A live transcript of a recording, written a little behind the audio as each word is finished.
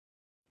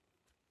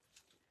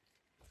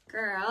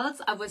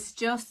Girls, I was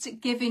just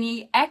giving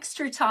you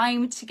extra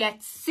time to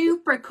get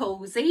super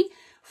cozy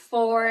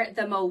for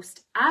the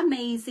most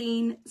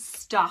amazing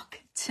stock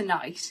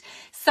tonight.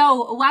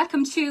 So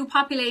welcome to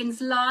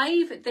PoppyLane's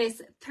live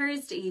this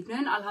Thursday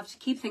evening. I'll have to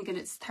keep thinking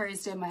it's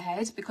Thursday in my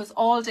head because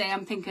all day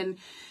I'm thinking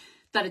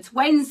that it's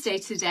Wednesday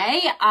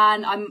today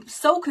and I'm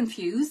so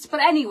confused. But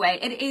anyway,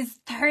 it is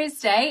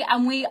Thursday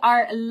and we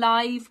are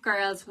live,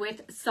 girls,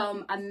 with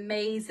some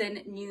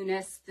amazing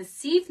newness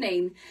this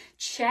evening.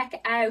 Check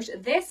out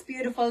this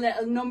beautiful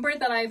little number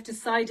that I've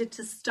decided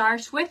to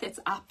start with. It's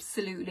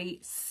absolutely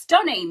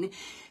stunning.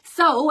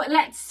 So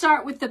let's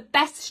start with the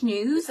best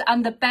news,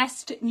 and the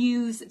best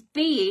news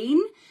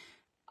being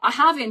I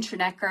have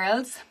internet,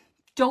 girls.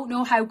 Don't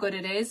know how good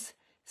it is.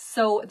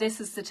 So this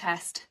is the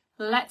test.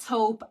 Let's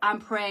hope and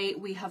pray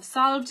we have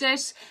solved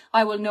it.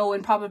 I will know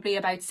in probably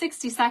about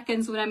 60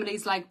 seconds when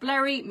Emily's like,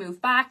 blurry,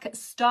 move back,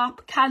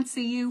 stop, can't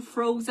see you,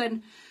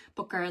 frozen.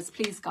 But girls,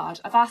 please God,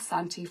 I've asked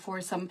Santi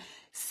for some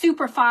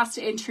super fast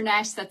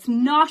internet that's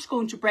not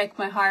going to break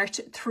my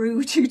heart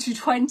through to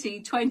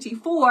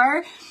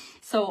 2024.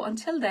 So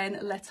until then,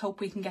 let's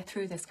hope we can get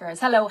through this, girls.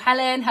 Hello,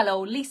 Helen.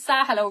 Hello,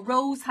 Lisa. Hello,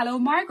 Rose. Hello,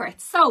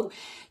 Margaret. So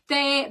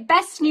the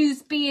best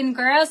news being,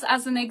 girls,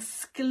 as an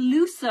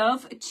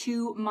exclusive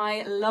to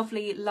my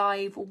lovely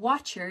live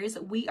watchers,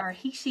 we are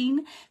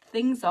heating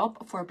things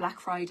up for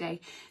Black Friday.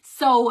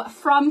 So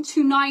from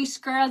tonight,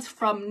 girls,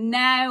 from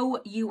now,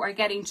 you are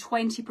getting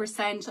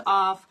 20%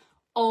 off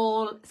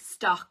all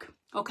stock.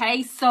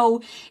 Okay,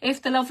 so if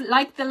the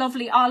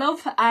lovely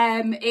Olive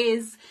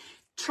is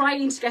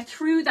trying to get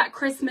through that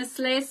Christmas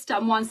list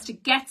and wants to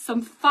get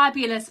some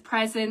fabulous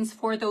presents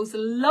for those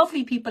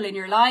lovely people in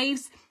your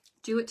lives,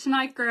 do it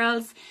tonight,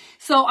 girls.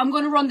 So I'm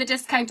going to run the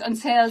discount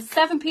until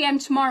 7 p.m.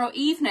 tomorrow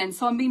evening.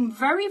 So I'm being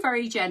very,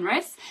 very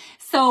generous.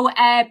 So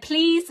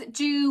please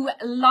do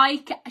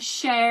like,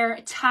 share,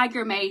 tag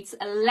your mates,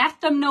 let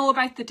them know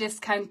about the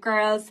discount,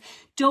 girls.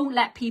 Don't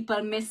let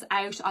people miss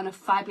out on a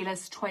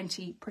fabulous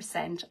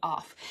 20%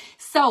 off.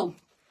 So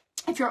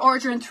if you're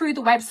ordering through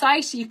the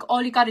website,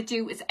 all you got to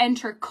do is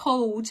enter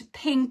code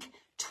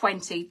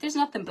PINK20. There's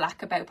nothing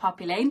black about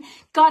PoppyLane.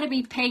 Got to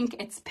be pink.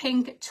 It's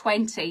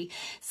PINK20.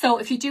 So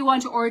if you do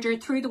want to order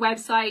through the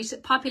website,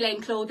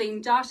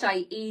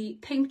 poppylaneclothing.ie,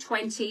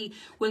 PINK20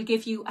 will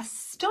give you a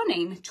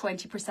stunning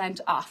 20%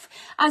 off.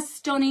 As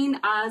stunning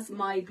as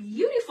my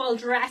beautiful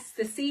dress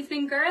this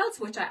evening, girls,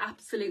 which I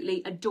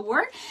absolutely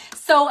adore.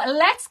 So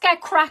let's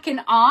get cracking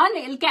on.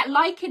 It'll get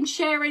liking,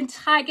 sharing,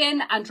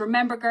 tagging. And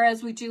remember,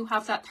 girls, we do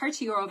have that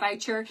 €30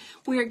 voucher.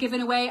 We're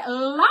giving away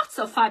lots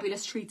of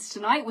fabulous treats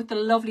tonight with the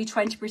lovely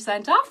 20%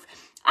 off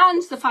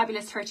and the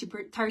fabulous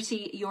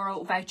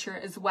 €30 voucher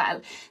as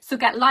well. So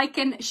get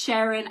liking,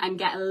 sharing and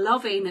get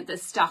loving the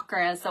stock,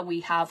 girls, that we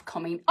have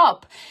coming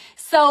up.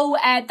 So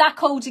that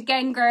code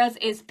again, girls,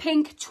 is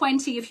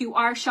PINK20 if you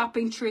are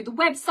shopping through the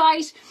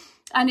website.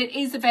 And it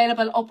is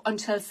available up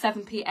until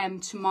 7 p.m.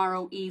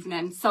 tomorrow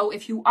evening. So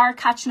if you are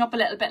catching up a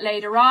little bit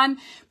later on,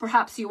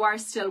 perhaps you are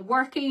still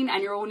working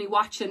and you're only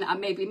watching at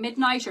maybe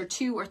midnight or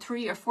 2 or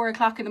 3 or 4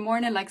 o'clock in the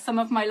morning, like some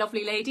of my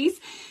lovely ladies,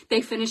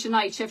 they finish a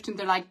night shift and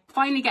they're like,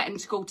 finally getting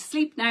to go to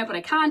sleep now, but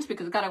I can't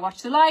because I've got to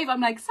watch the live.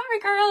 I'm like, sorry,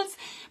 girls.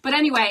 But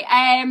anyway,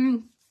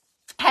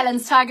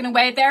 Helen's tagging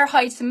away there.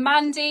 Hi to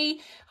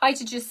Mandy. Hi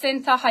to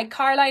Jacintha. Hi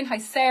Caroline. Hi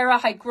Sarah.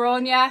 Hi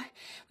Gronia.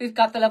 We've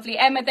got the lovely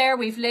Emma there.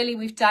 We've Lily.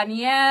 We've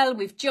Danielle.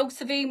 We've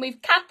Josephine.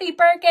 We've Kathy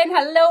Bergen.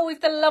 Hello. We've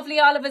the lovely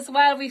Olive as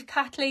well. We've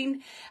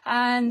Kathleen.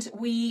 And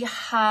we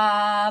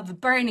have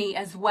Bernie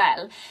as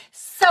well.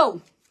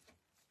 So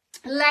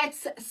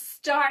let's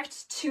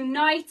start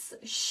tonight's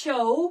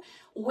show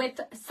with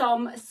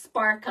some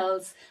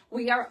sparkles.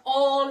 We are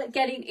all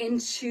getting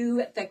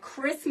into the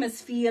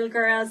Christmas feel,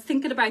 girls,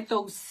 thinking about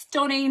those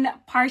stunning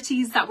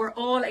parties that we're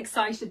all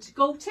excited to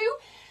go to.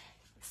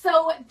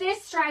 So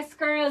this dress,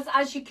 girls,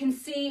 as you can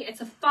see,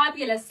 it's a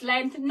fabulous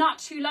length, not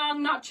too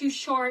long, not too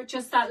short,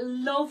 just that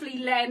lovely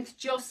length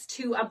just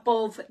to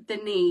above the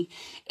knee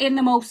in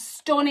the most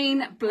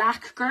stunning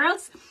black,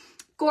 girls.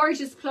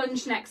 Gorgeous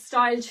plunge neck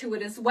style to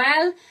it as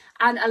well,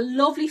 and a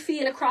lovely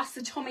feel across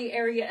the tummy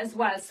area as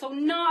well. So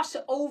not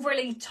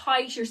overly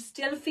tight, you're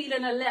still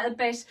feeling a little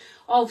bit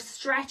of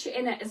stretch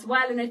in it as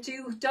well, and it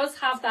does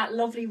have that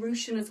lovely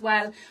ruching as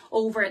well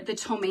over the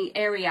tummy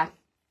area.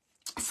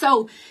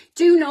 So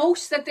do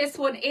note that this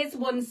one is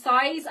one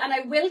size, and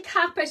I will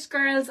cap it,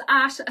 girls,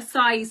 at a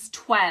size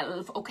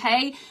 12,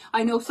 okay?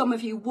 I know some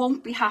of you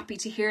won't be happy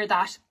to hear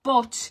that,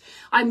 but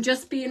I'm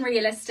just being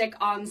realistic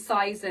on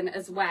sizing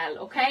as well,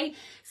 okay?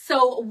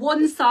 So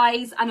one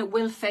size, and it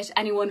will fit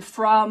anyone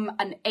from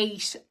an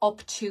 8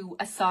 up to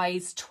a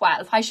size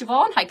 12. Hi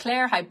Siobhan, hi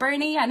Claire, hi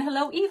Bernie, and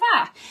hello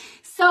Eva.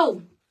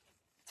 So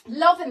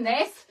loving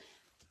this.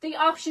 The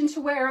option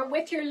to wear it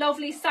with your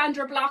lovely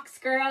Sandra Blocks,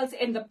 girls,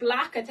 in the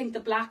black. I think the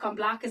black on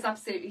black is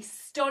absolutely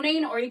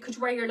stunning. Or you could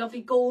wear your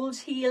lovely gold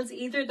heels,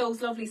 either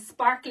those lovely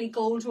sparkly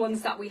gold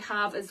ones that we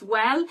have as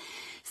well.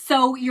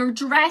 So your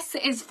dress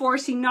is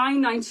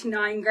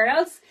 $49.99,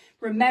 girls.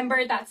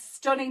 Remember that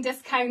stunning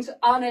discount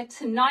on it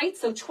tonight.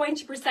 So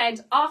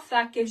 20% off,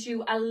 that gives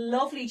you a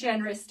lovely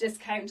generous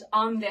discount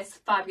on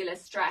this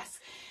fabulous dress.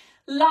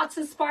 Lots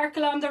of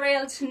sparkle on the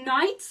rail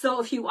tonight.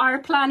 So if you are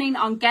planning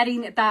on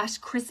getting that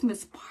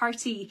Christmas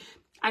party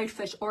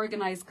outfit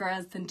organized,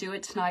 girls, then do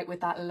it tonight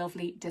with that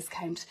lovely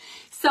discount.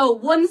 So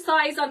one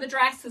size on the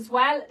dress as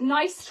well.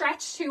 Nice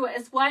stretch to it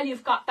as well.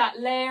 You've got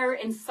that layer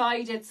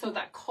inside it, so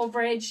that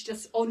coverage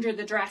just under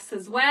the dress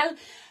as well.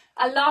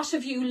 A lot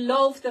of you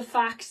love the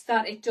fact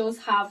that it does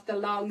have the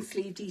long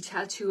sleeve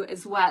detail to it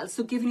as well.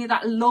 So giving you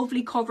that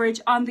lovely coverage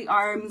on the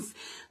arms,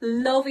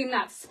 loving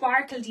that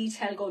sparkle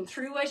detail going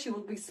through it. You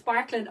will be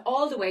sparkling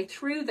all the way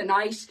through the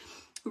night.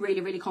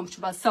 Really, really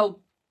comfortable. So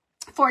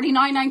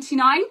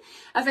 $49.99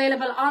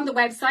 available on the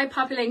website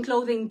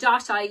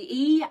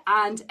PoppyLaneClothing.ie,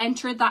 and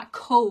enter that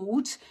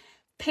code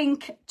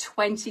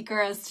PINK20,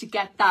 girls, to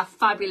get that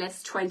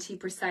fabulous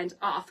 20%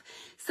 off.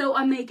 So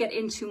I may get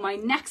into my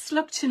next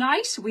look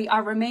tonight. We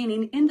are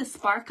remaining in the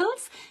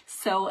sparkles,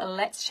 so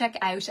let's check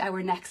out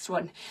our next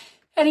one.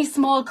 Any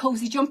small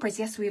cozy jumpers?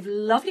 Yes, we have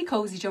lovely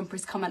cozy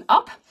jumpers coming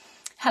up.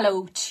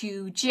 Hello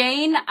to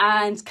Jane,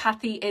 and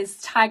Kathy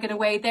is tagging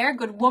away there.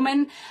 Good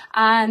woman.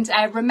 And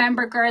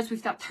remember, girls,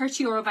 we've got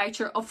 €30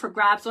 voucher up for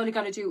grabs. All you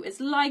got to do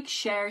is like,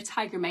 share,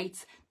 tag your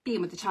mates, be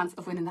in with the chance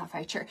of winning that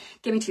voucher.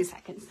 Give me 2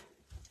 seconds.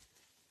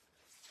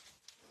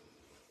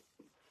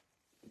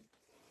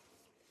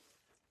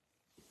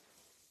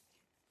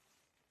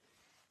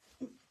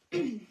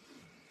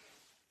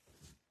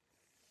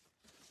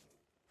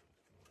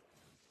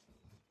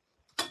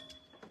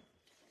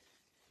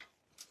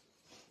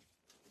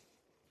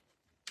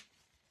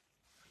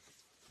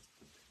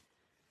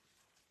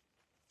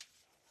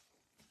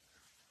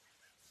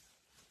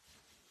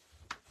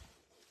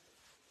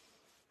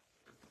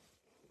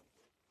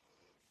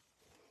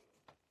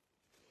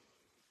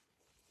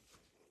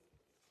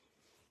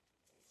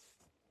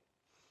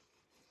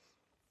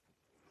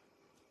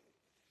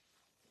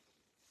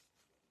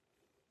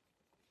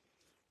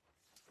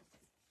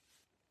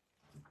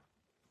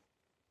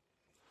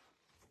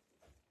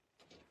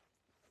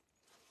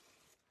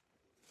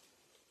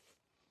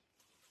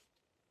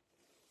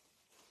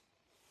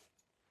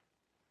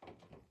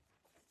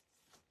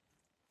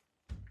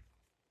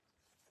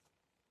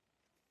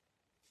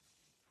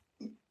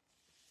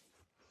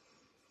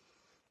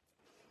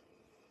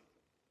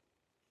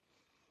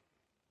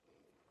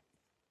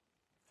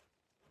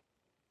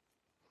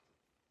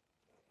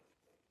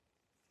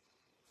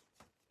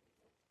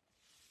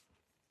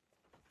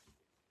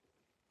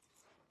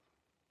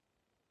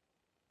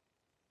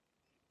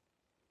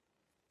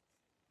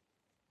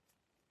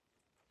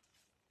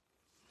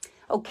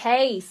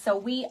 Okay, so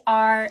we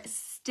are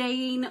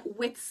staying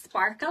with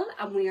sparkle,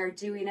 and we are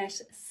doing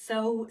it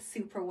so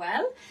super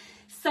well.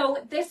 So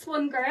this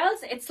one, girls,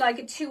 it's like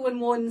a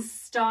 2-in-1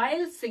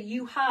 style. So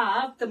you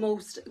have the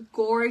most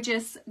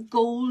gorgeous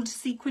gold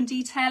sequin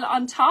detail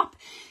on top,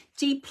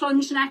 deep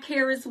plunge neck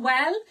here as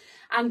well.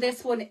 And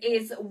this one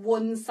is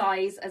one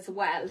size as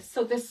well.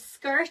 So the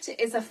skirt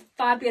is a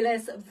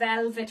fabulous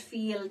velvet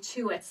feel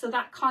to it. So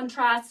that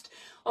contrast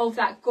of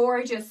that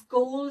gorgeous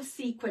gold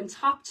sequin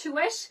top to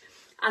it,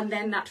 and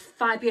then that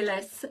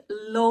fabulous,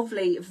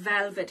 lovely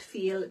velvet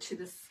feel to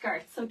the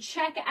skirt. So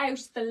check out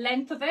the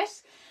length of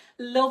it.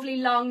 Lovely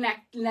long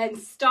neck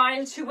length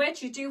style to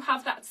it. You do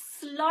have that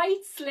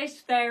slight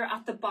slit there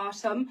at the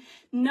bottom,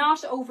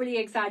 not overly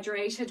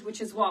exaggerated,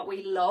 which is what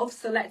we love.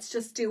 So let's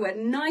just do it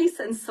nice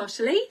and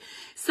subtly.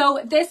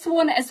 So this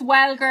one as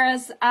well,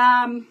 girls,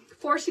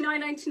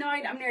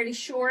 $49.99. I'm nearly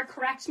sure.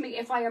 Correct me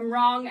if I am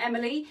wrong,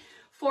 Emily.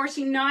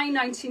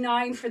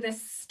 $49.99 for this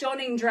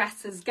stunning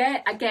dresses.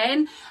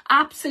 Again,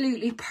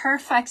 absolutely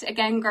perfect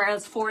again,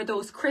 girls, for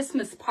those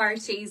Christmas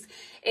parties.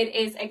 It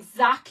is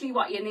exactly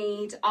what you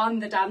need on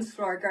the dance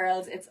floor,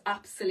 girls. It's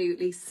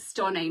absolutely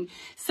stunning.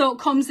 So it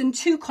comes in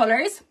 2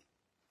 colours.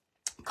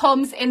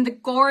 Comes in the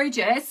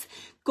gorgeous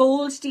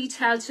gold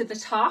detail to the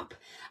top,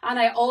 and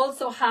I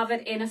also have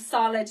it in a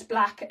solid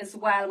black as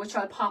well, which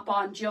I'll pop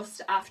on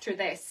just after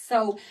this.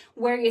 So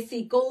where you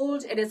see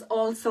gold, it is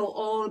also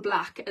all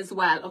black as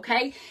well.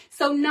 Okay,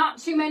 so not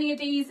too many of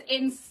these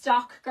in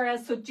stock,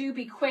 girls, so do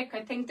be quick. I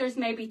think there's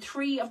maybe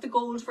 3 of the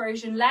gold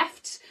version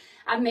left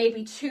and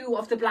maybe 2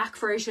 of the black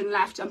version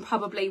left, and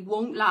probably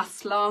won't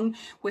last long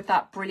with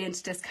that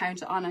brilliant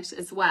discount on it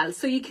as well.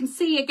 So you can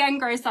see again,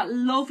 girls, that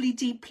lovely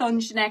deep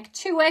plunge neck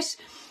to it.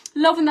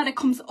 Loving that it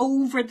comes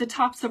over the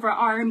tops of our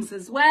arms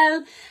as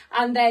well.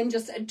 And then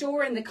just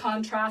adoring the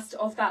contrast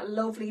of that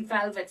lovely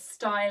velvet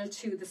style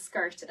to the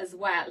skirt as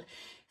well.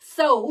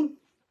 So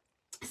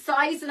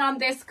sizing on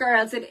this,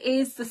 girls, it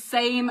is the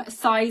same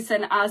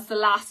sizing as the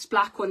last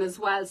black one as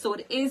well. So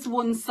it is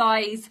one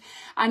size,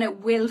 and it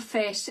will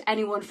fit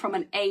anyone from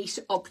an 8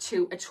 up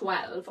to a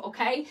 12.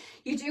 Okay,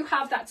 you do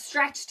have that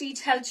stretch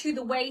detail to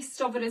the waist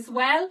of it as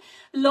well.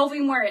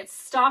 Loving where it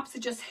stops.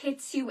 It just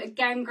hits you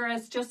again,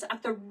 girls, just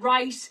at the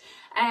right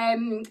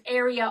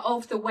area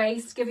of the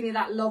waist, giving you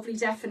that lovely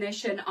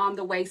definition on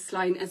the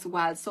waistline as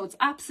well. So it's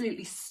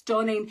absolutely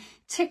stunning.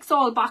 Ticks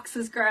all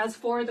boxes, girls,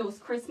 for those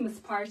Christmas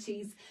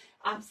parties.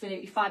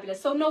 Absolutely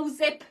fabulous. So no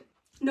zip,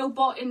 no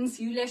buttons,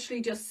 you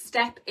literally just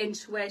step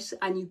into it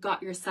and you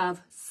got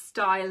yourself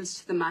styled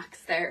to the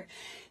max there.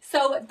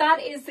 So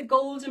that is the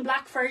gold and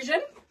black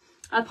version.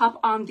 I'll pop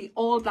on the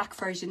all black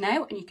version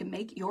now and you can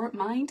make your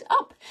mind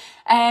up.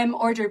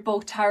 Ordered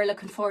both, Tara,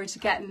 looking forward to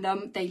getting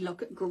them. They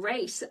look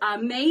great.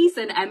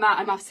 Amazing, Emma.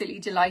 I'm absolutely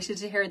delighted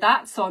to hear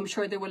that. So I'm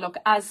sure they will look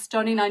as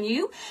stunning on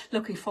you.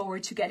 Looking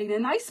forward to getting a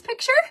nice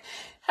picture.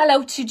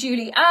 Hello to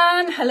Julie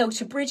Ann. Hello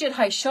to Bridget.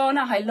 Hi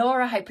Shauna. Hi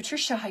Laura. Hi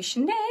Patricia. Hi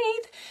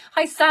Sinead.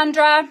 Hi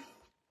Sandra.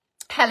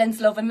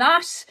 Helen's loving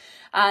that.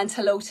 And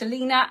hello to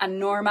Lena and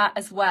Norma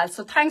as well.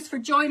 So thanks for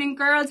joining,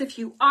 girls. If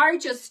you are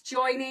just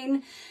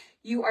joining,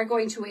 you are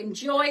going to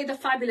enjoy the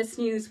fabulous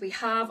news we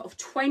have of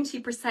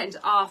 20%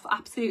 off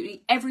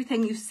absolutely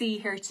everything you see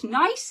here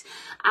tonight.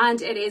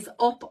 And it is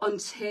up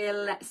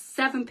until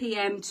 7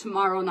 p.m.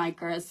 tomorrow night,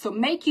 girls. So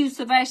make use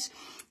of it.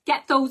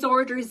 Get those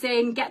orders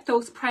in, get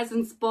those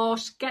presents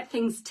bought, get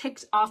things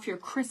ticked off your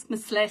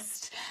Christmas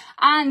list,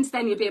 and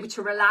then you'll be able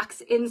to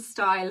relax in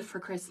style for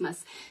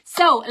Christmas.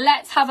 So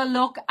let's have a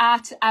look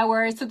at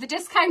so the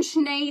discount,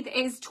 Sinead,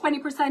 is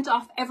 20%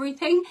 off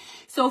everything.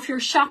 So if you're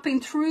shopping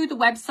through the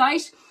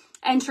website,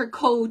 enter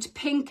code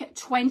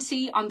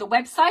PINK20 on the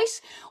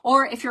website,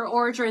 or if you're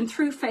ordering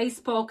through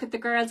Facebook, the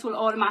girls will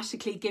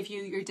automatically give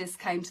you your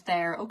discount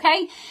there,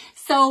 okay?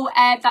 So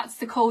that's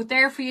the code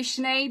there for you,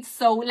 Sinead.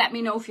 So let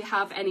me know if you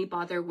have any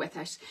bother with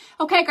it.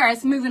 Okay,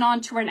 girls, moving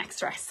on to our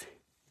next dress.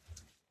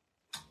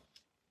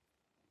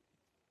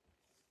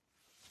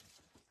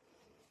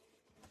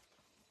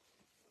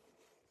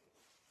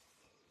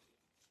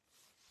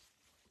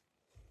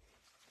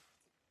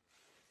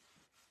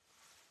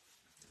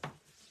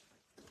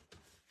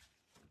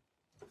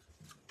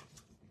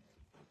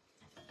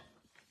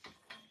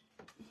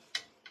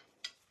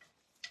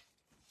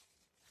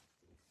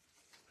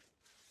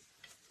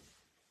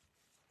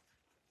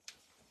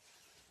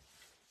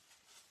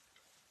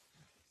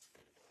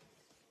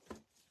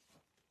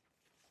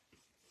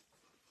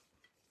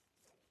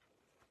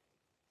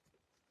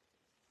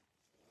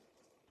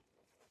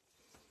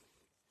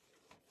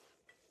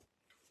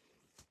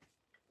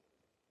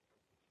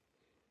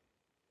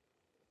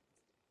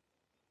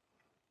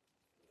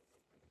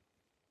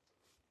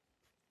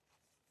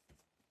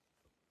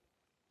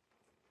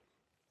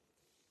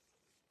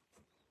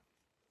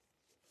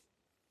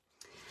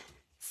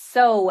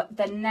 So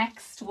the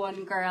next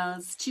one,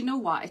 girls, do you know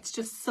what? It's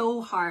just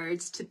so hard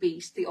to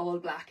beat the all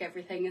black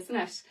everything, isn't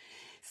it?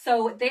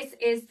 So this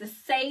is the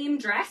same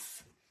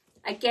dress.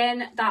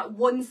 Again, that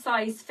one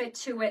size fit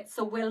to it,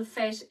 so will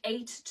fit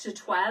 8 to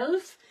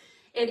 12.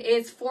 It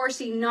is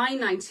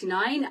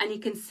 $49.99, and you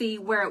can see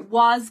where it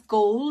was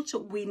gold,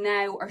 we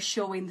now are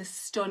showing the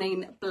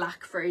stunning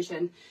black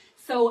version.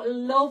 So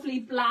lovely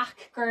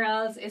black,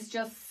 girls. It's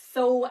just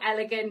so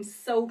elegant,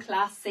 so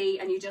classy,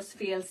 and you just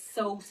feel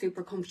so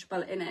super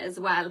comfortable in it as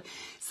well.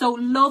 So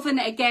loving,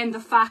 again, the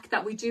fact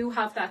that we do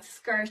have that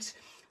skirt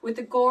with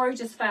the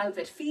gorgeous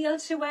velvet feel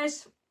to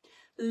it.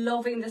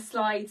 Loving the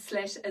slide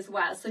slit as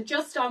well. So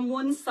just on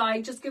one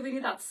side, just giving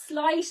you that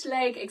slight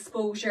leg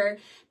exposure,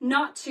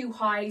 not too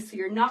high, so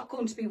you're not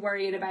going to be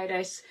worrying about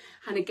it.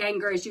 And again,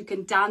 girls, you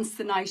can dance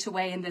the night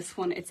away in this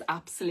one. It's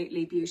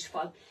absolutely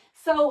beautiful.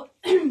 So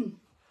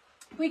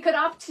we could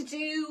opt to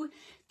do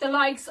the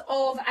likes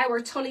of our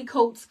tully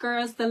coats,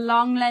 girls, the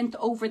long length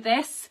over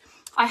this.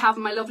 I have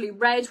my lovely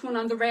red one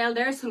on the rail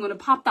there, so I'm going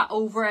to pop that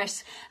over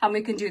it, and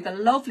we can do the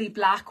lovely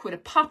black with a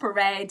pop of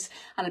red,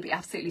 and it'll be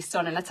absolutely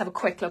stunning. Let's have a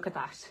quick look at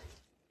that.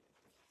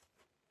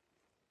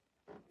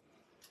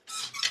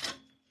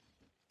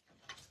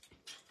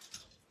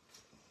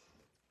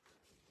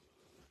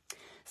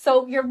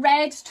 So your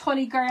red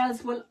tully,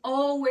 girls, will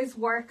always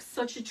work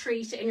such a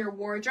treat in your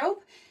wardrobe.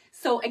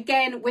 So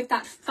again, with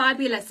that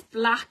fabulous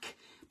black,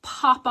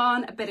 pop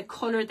on a bit of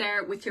colour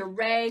there with your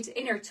red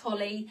in your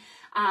tully,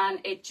 and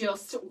it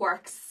just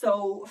works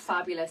so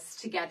fabulous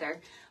together.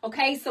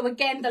 Okay, so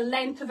again, the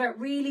length of it,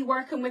 really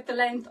working with the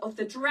length of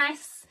the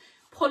dress,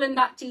 pulling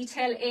that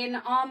detail in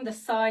on the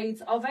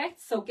sides of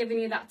it, so giving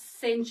you that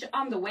cinch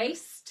on the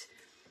waist.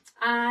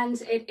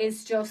 And it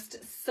is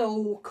just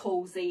so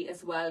cozy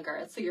as well,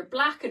 girls. So your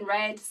black and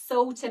red,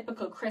 so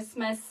typical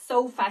Christmas,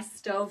 so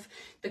festive.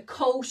 The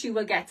coat you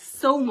will get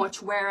so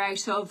much wear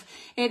out of.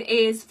 It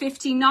is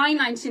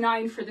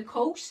 $59.99 for the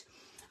coat.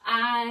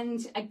 And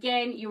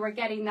again, you are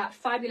getting that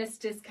fabulous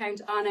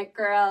discount on it,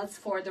 girls,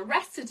 for the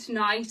rest of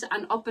tonight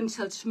and up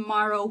until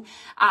tomorrow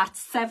at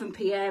 7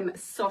 p.m.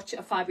 Such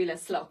a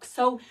fabulous look.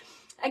 So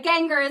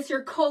again, girls,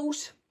 your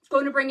coat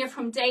going to bring you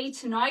from day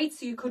to night,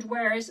 so you could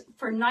wear it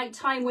for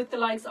nighttime with the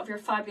likes of your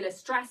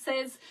fabulous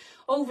dresses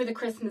over the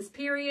Christmas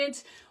period.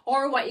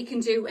 Or what you can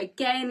do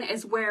again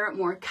is wear it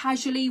more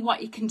casually.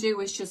 What you can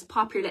do is just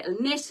pop your little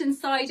knit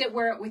inside it,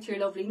 wear it with your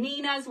lovely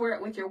Ninas, wear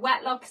it with your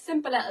wet look,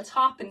 simple little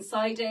top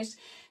inside it.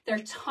 They're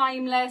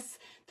timeless,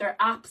 They're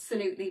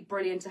absolutely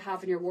brilliant to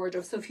have in your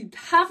wardrobe. So if you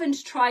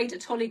haven't tried a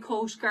tully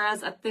coat,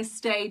 girls, at this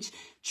stage,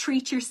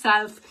 treat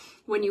yourself.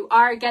 When you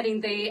are getting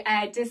the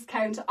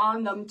discount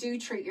on them, do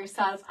treat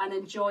yourself and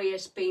enjoy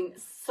it being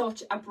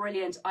such a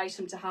brilliant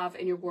item to have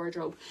in your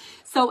wardrobe.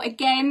 So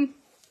again,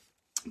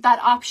 that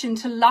option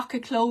to lock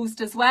it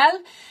closed as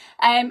well.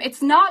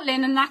 It's not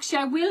linen. Actually,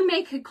 I will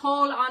make a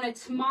call on it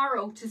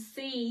tomorrow to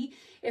see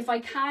if I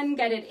can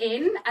get it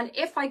in, and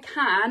if I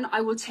can,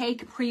 I will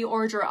take a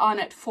pre-order on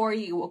it for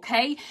you.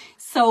 Okay,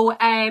 so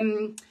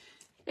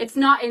it's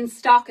not in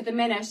stock at the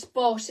minute,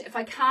 but if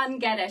I can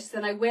get it,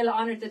 then I will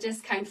honour the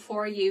discount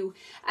for you.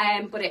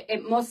 But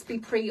it must be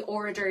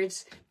pre-ordered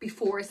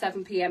before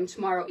 7 p.m.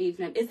 tomorrow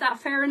evening. Is that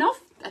fair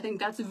enough? I think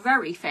that's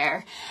very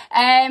fair.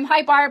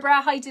 Hi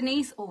Barbara, hi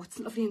Denise. Oh, it's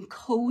lovely and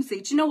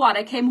cozy. Do you know what?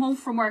 I came home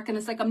from work and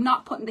it's like, I'm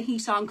not putting the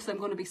heat on because I'm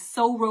going to be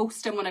so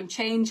roasting when I'm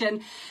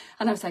changing.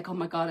 And I was like, oh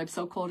my God, I'm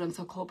so cold,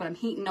 but I'm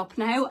heating up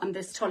now. And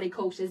this tully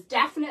coat is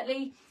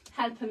definitely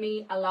helping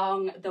me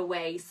along the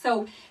way.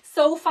 So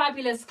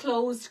fabulous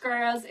closed,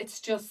 girls. It's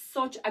just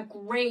such a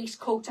great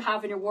coat to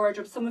have in your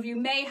wardrobe. Some of you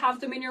may have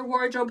them in your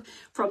wardrobe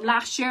from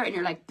last year and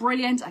you're like,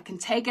 brilliant, I can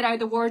take it out of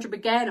the wardrobe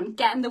again. I'm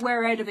getting the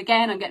wear out of it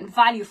again. I'm getting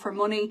value for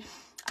money.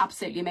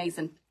 Absolutely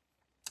amazing.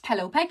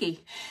 Hello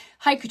Peggy.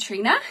 Hi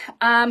Katrina.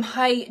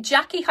 Hi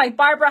Jackie. Hi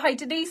Barbara. Hi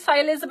Denise. Hi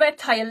Elizabeth.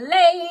 Hi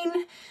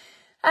Elaine.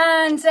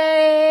 And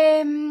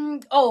I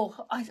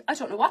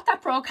don't know what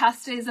that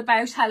broadcast is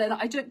about, Helen.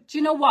 Do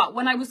you know what?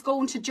 When I was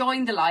going to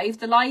join the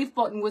live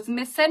button was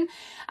missing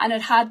and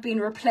it had been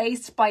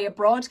replaced by a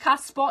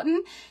broadcast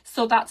button.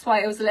 So that's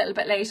why I was a little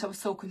bit late. I was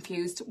so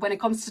confused. When it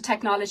comes to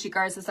technology,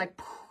 girls, it's like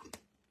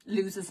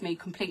loses me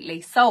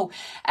completely. So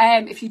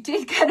if you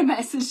did get a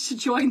message to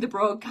join the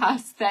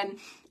broadcast, then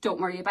don't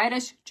worry about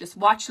it. Just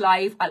watch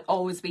live. I'll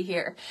always be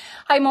here.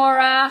 Hi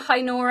Maura,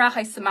 hi Nora,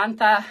 hi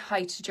Samantha,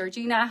 hi to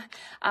Georgina,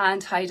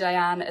 and hi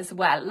Diane as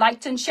well.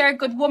 Liked and shared.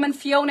 Good woman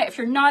Fiona. If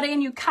you're not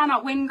in, you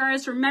cannot win,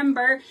 girls.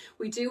 Remember,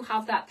 we do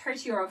have that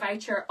 €30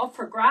 voucher up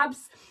for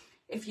grabs.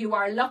 If you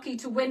are lucky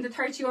to win the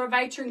 €30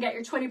 voucher and get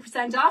your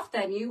 20% off,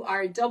 then you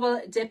are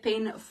double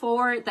dipping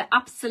for the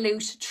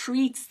absolute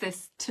treats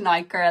this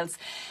tonight, girls.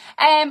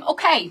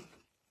 Okay,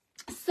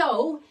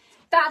 so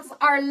that's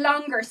our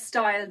longer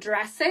style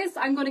dresses.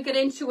 I'm going to get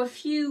into a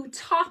few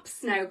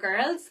tops now,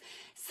 girls.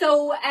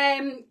 So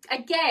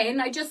again,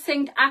 I just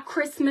think at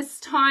Christmas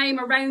time,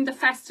 around the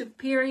festive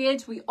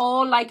period, we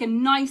all like a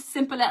nice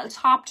simple little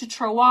top to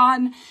throw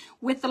on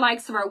with the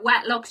likes of our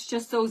wet looks,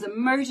 just those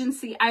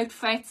emergency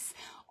outfits.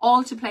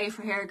 All to play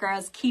for here,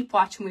 girls. Keep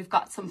watching. We've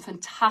got some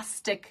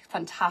fantastic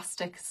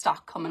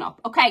stock coming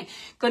up. Okay,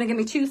 gonna give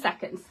me 2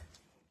 seconds.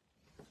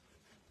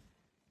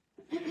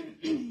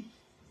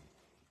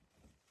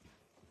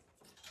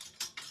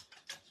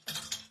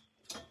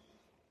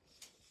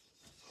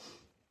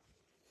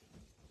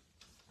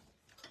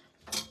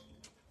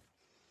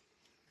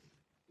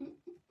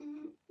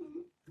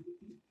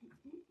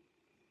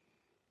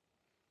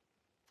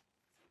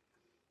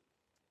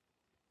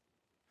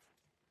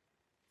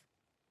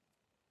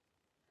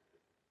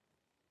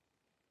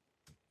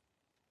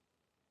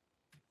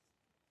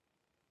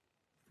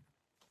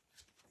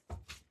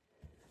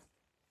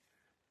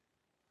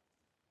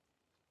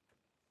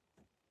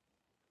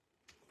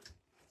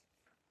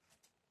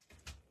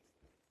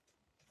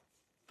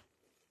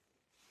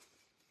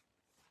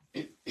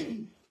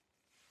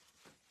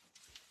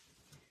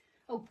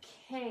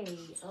 Okay,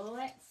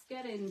 let's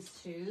get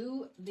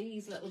into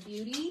these little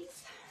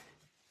beauties.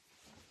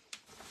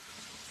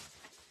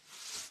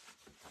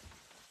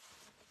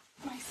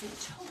 Nice and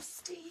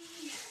toasty.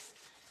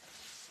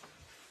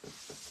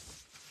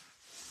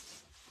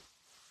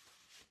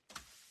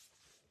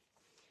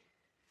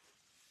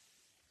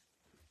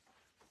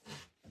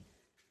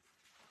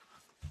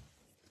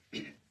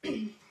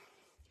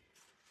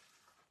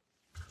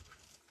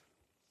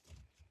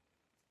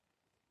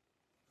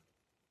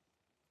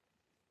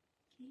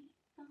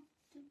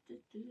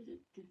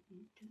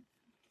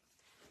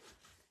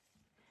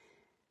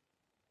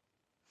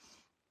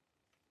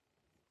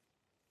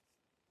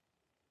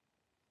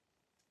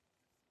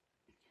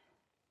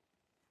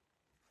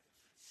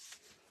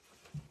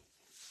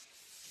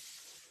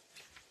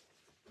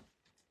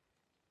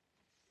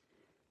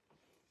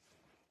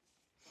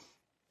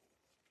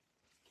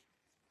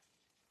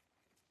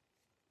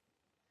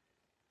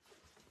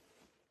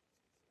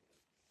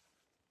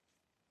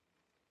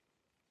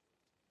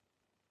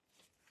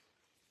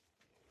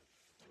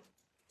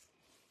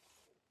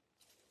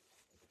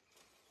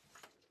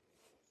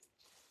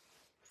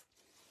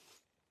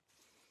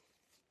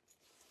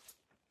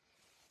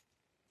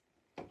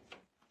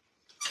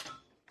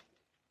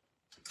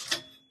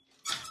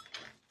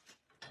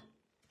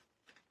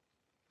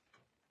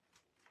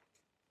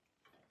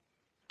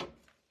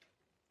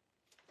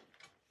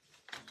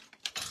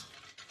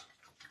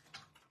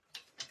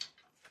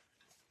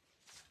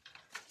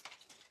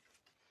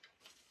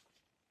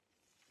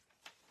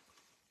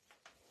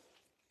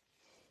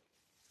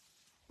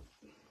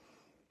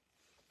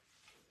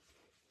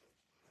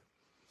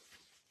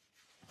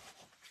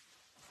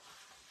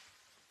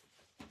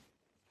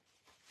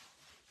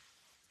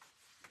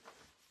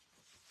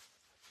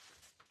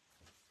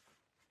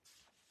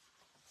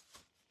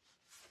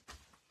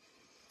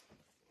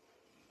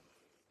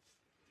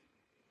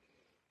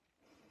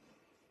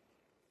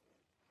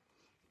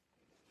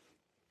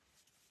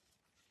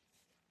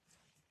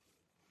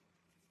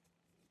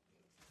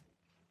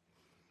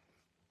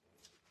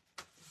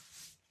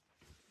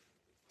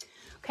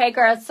 Okay,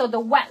 girls, so the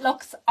wet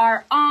looks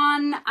are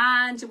on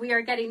and we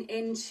are getting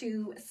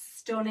into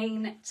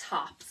stunning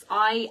tops.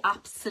 I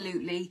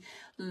absolutely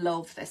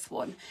love this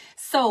one.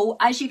 So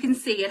as you can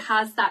see, it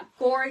has that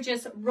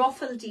gorgeous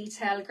ruffle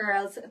detail,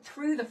 girls,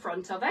 through the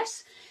front of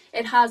it.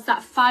 It has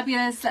that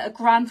fabulous little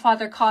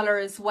grandfather collar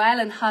as well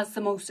and has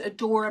the most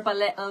adorable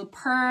little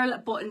pearl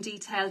button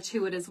detail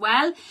to it as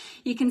well.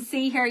 You can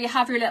see here you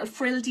have your little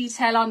frill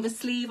detail on the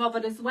sleeve of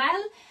it as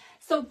well.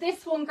 So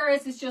this one,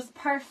 girls, is just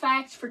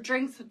perfect for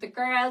drinks with the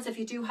girls. If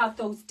you do have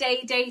those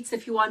day dates,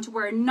 if you want to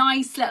wear a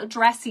nice little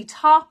dressy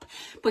top,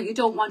 but you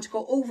don't want to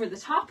go over the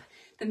top,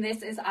 then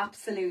this is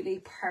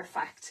absolutely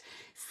perfect.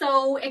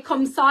 So it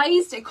comes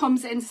sized. It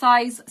comes in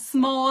size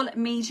small,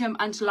 medium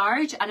and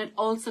large, and it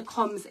also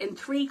comes in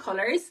 3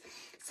 colours.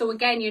 So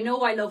again, you know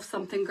I love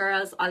something,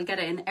 girls. I'll get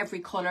it in every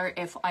colour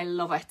if I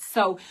love it.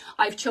 So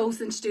I've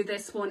chosen to do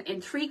this one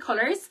in 3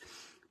 colours.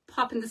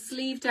 Popping the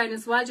sleeve down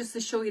as well, just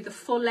to show you the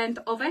full length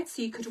of it,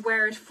 so you could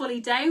wear it fully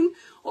down,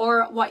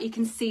 or what you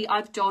can see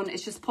I've done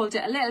is just pulled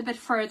it a little bit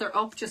further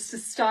up just to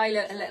style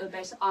it a little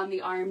bit on the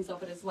arms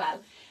of it as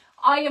well.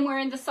 I am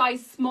wearing the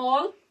size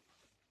small,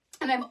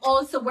 and I'm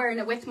also wearing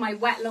it with my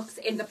wet looks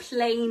in the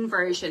plain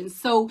version.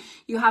 So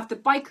you have the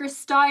biker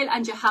style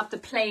and you have the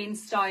plain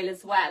style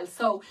as well.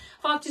 So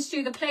if I just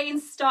do the plain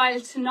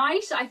style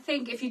tonight, I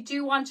think if you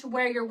do want to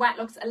wear your wet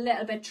looks a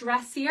little bit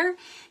dressier,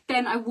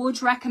 then I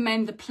would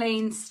recommend the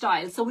plain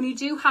style. So when you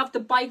do have the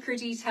biker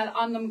detail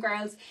on them,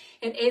 girls,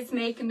 it is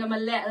making them a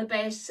little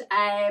bit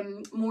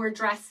more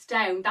dressed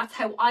down. That's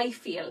how I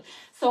feel.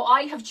 So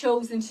I have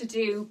chosen to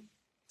do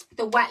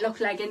the wet look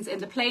leggings in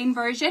the plain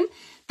version.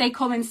 They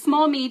come in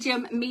small,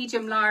 medium,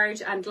 medium large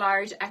and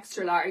large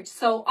extra large.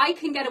 So I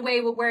can get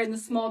away with wearing the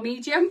small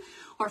medium,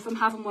 or if I'm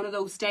having one of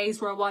those days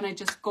where I want to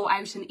just go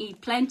out and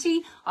eat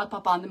plenty, I'll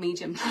pop on the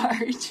medium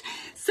large.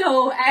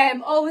 So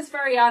always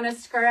very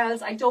honest,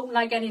 girls. I don't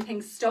like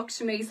anything stuck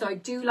to me, so I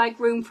do like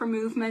room for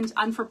movement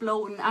and for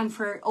bloating and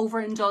for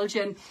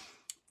overindulging.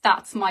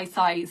 That's my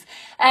size.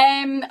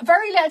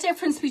 Very little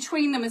difference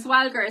between them as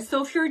well, girls.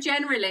 So if you're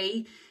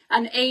generally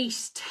an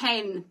 8,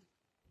 10,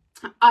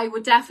 I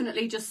would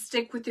definitely just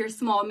stick with your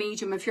small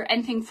medium. If you're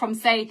anything from,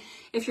 say,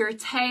 if you're a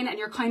 10 and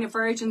you're kind of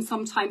verging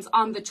sometimes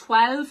on the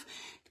 12,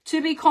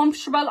 to be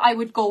comfortable, I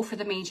would go for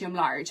the medium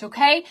large,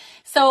 okay?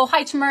 So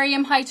hi to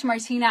Miriam, hi to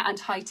Martina, and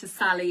hi to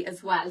Sally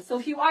as well. So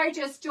if you are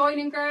just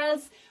joining,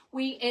 girls,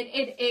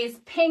 it is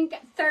Pink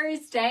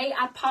Thursday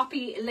at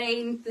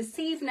PoppyLane this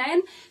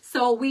evening.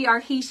 So we are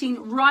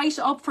heating right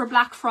up for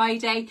Black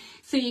Friday,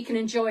 so you can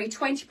enjoy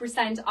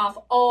 20% off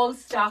all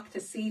stock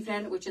this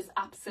evening, which is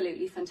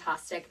absolutely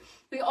fantastic.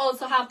 We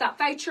also have that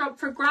voucher up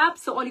for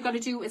grabs, so all you got to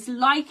do is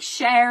like,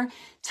 share,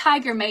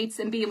 tag your mates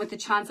and be in with the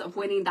chance of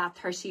winning that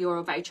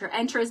 €30 voucher.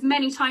 Enter as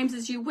many times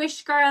as you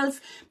wish,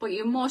 girls, but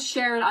you must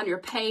share it on your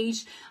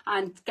page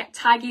and get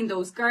tagging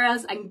those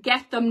girls and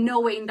get them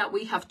knowing that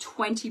we have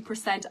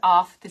 20%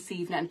 off this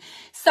evening.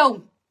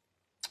 So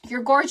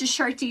your gorgeous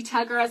shirt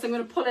detail, girls, I'm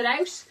going to pull it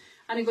out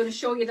and I'm going to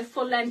show you the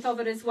full length of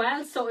it as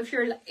well. So if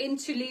you're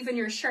into leaving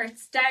your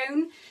shirts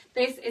down,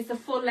 this is the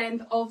full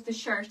length of the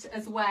shirt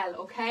as well,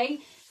 okay?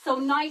 So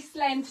nice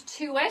length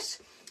to it.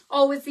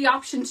 Always the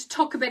option to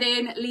tuck a bit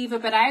in, leave a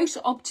bit out,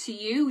 up to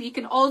you. You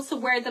can also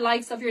wear the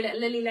likes of your little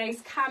lily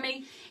lace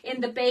cami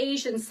in the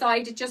beige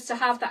inside, just to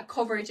have that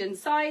coverage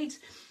inside.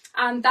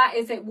 And that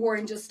is it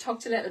worn, just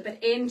tucked a little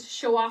bit in to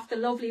show off the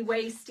lovely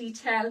waist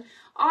detail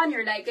on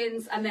your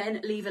leggings, and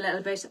then leave a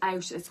little bit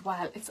out as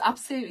well. It's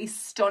absolutely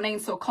stunning.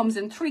 So it comes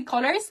in 3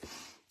 colours.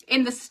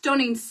 In the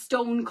stunning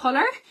stone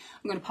colour,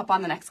 I'm going to pop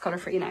on the next colour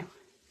for you now.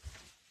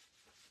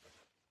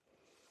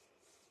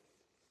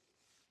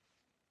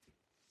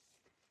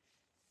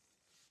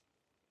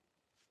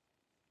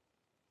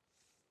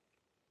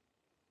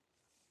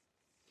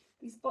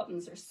 These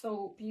buttons are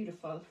so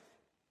beautiful.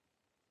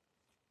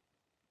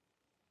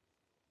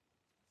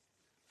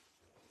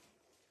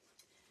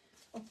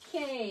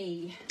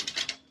 Okay,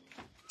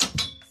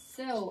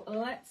 so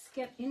let's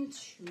get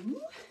into the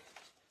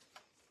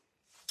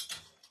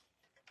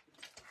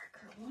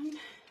darker one.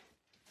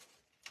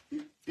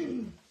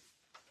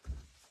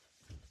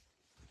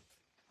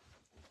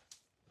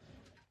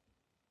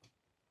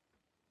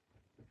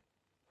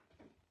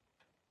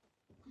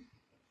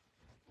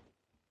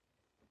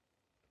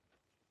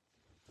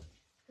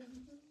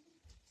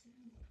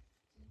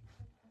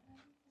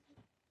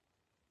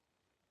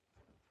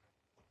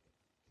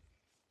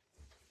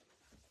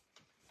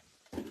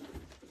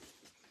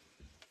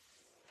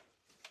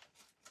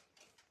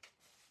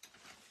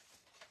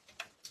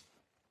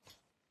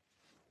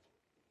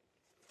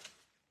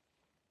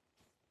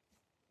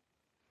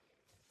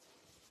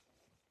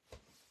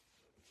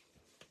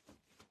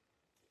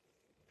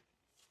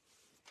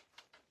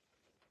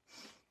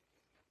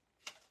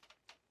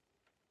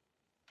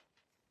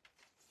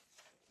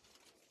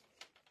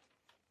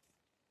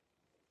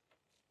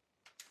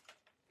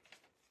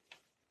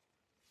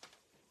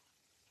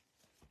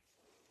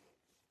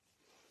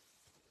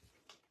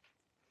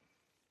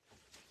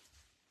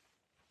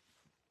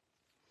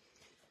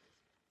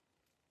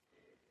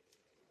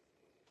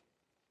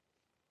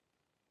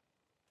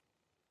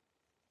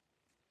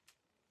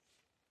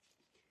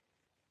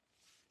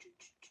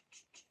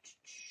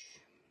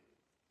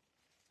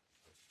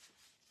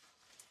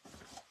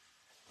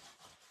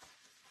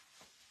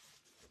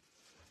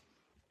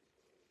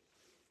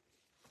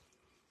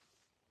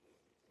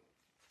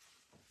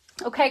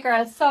 Okay,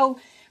 girls, so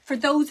for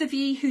those of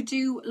you who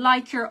do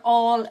like your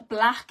all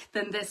black,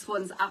 then this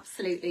one's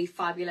absolutely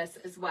fabulous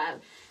as well.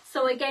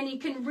 So again, you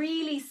can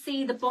really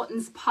see the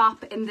buttons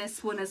pop in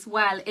this one as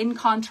well. In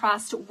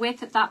contrast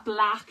with that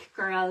black,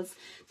 girls,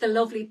 the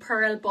lovely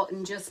pearl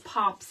button just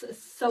pops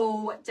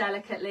so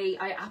delicately.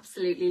 I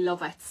absolutely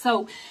love it.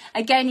 So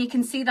again, you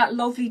can see that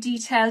lovely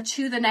detail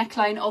to the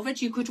neckline of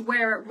it. You could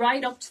wear it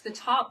right up to the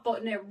top,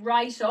 button it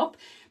right up.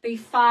 Be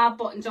fab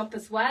buttoned up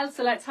as well.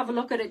 So let's have a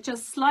look at it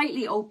just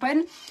slightly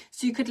open.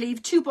 So you could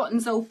leave 2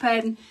 buttons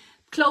open,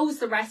 close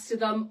the rest of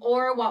them,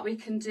 or what we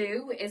can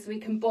do is we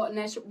can button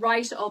it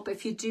right up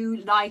if you do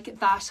like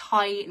that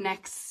high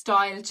neck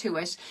style to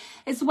it.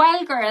 As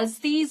well, girls,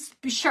 these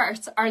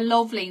shirts are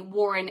lovely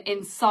worn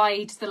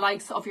inside the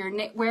likes of your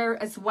knitwear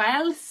as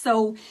well.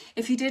 So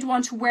if you did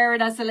want to wear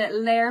it as a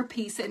little layer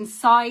piece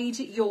inside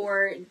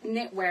your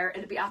knitwear,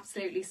 it'd be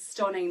absolutely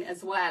stunning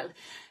as well.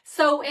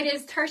 So it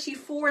is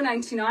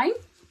 $34.99.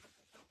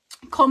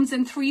 Comes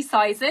in 3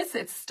 sizes.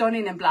 It's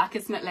stunning in black,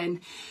 isn't it,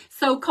 Lynn?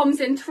 So comes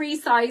in 3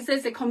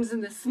 sizes. It comes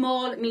in the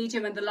small,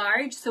 medium and the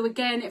large. So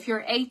again, if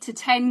you're 8 to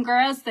 10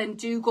 girls, then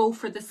do go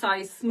for the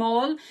size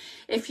small.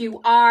 If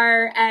you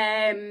are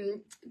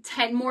 10,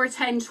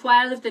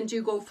 12, then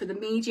do go for the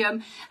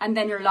medium. And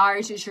then your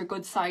large is your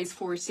good size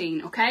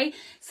 14, okay?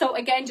 So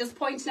again, just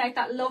pointing out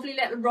that lovely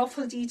little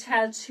ruffle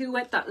detail to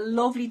it, that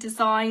lovely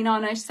design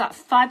on it, that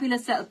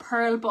fabulous little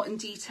pearl button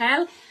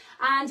detail.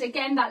 And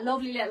again, that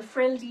lovely little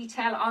frill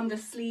detail on the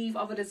sleeve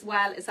of it as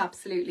well is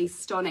absolutely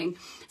stunning.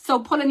 So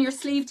pulling your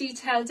sleeve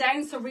detail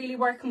down, so really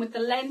working with the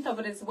length of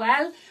it as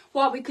well.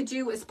 What we could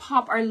do is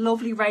pop our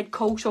lovely red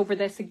coat over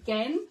this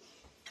again.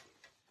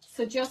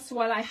 So just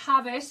while I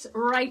have it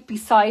right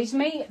beside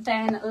me,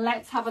 then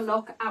let's have a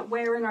look at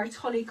wearing our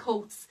tully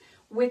coats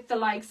with the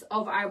likes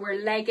of our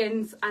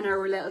leggings and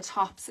our little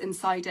tops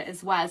inside it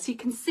as well. So you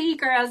can see,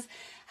 girls,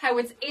 how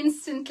it's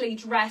instantly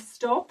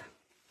dressed up.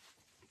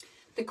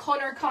 The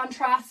colour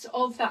contrast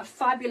of that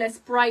fabulous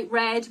bright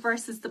red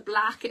versus the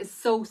black is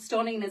so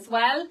stunning as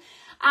well.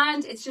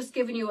 And it's just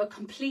giving you a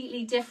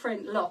completely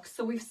different look.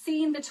 So we've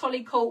seen the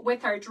tully coat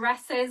with our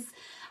dresses,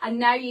 and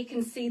now you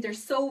can see they're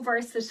so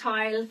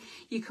versatile.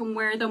 You can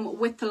wear them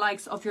with the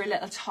likes of your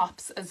little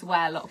tops as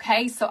well,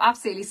 okay? So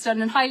absolutely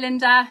stunning. Hi,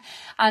 Linda,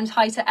 and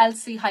hi to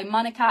Elsie, hi,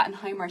 Monica, and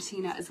hi,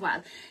 Martina as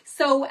well.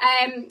 So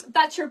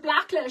that's your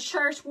black little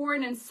shirt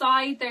worn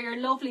inside. They're your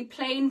lovely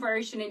plain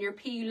version in your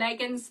PU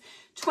leggings.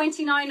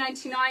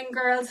 $29.99,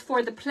 girls,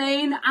 for the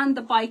plain and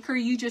the biker.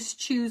 You just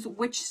choose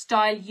which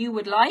style you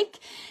would like.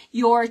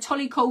 Your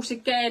tully coat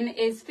again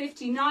is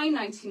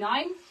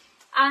 $59.99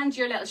 and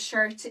your little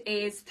shirt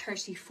is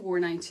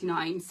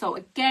 $34.99. So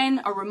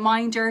again, a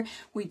reminder,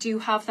 we do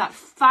have that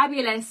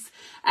fabulous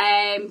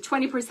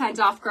 20%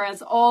 off,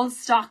 girls, all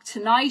stock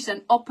tonight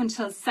and up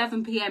until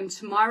 7 p.m.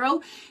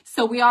 tomorrow.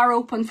 So we are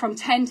open from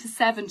 10 to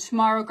 7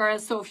 tomorrow,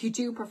 girls. So if you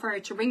do prefer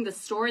to ring the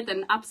store,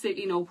 then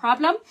absolutely no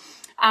problem.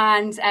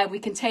 And we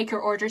can take your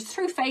orders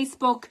through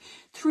Facebook,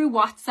 through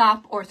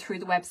WhatsApp, or through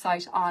the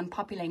website on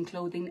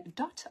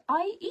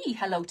PoppyLaneClothing.ie.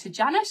 Hello to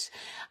Janet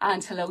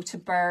and hello to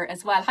Burr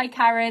as well. Hi,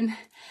 Karen.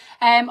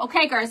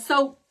 Okay, girls,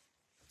 so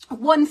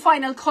one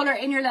final colour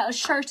in your little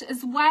shirt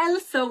as well.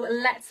 So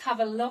let's have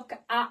a look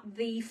at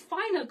the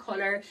final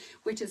colour,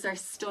 which is our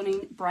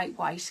stunning bright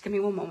white. Give me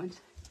one moment.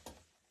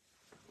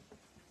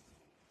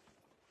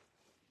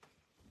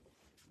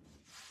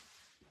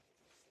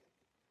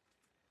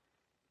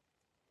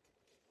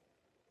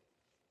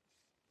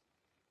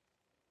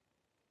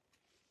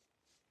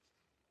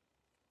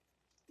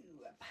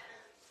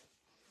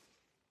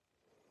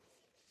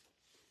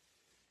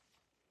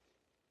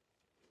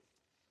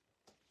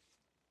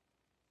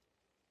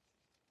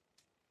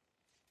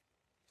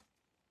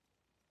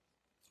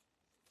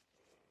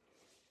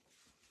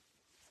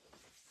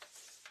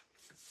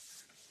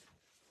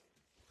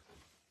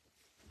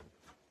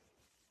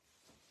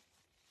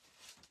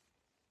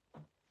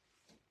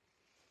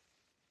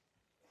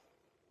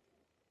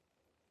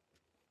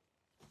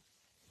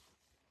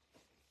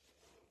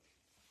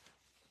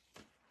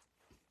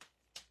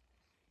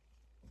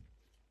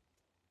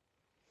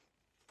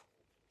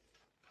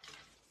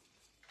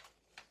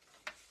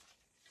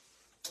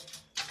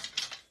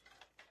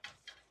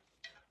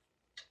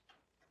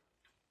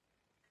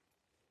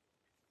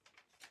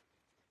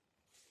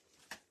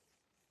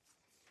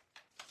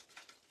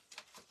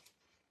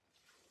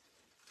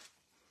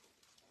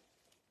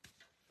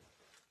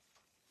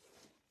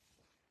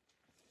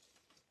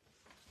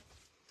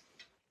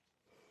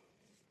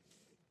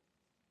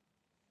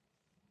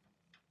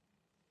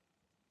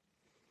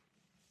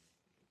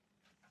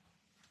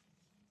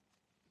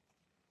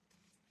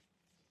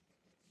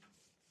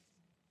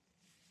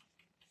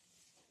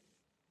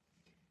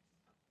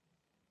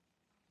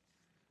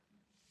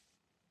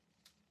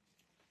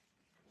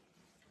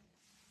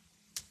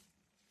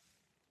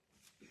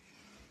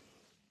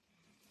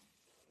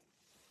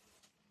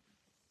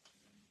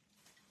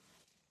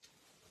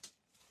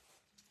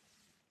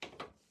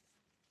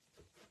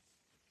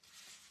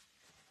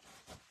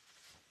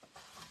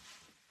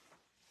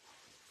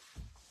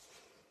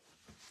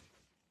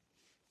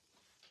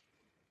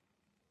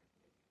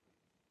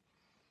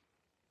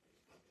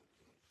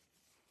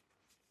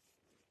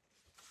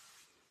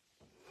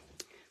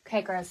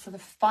 Okay, girls, so the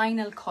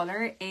final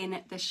colour in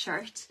the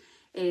shirt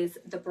is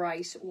the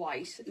bright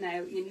white.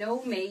 Now, you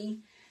know me,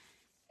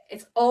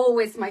 it's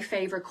always my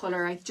favourite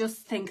colour. I just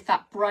think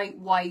that bright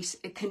white,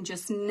 it can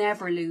just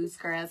never lose,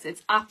 girls.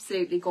 It's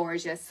absolutely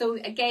gorgeous. So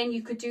again,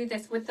 you could do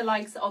this with the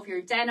likes of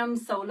your denim,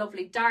 so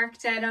lovely dark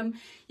denim.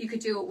 You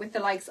could do it with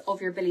the likes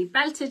of your Billy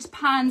belted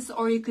pants,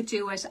 or you could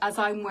do it as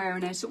I'm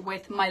wearing it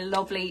with my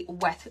lovely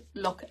wet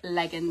look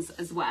leggings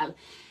as well.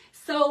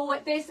 So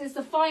this is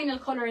the final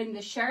colour in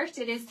the shirt.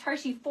 It is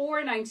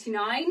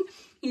 $34.99.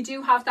 You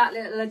do have that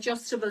little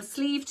adjustable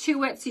sleeve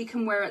to it, so you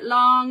can wear it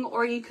long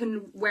or you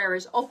can wear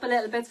it up a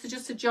little bit. So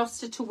just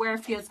adjust it to where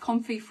it feels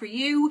comfy for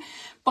you.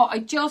 But I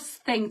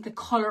just think the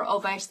colour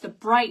of it, the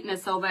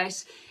brightness of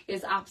it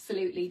is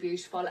absolutely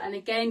beautiful. And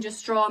again,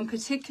 just drawing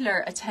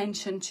particular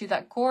attention to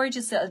that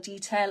gorgeous little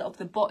detail of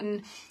the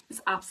button.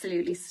 It's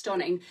absolutely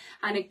stunning.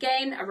 And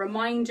again, a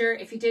reminder,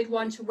 if you did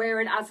want to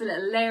wear it as a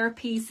little layer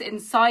piece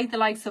inside the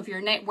likes of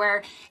your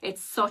knitwear,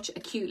 it's such a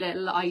cute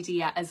little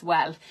idea as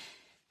well.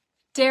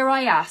 Dare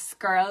I ask,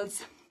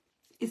 girls,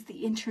 is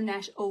the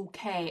internet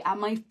okay?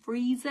 Am I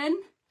freezing?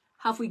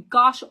 Have we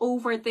got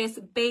over this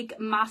big,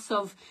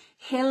 massive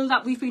hill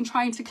that we've been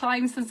trying to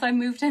climb since I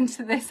moved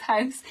into this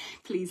house?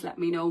 Please let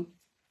me know.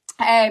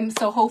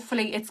 So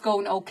hopefully it's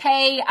going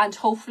okay, and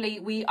hopefully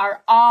we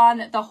are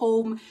on the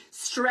home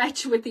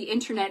stretch with the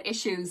internet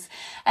issues.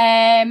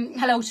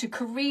 Hello to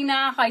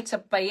Karina, hi to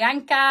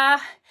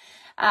Bianca.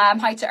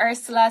 Hi to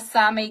Ursula,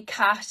 Sammy,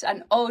 Kat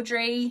and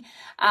Audrey,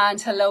 and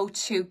hello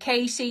to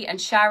Katie and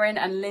Sharon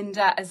and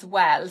Linda as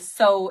well.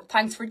 So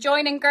thanks for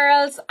joining,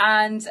 girls,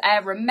 and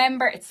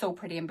remember, it's so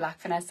pretty in black,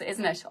 Vanessa,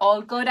 isn't it?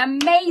 All good,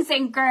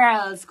 amazing,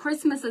 girls.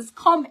 Christmas has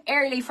come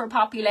early for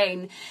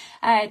PoppyLane.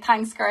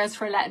 Thanks, girls,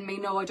 for letting me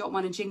know. I don't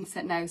want to jinx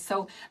it now,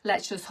 so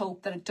let's just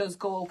hope that it does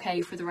go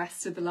okay for the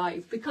rest of the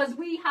live, because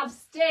we have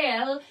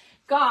still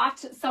got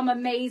some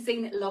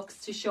amazing looks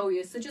to show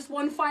you. So just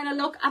one final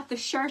look at the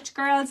shirt,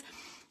 girls,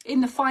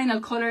 in the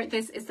final colour.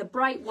 This is the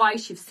bright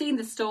white. You've seen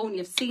the stone,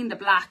 you've seen the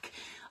black.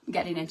 I'm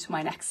getting into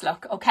my next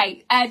look.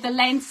 Okay, the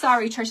length,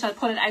 sorry Trish, I'll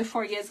pull it out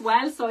for you as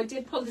well. So I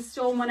did pull the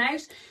stone one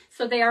out,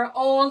 so they are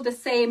all the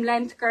same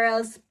length,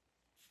 girls.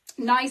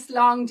 Nice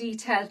long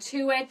detail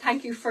to it.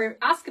 Thank you for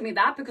asking me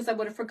that, because I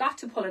would have forgot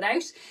to pull it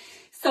out.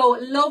 So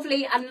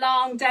lovely and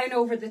long down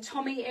over the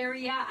tummy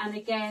area, and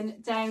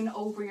again down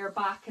over your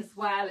back as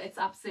well. It's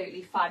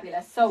absolutely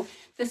fabulous. So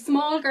the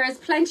small, girls,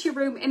 plenty of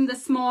room in the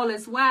small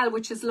as well,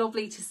 which is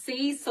lovely to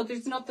see. So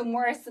there's nothing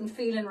worse than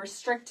feeling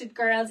restricted,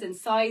 girls, in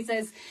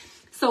sizes.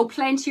 So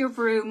plenty of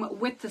room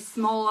with the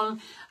small.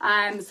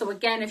 So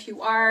again, if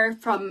you are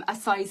from a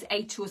size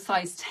 8 to a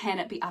size 10,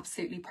 it'd be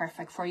absolutely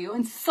perfect for you.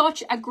 And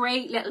such a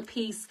great little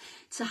piece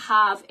to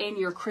have in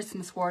your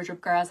Christmas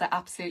wardrobe, girls. I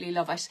absolutely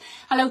love it.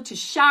 Hello to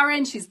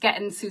Sharon. She's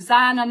getting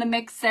Suzanne on the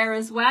mix there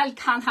as well.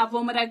 Can't have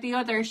one without the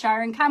other,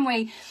 Sharon, can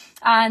we?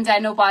 And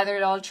no bother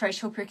at all, Trish.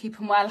 Hope you're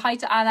keeping well. Hi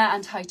to Anna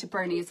and hi to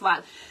Bernie as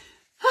well.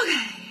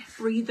 Okay,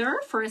 breather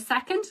for a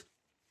second.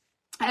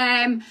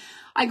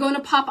 I'm going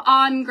to pop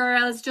on,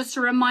 girls, just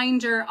a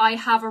reminder, I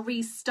have a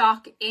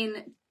restock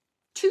in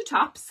 2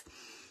 tops,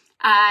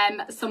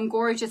 some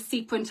gorgeous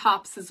sequin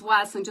tops as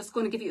well. So I'm just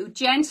going to give you a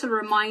gentle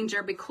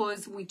reminder,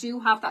 because we do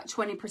have that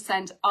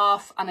 20%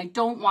 off, and I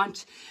don't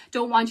want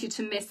you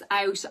to miss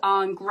out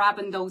on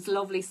grabbing those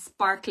lovely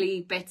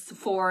sparkly bits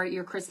for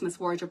your Christmas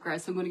wardrobe,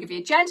 girls. So I'm going to give you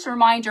a gentle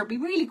reminder, be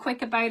really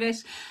quick about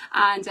it,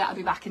 and I'll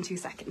be back in 2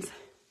 seconds.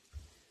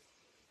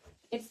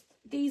 It's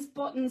these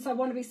buttons, I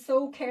want to be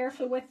so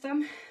careful with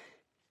them.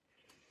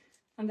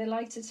 And they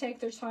like to take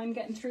their time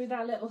getting through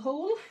that little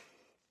hole.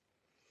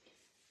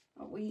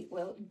 But we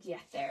will get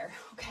there.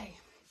 Okay.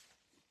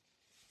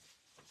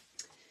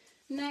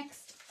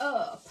 Next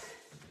up,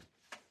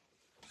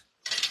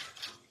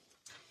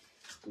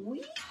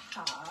 we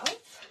have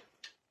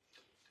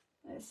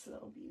this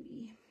little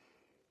beauty.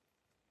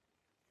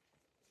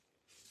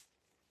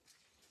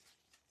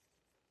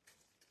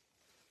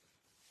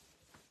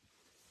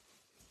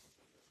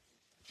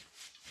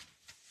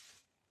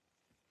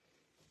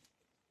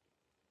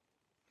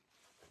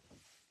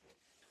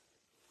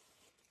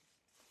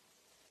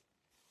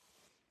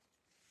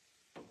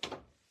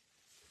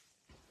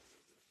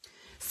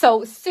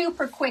 So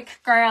super quick,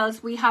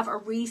 girls, we have a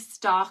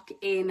restock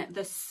in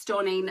the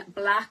stunning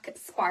black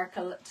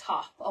sparkle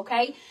top,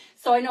 okay?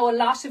 So I know a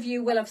lot of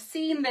you will have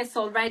seen this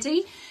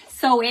already.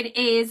 So it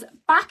is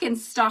back in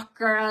stock,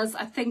 girls.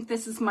 I think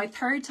this is my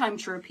 3rd time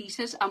to repeat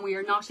it, and we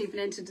are not even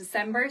into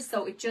December.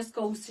 So it just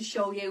goes to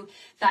show you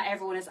that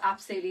everyone is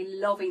absolutely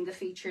loving the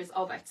features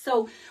of it.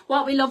 So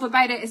what we love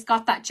about it is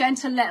got that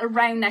gentle little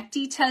round neck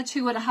detail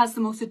to it. It has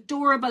the most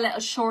adorable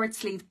little short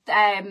sleeve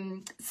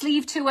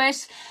to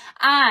it.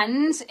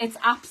 And it's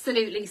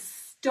absolutely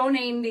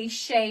stunningly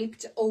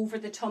shaped over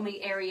the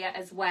tummy area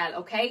as well,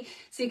 okay?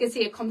 So you can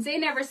see it comes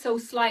in ever so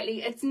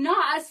slightly. It's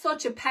not as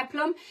such a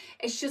peplum.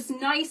 It's just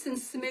nice and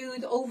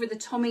smooth over the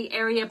tummy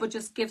area, but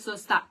just gives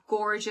us that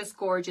gorgeous,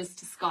 gorgeous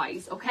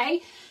disguise,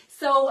 okay?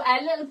 So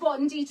a little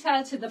button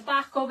detail to the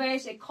back of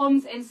it. It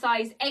comes in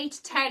size 8,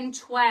 10,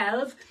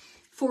 12.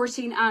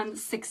 14 and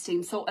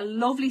 16. So a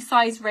lovely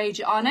size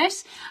range on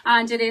it,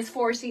 and it is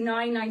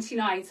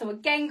 $49.99. So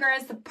again,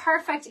 girls, the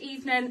perfect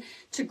evening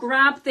to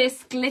grab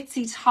this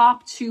glitzy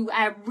top to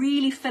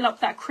really fill up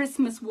that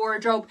Christmas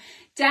wardrobe.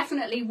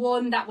 Definitely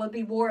one that will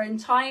be worn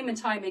time and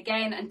time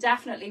again, and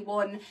definitely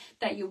one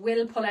that you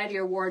will pull out of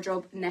your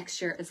wardrobe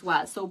next year as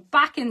well. So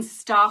back in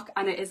stock,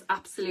 and it is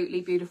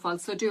absolutely beautiful.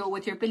 So do it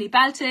with your Billy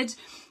Belted,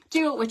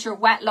 do it with your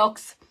wet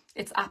looks.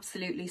 It's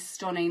absolutely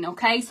stunning.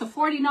 Okay, so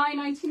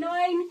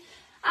 $49.99.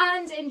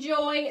 And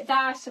enjoy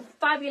that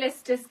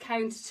fabulous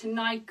discount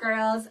tonight,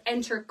 girls.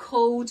 Enter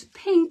code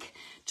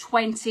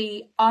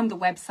PINK20 on the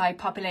website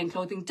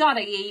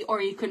PoppyLaneClothing.ie,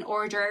 or you can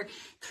order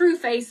through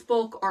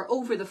Facebook or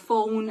over the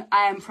phone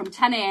from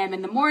 10 a.m.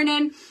 in the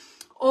morning,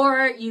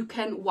 or you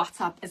can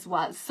WhatsApp as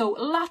well. So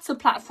lots of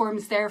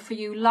platforms there for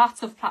you,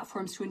 lots of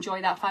platforms to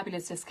enjoy that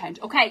fabulous discount.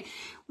 Okay,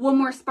 one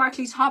more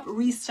sparkly top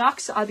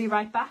restocked. I'll be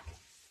right back.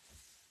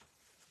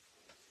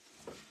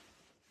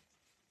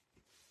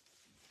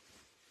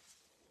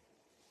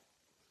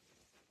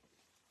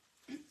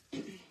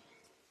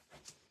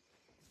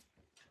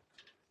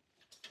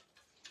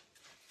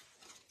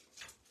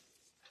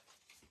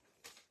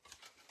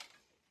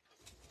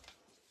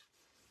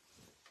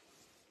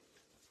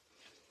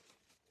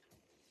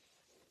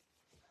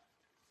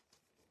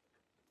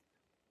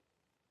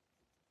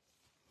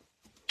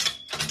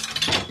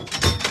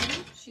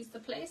 She's the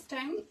place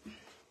down.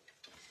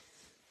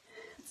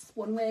 It's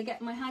one way of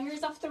getting my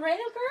hangers off the rail,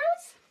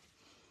 girls.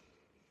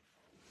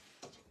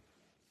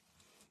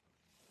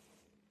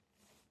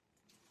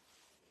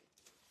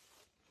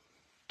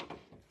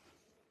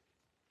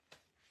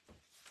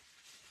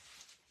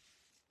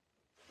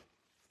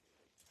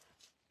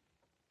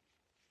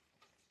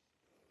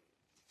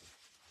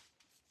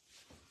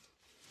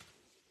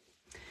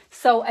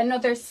 So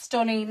another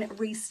stunning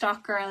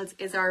restock, girls,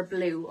 is our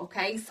blue.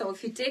 Okay, so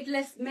if you did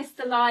miss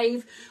the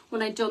live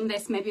when I done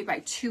this maybe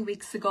about 2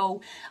 weeks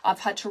ago, I've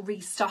had to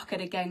restock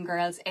it again,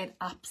 girls. It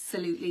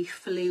absolutely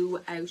flew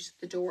out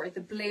the door. The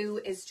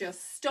blue is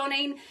just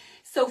stunning.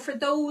 So for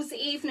those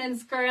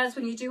evenings, girls,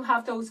 when you do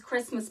have those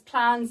Christmas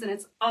plans and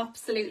it's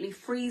absolutely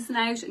freezing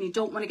out and you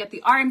don't want to get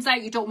the arms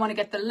out, you don't want to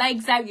get the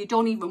legs out, you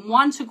don't even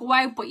want to go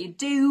out, but you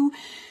do,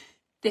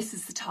 this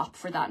is the top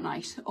for that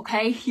night.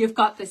 Okay, you've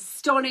got this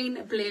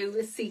stunning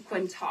blue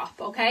sequin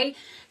top. Okay,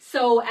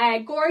 so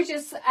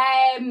gorgeous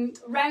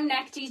round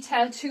neck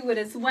detail to it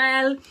as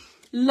well.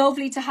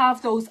 Lovely to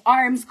have those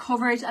arms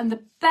covered, and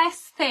the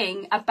best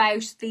thing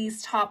about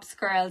these tops,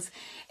 girls,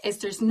 is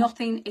there's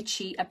nothing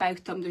itchy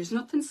about them. There's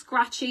nothing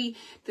scratchy.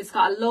 It's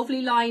got a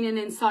lovely lining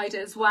inside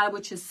it as well,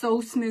 which is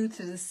so smooth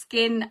to the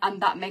skin, and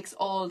that makes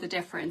all the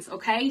difference.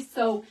 Okay,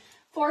 so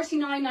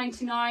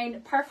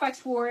 $49.99,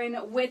 perfect worn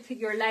with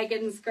your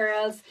leggings,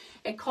 girls.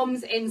 It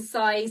comes in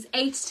size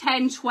 8,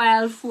 10,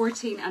 12,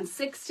 14 and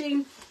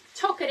 16.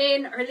 Tuck it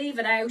in or leave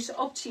it out,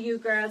 up to you,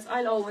 girls.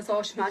 I'll always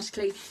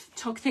automatically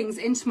tuck things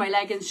into my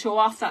leggings, show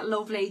off that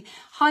lovely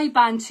high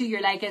band to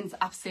your leggings.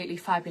 Absolutely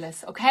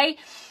fabulous. Okay,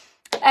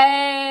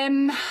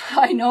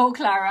 I know,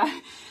 Clara.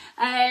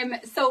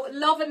 So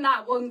loving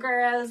that one,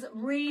 girls.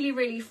 Really,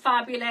 really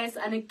fabulous.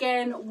 And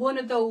again, one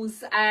of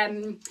those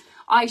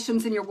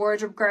items in your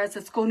wardrobe, girls,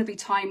 it's going to be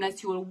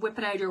timeless. You will whip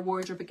it out of your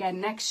wardrobe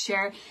again next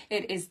year.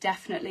 It is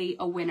definitely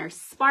a winner.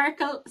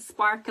 Sparkle,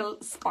 sparkle,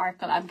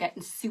 sparkle. I'm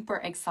getting super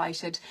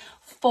excited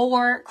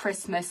for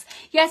Christmas.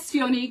 Yes,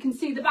 Fiona, you can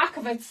see the back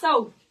of it.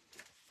 So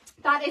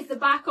that is the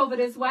back of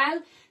it as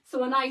well.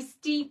 So a nice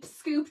deep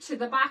scoop to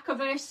the back of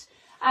it.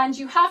 And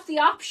you have the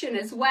option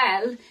as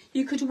well.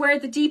 You could wear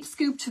the deep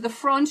scoop to the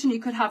front and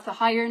you could have the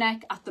higher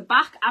neck at the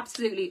back.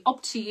 Absolutely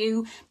up to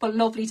you, but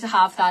lovely to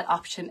have that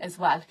option as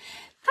well.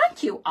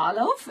 Thank you,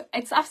 Olive.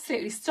 It's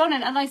absolutely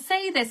stunning. And I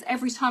say this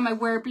every time I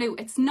wear blue.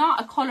 It's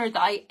not a colour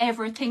that I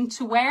ever think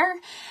to wear.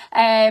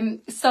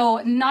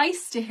 So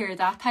nice to hear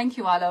that. Thank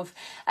you, Olive.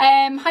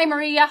 Hi,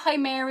 Maria. Hi,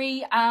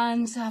 Mary.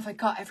 And have I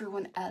got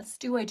everyone else?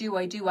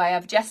 I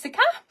have Jessica.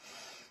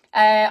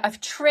 I've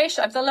Trish.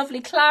 I've the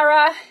lovely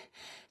Clara,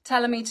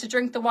 telling me to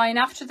drink the wine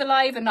after the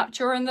live and not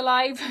during the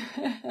live.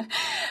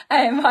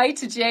 Hi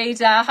to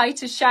Jada. Hi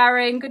to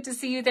Sharon. Good to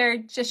see you there,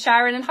 just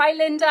Sharon. And hi,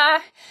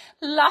 Linda.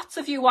 Lots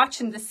of you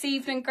watching this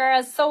evening,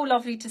 girls. So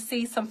lovely to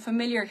see some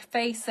familiar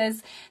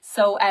faces.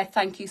 So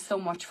thank you so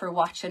much for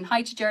watching.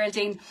 Hi to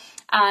Geraldine.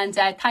 And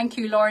thank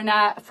you,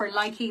 Lorna, for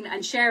liking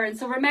and sharing.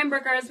 So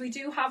remember, girls, we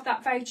do have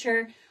that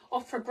voucher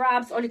up for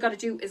grabs. All you got to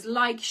do is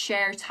like,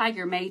 share, tag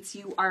your mates.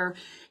 You are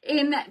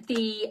in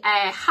the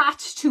hat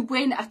to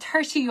win a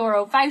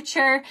 €30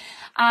 voucher.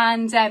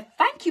 And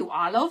thank you,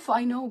 Olive.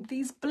 I know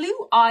these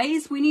blue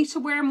eyes, we need to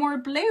wear more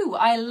blue.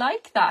 I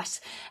like that.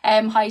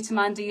 Hi to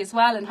Mandy as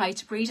well, and hi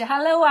to Brita.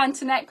 Hello,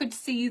 Antoinette, good to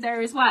see you there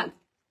as well.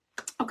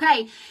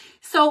 Okay,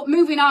 so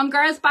moving on,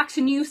 girls, back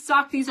to new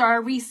stock. These are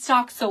our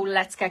restock, so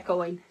let's get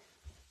going.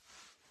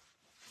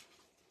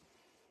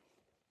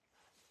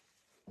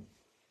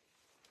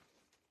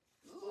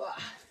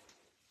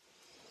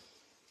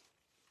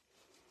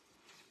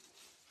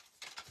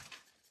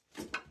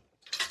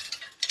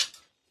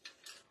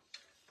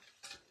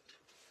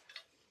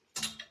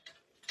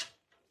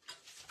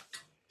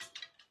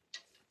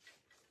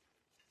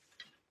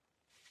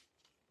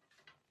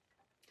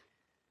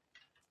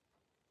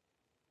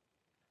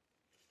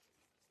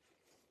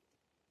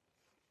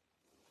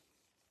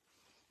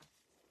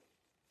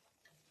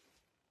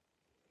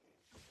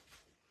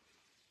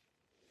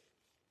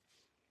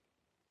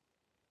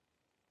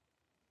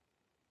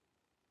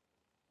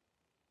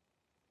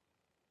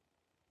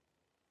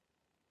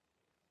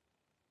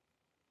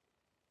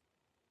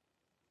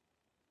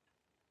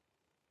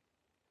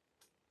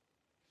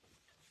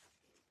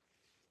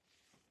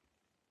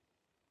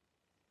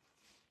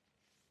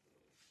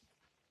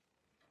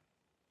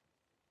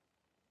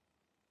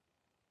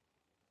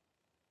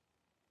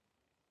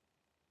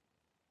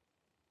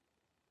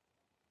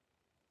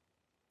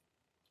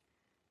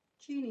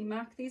 Jeannie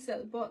Mac, these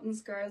little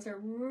buttons, girls, are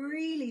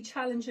really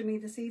challenging me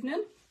this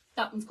evening.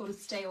 That one's going to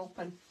stay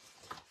open.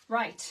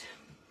 Right.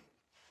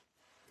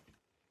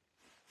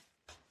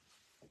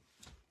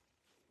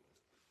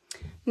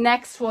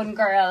 Next one,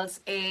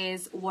 girls,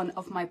 is one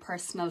of my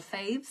personal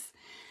faves.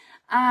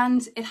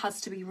 And it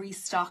has to be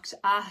restocked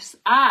as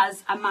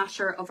a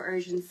matter of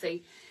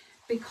urgency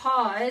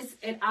because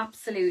it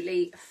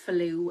absolutely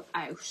flew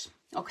out.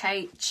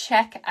 Okay,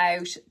 check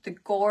out the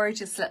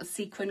gorgeous little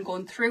sequin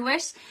going through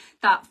it,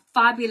 that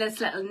fabulous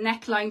little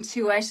neckline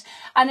to it,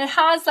 and it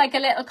has like a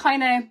little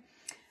kind of,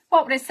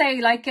 what would I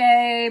say, like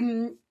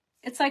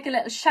it's like a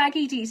little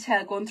shaggy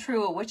detail going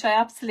through it, which I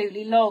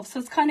absolutely love. So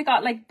it's kind of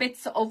got like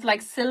bits of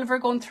like silver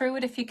going through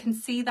it, if you can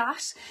see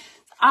that.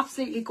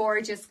 Absolutely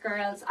gorgeous,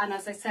 girls, and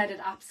as I said, it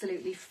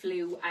absolutely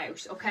flew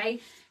out. Okay,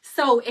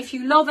 so if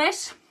you love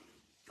it,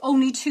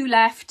 only 2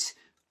 left,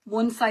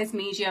 one size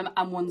medium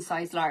and one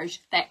size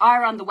large. They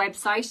are on the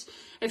website.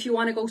 If you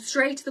want to go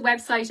straight to the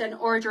website and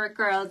order it,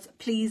 girls,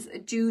 please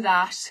do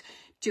that.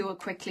 Do it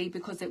quickly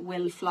because it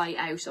will fly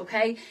out.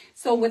 Okay,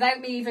 so without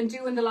me even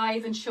doing the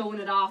live and showing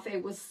it off,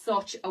 it was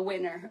such a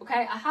winner.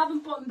 Okay, I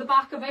haven't buttoned the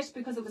back of it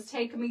because it was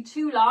taking me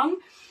too long.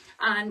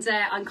 And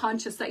I'm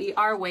conscious that you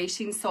are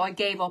waiting, so I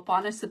gave up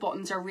on it. The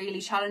buttons are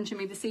really challenging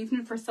me this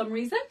evening for some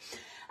reason.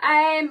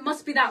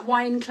 Must be that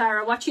wine,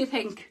 Clara. What do you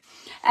think?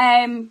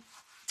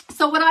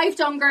 So what I've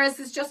done, girls,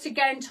 is just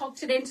again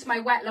tucked it into my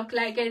wet look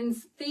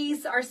leggings.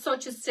 These are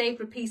such a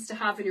staple piece to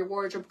have in your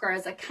wardrobe,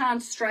 girls. I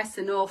can't stress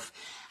enough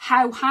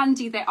how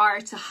handy they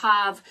are to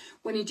have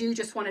when you do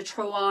just want to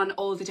throw on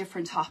all the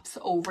different tops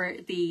over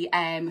the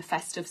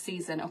festive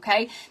season.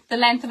 Okay, the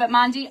length of it,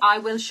 Mandy, I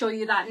will show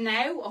you that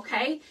now.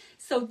 Okay,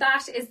 so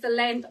that is the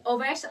length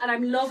of it, and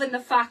I'm loving the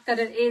fact that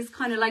it is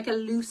kind of like a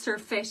looser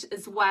fit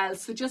as well.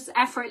 So just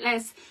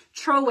effortless,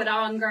 throw it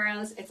on,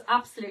 girls. It's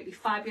absolutely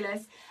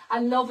fabulous.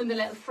 I'm loving the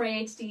little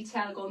frayed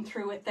detail going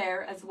through it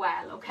there as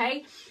well.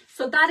 Okay,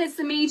 so that is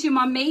the medium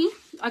on me.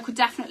 I could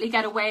definitely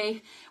get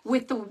away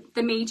with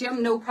the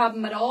medium, no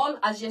problem at all.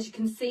 As you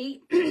can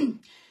see,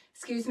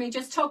 excuse me,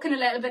 just tucking a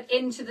little bit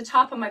into the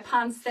top of my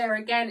pants there.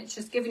 Again, it's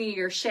just giving you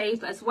your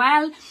shape as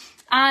well.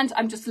 And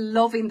I'm just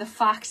loving the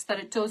fact that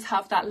it does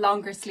have that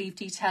longer sleeve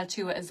detail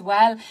to it as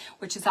well,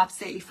 which is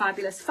absolutely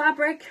fabulous.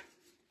 Fabric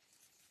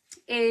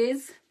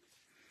is,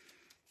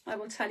 I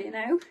will tell you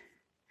now,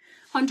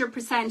 100%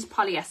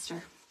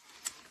 polyester.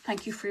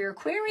 Thank you for your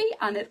query,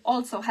 and it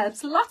also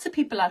helps lots of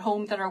people at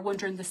home that are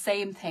wondering the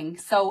same thing.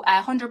 So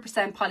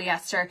 100%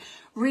 polyester,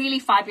 really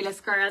fabulous,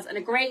 girls, and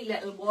a great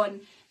little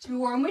one to be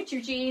worn with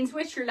your jeans,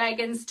 with your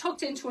leggings,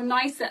 tucked into a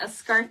nice little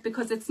skirt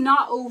because it's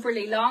not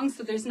overly long,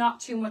 so there's not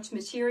too much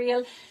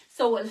material.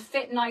 So it'll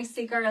fit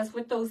nicely, girls,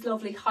 with those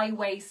lovely high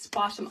waist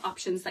bottom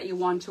options that you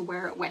want to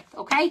wear it with.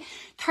 Okay,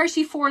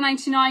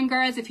 $34.99,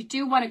 girls. If you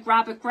do want to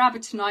grab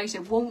it tonight.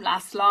 It won't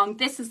last long.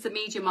 This is the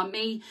medium on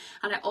me,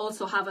 and I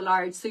also have a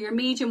large, so your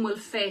medium will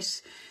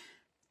fit.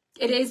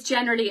 It is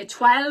generally a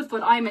 12,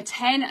 but I'm a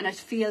 10 and it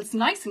feels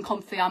nice and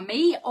comfy on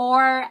me.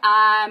 Or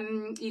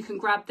you can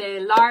grab the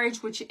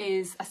large, which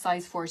is a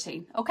size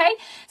 14. Okay,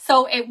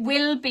 so it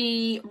will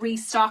be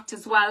restocked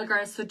as well,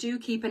 girls, so do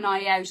keep an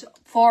eye out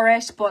for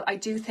it. But I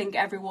do think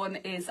everyone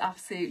is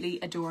absolutely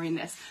adoring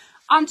this.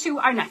 On to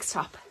our next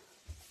top.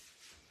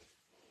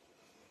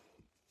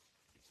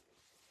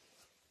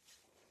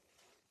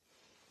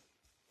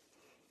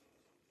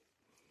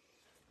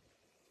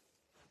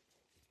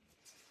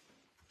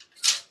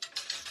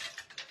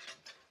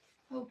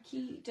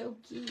 Okie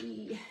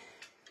dokie.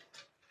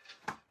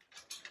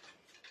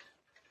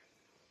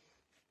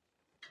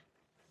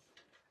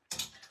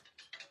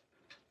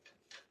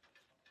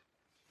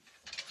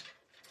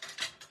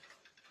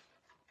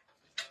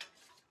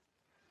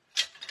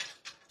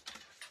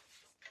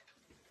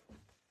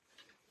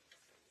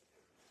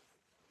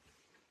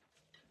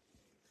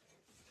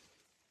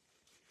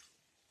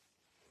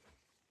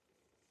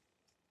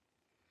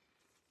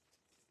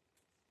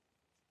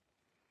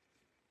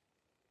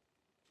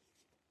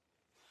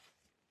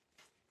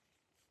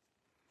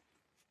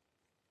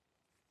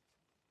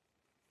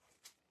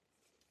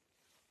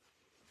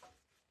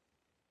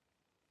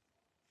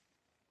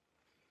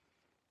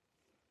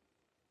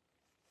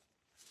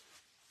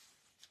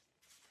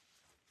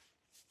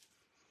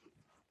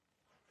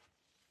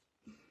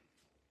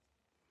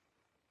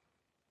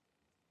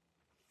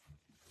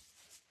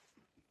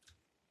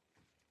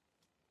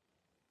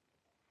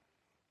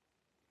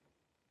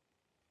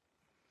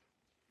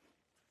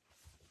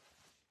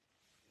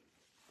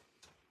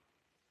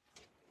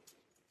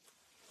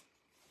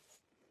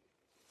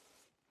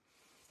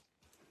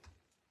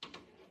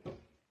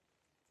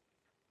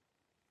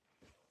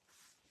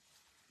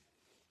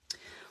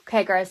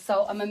 Okay, girls,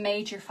 so I'm a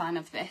major fan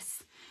of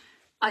this.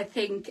 I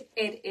think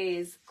it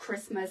is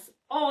Christmas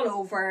all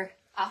over.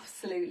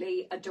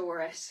 Absolutely adore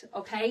it.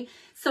 Okay,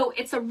 so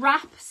it's a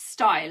wrap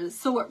style.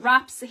 So it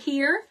wraps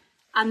here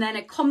and then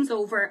it comes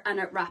over and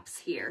it wraps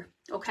here.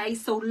 Okay,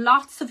 so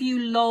lots of you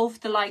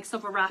love the likes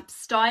of a wrap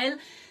style.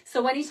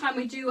 So anytime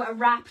we do a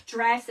wrap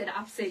dress, it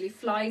absolutely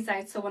flies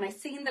out. So when I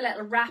seen the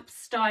little wrap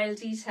style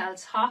detail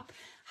top,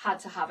 had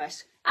to have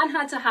it, and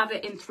had to have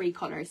it in 3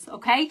 colours.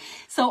 Okay,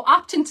 so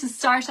opting to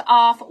start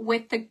off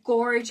with the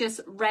gorgeous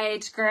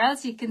red,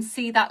 girls. You can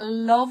see that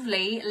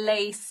lovely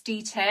lace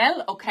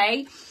detail.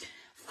 Okay,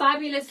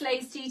 fabulous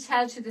lace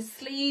detail to the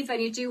sleeve,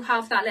 and you do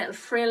have that little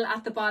frill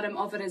at the bottom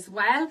of it as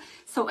well.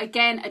 So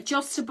again,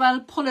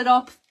 adjustable, pull it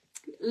up,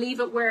 leave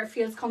it where it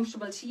feels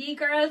comfortable to you,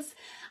 girls.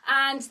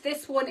 And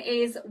this one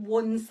is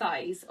one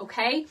size.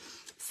 Okay,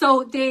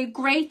 so the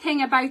great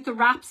thing about the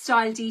wrap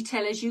style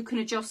detail is you can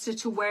adjust it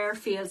to where it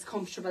feels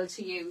comfortable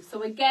to you.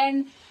 So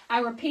again,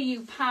 our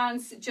PU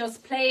pants,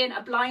 just playing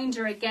a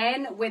blinder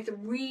again with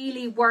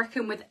really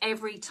working with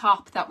every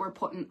top that we're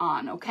putting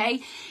on.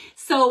 Okay,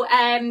 so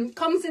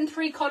comes in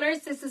 3 colours.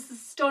 This is a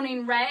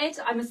stunning red.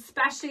 I'm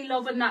especially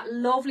loving that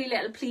lovely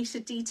little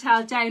pleated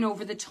detail down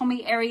over the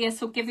tummy area,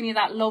 so giving you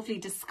that lovely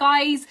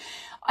disguise.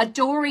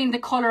 Adoring the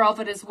colour of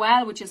it as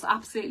well, which is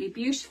absolutely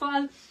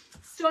beautiful.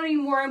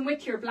 Stunning worn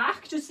with your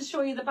black, just to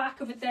show you the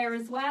back of it there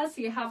as well. So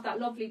you have that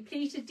lovely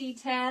pleated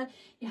detail,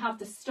 you have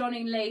the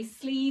stunning lace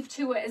sleeve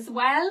to it as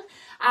well,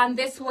 and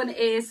this one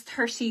is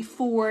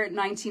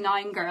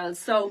 $34.99, girls.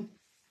 So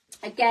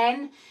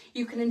again,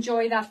 you can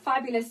enjoy that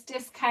fabulous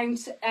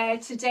discount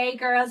today,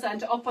 girls,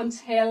 and up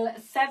until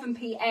 7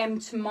 p.m.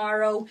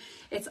 tomorrow.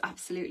 It's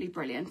absolutely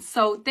brilliant.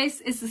 So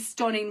this is a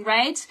stunning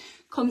red.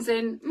 Comes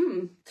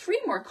in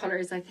 3 more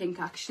colours, I think,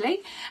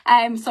 actually.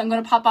 So I'm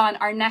going to pop on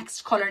our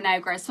next colour now,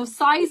 girls. So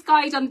size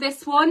guide on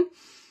this one.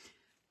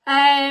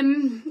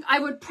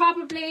 I'd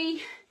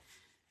probably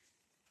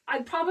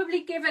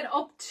give it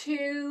up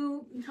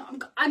to,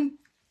 I'm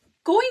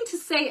going to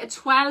say a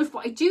 12,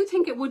 but I do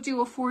think it would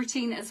do a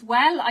 14 as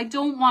well. I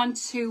don't want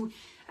to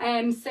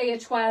say a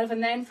 12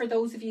 and then for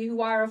those of you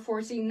who are a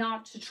 14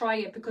 not to try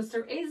it, because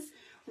there is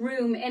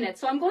room in it.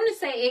 So I'm going to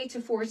say 8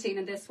 to 14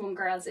 in this one,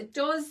 girls. It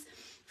does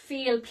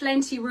feel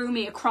plenty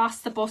roomy across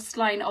the bust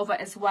line of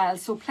it as well,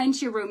 so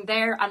plenty of room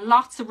there, and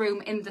lots of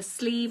room in the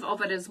sleeve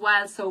of it as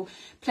well, so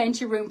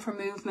plenty of room for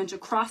movement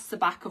across the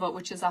back of it,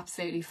 which is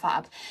absolutely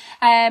fab.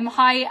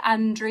 Hi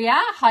Andrea,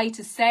 hi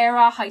to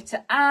Sarah, hi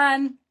to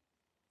Anne,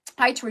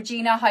 hi to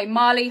Regina, hi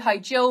Molly, hi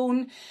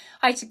Joan,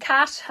 hi to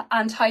Kat,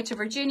 and hi to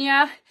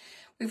Virginia.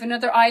 We've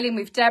another Eileen,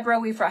 we've Deborah,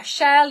 we've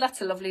Rochelle,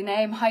 that's a lovely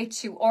name. Hi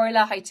to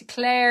Orla, hi to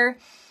Claire,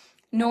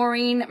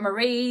 Noreen,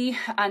 Marie,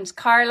 and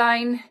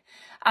Caroline.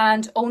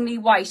 And only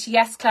white.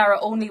 Yes, Clara,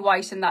 only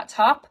white in that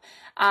top.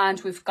 And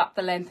we've got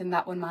the length in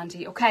that one,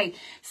 Mandy. Okay,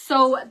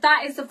 so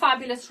that is a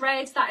fabulous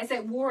red. That is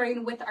it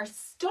worn with our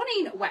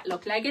stunning wet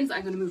look leggings.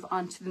 I'm going to move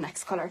on to the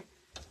next colour.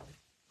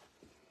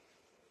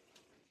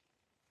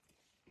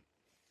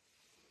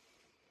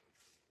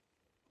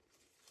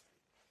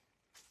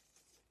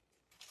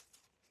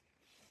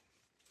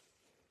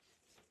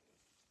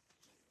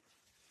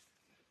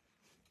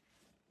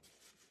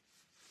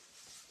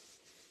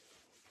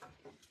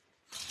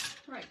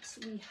 Right,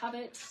 we have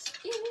it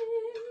in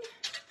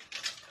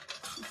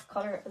this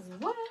colour as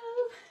well.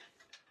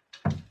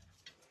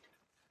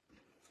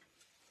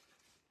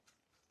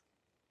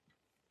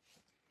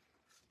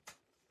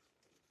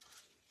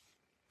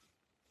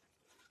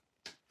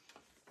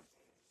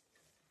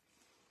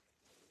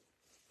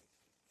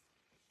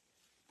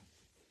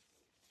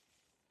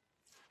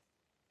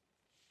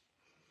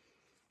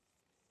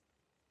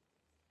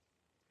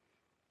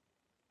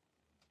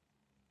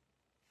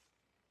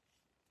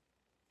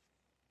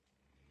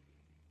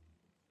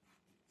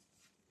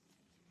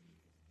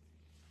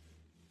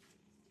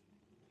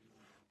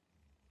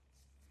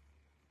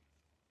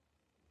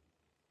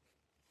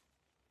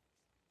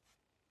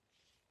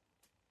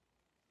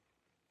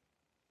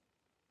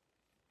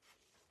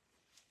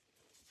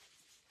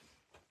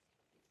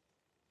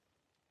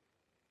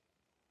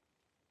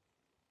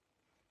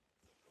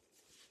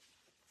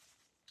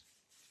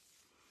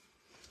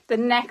 The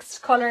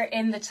next colour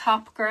in the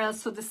top,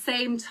 girls, so the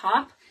same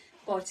top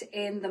but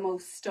in the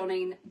most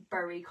stunning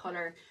berry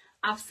colour.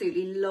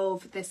 Absolutely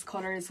love this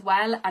colour as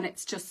well, and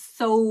it's just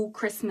so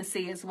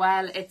Christmassy as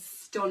well. It's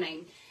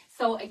stunning.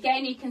 So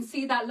again, you can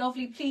see that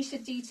lovely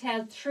pleated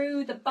detail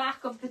through the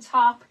back of the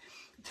top,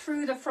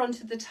 through the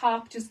front of the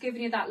top, just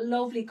giving you that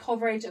lovely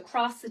coverage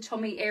across the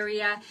tummy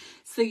area.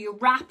 So you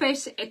wrap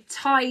it, it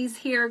ties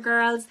here,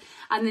 girls,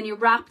 and then you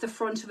wrap the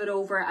front of it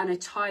over and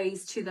it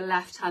ties to the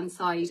left hand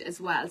side as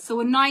well.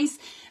 So a nice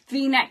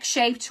v-neck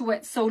shape to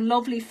it, so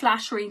lovely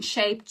flattering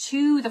shape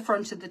to the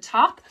front of the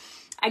top.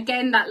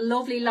 Again, that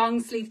lovely long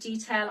sleeve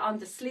detail on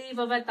the sleeve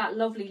of it, that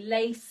lovely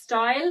lace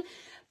style.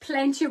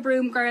 Plenty of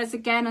room, girls,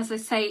 again, as I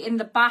say, in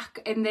the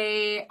back, in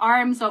the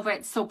arms of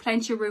it, so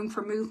plenty of room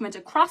for movement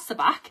across the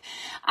back.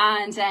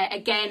 And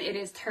again, it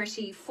is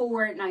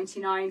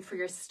 $34.99 for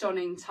your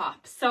stunning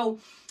top. So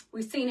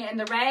We've seen it in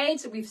the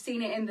red, we've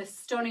seen it in the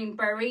stunning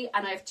berry,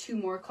 and I have 2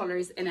 more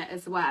colours in it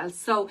as well.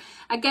 So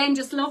again,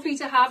 just lovely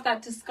to have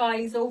that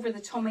disguise over the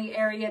tummy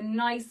area,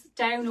 nice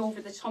down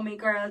over the tummy,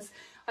 girls.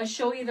 I'll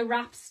show you the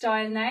wrap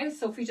style now.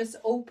 So if we just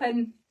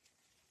open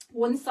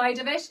one side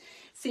of it,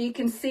 so you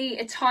can see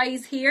it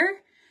ties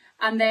here,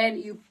 and then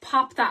you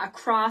pop that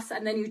across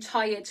and then you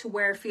tie it to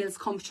where it feels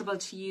comfortable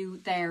to you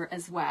there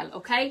as well.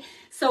 Okay,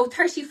 so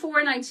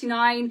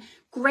 $34.99,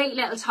 great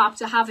little top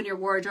to have in your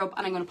wardrobe.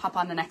 And I'm going to pop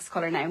on the next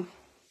colour now.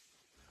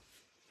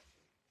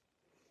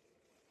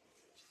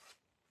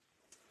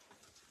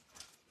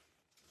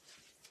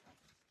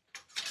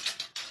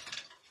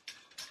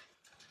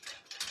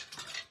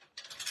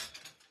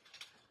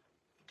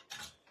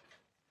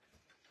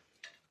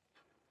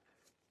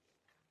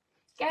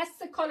 Guess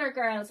the colour,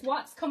 girls.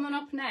 What's coming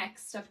up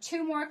next? I have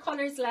 2 more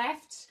colours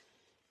left.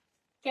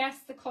 Guess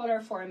the colour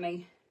for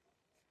me.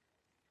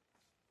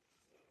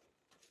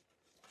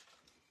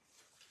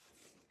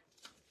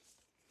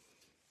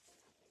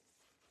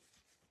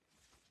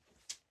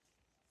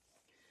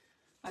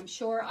 I'm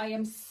sure I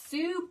am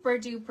super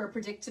duper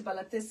predictable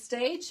at this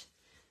stage.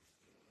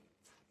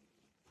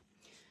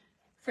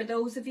 For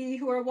those of you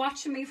who are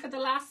watching me for the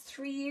last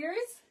 3 years.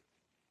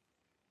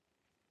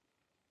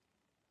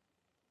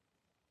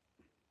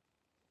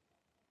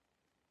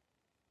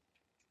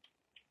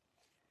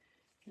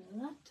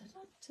 La, da,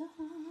 da, da.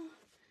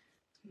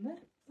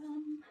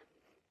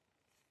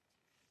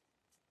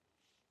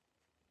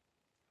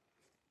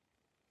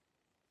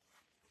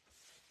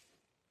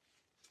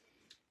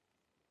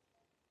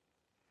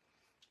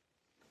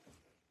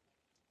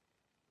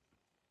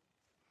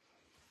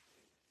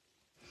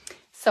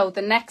 So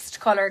the next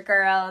colour,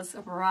 girls,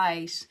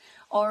 right,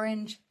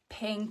 orange,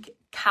 pink,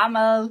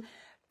 camel.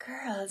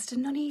 Girls, did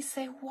none of you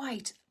say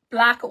white?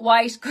 Black,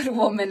 white, good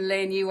woman,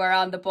 Lynn, you are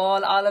on the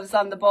ball. Olive's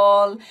on the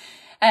ball.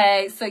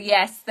 So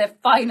yes, the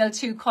final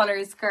 2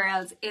 colours,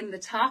 girls, in the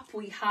top.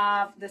 We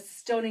have the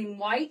stunning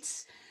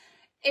white.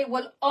 It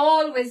will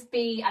always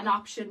be an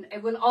option.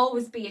 It will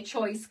always be a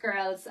choice,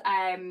 girls,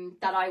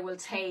 that I will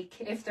take.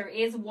 If there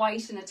is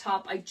white in a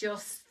top, I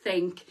just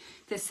think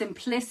the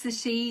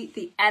simplicity,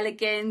 the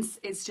elegance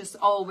is just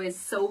always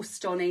so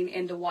stunning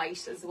in the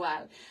white as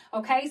well.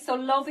 Okay, so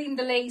loving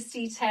the lace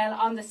detail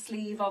on the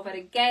sleeve of it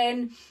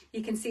again.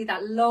 You can see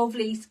that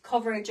lovely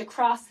coverage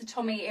across the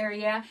tummy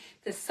area,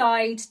 the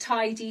side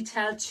tie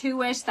detail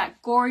to it,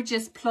 that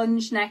gorgeous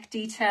plunge neck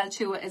detail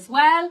to it as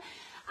well.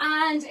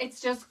 And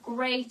it's just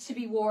great to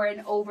be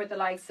worn over the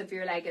likes of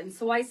your leggings.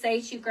 So I say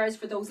to you girls,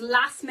 for those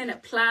last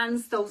minute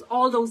plans,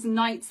 all those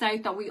nights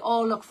out that we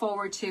all look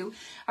forward to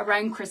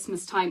around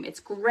Christmas time,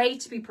 it's great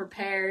to be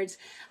prepared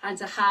and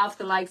to have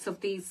the likes of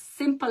these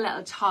simple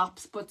little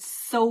tops, but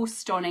so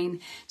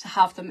stunning to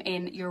have them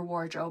in your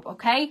wardrobe.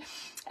 Okay,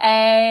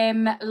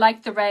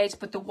 like the red,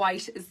 but the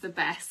white is the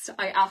best.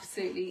 I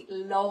absolutely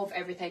love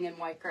everything in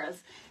white,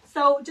 girls.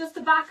 So just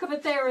the back of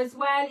it there as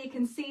well, you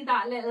can see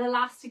that little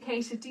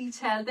elasticated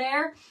detail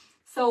there.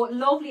 So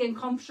lovely and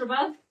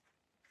comfortable.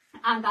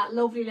 And that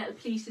lovely little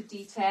pleated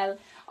detail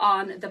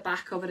on the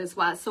back of it as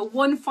well. So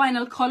one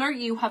final colour,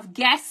 you have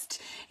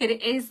guessed,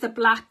 it is the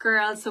black,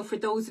 girl. So for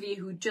those of you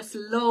who just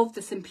love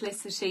the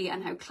simplicity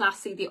and how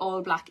classy the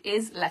all black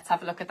is, let's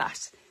have a look at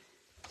that.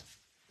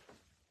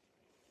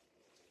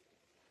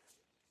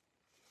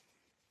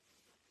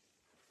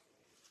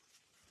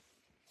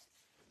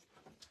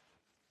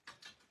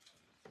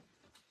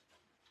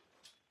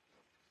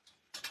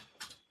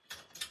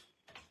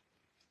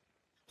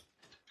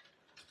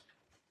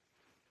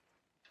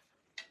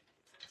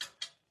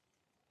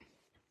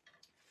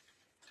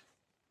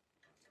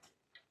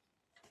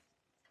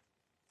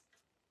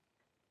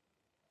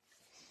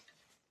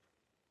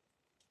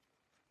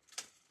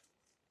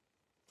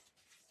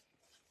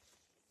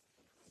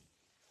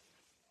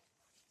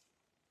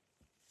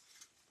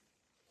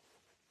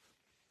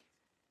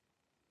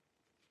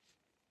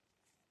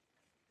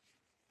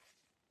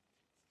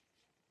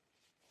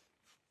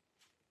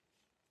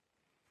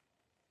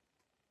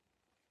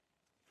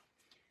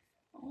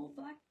 All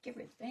black,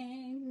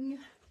 everything.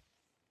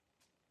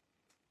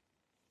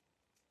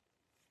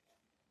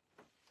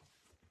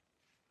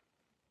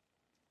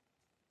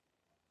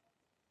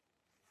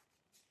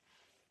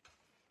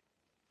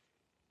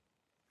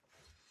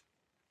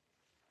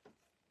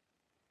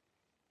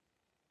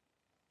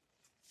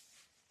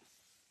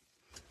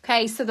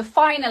 Okay, so the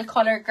final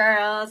colour,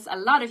 girls, a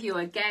lot of you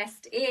have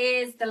guessed,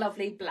 is the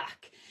lovely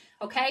black.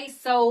 Okay,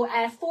 so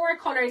 4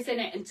 colours in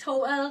it in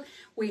total.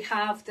 We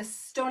have the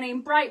stunning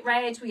bright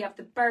red, we have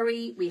the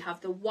berry, we have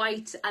the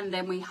white, and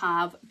then we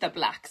have the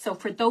black. So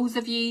for those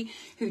of you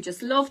who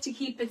just love to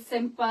keep it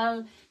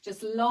simple,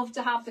 just love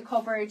to have the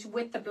coverage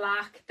with the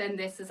black, then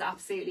this is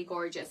absolutely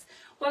gorgeous.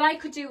 What I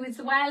could do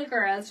as well,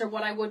 girls, or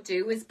what I would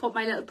do, is put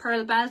my little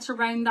pearl belt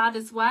around that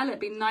as well. It'd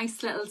be a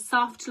nice little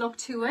soft look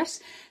to it.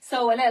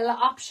 So a little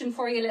option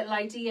for you, a little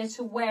idea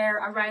to wear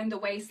around the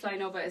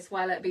waistline of it as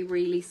well. It'd be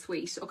really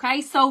sweet.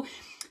 Okay, so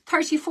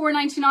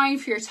 $34.99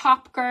 for your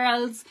top,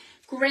 girls.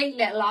 Great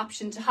little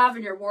option to have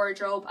in your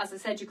wardrobe. As I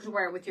said, you could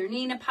wear it with your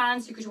Nina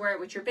pants, you could wear it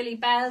with your Billy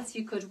Bells,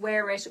 you could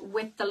wear it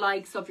with the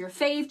likes of your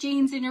fave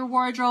jeans in your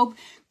wardrobe.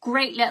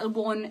 Great little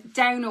one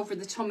down over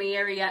the tummy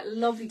area,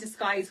 lovely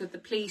disguise with the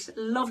pleat,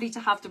 lovely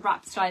to have the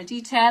wrap style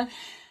detail.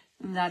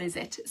 And that is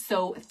it.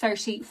 So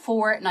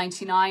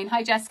 $34.99.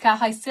 Hi Jessica,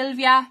 hi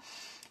Sylvia.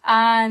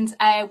 And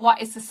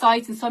what is the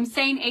size? And so I'm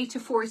saying 8 to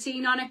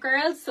 14 on it,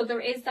 girls. So there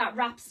is that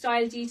wrap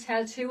style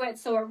detail to it.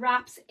 So it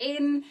wraps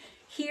in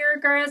here,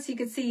 girls. You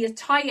can see you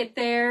tie it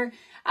there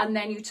and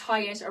then you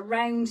tie it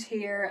around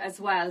here as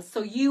well.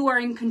 So you are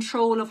in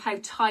control of how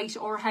tight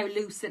or how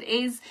loose it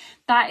is.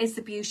 That is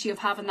the beauty of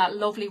having that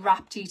lovely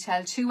wrap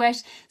detail to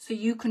it. So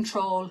you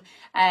control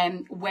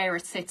where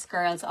it sits,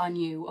 girls, on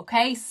you.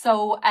 Okay,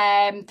 so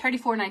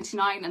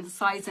 $34.99 and the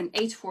size in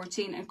 8 to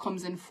 14 and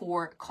comes in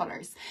 4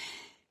 colours.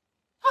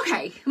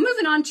 Okay,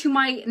 moving on to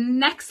my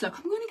next look.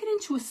 I'm going to get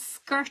into a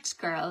skirt,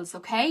 girls,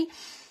 okay?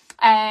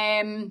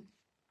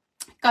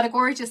 Got a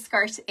gorgeous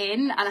skirt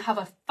in and I have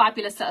a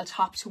fabulous little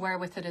top to wear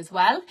with it as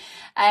well.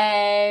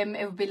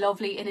 It would be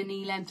lovely in a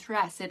knee-length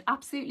dress. It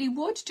absolutely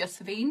would,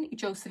 Josephine,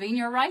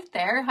 you're right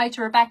there. Hi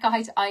to Rebecca,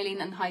 hi to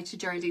Eileen and hi to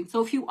Geraldine.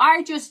 So if you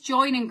are just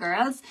joining,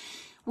 girls,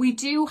 we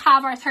do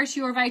have our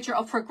 €30 voucher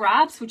up for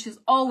grabs, which is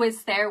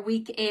always there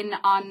week in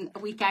on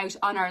week out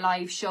on our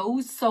live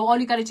shows. So all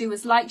you got to do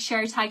is like,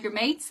 share, tag your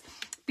mates,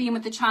 being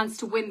with the chance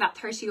to win that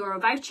 €30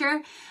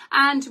 voucher.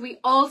 And we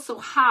also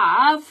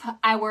have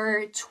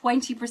our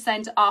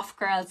 20% off,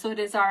 girls. So it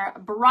is our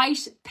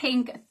bright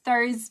pink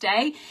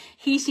Thursday,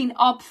 heating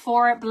up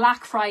for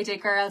Black Friday,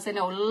 girls. I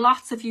know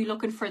lots of you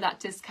looking for that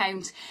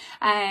discount.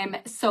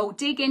 So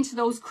dig into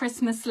those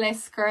Christmas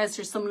lists, girls.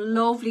 There's some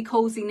lovely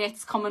cozy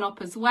knits coming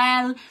up as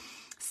well.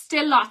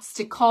 Still lots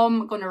to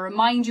come. I'm going to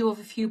remind you of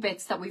a few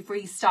bits that we've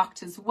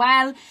restocked as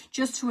well,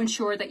 just to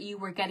ensure that you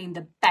were getting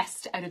the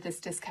best out of this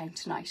discount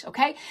tonight,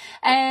 okay?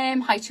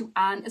 Hi to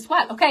Anne as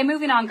well. Okay,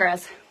 moving on,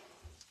 girls.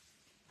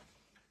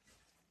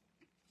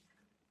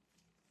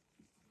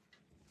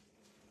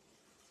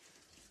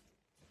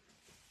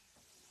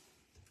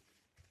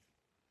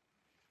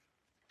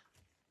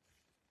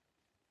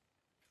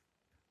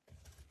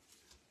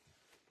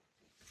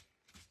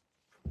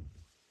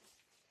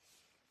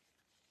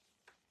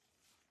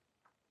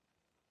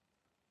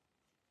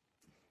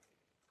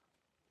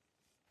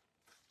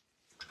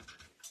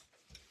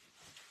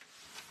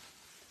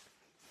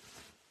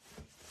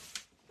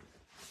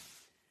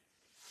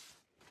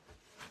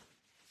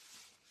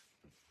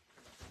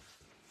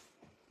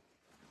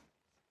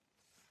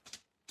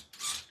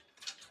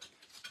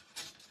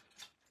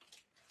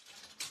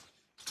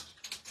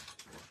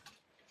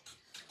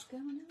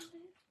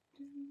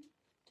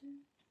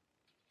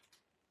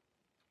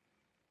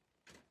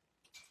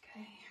 Okay.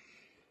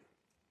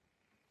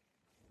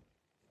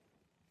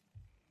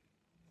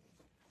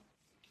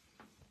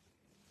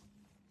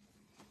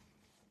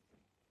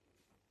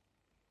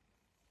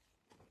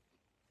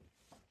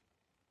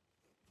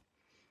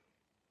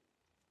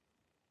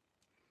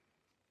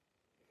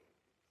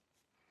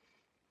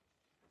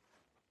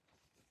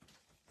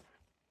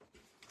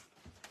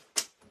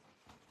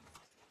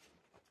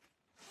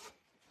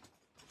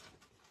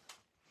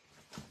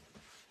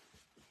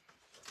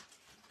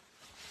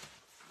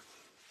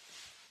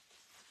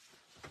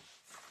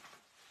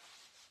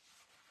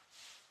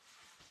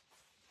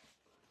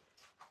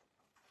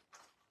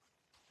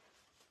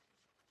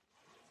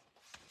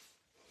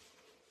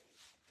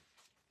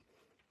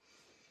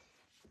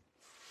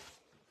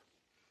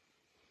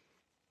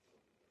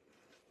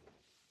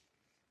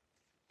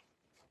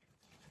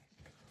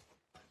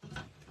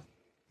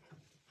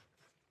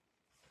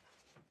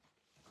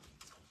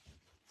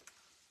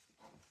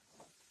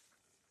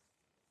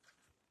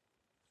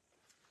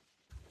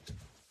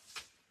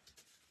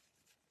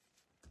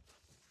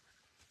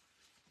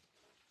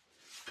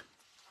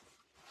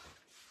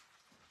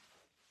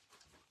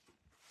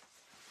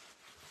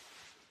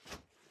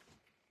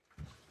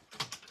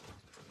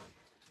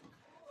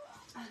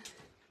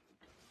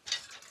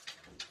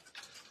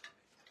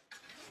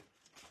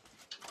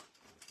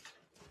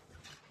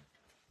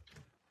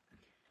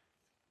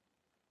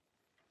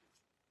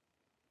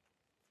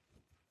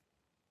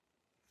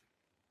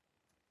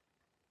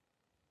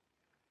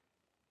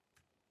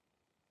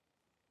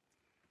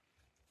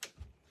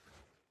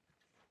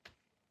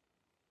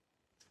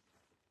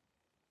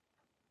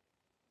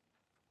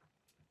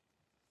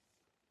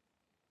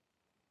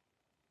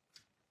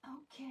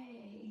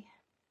 Okay.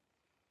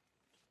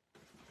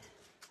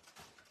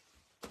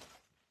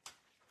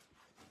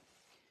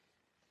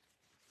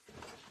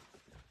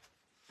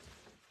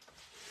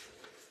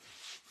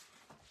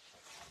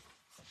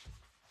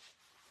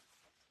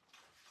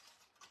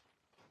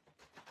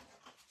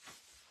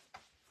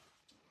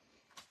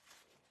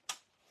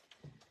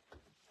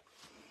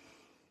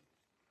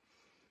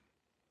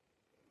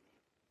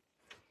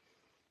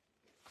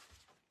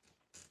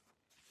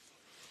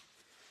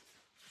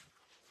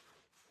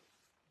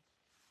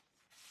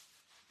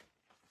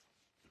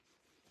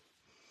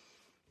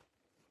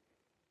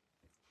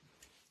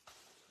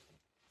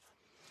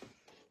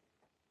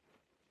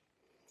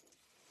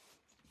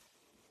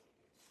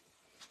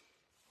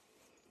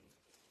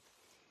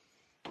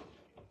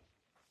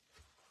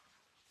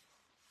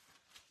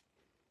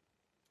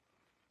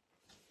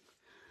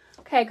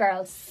 Okay,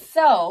 girls,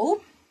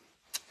 so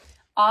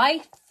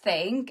I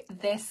think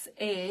this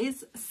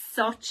is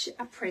such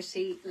a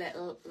pretty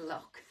little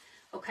look.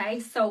 Okay,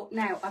 so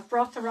now I've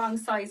brought the wrong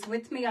size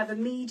with me. I have a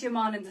medium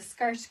on in the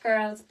skirt,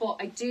 girls, but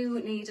I do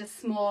need a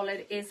small.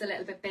 It is a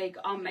little bit big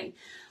on me.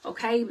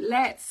 Okay,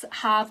 let's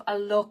have a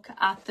look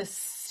at the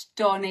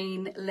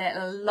stunning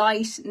little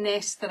light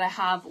knit that I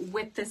have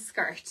with the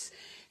skirt.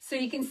 So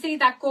you can see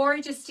that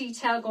gorgeous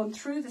detail going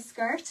through the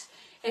skirt.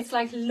 It's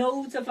like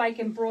loads of like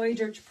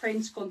embroidered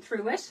print going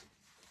through it.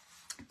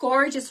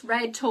 Gorgeous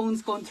red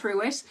tones going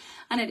through it,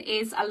 and it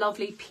is a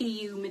lovely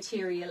PU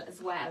material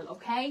as well.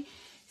 Okay,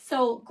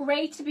 so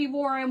great to be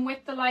worn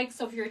with the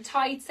likes of your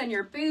tights and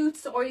your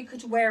boots, or you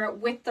could wear it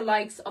with the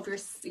likes of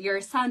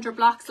your Sandra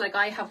blocks like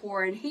I have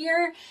worn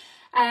here.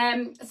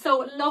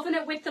 So loving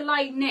it with the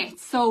light knit.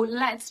 So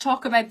let's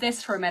talk about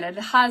this for a minute.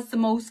 It has the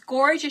most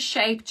gorgeous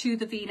shape to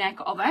the v-neck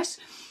of it,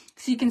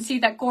 so you can see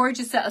that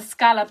gorgeous little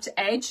scalloped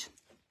edge.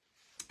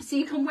 So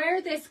you can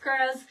wear this,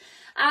 girls,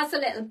 as a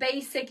little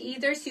basic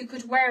either, so you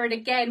could wear it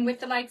again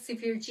with the likes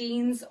of your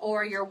jeans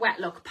or your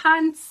wet look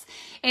pants.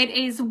 It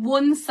is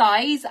one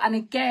size, and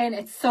again,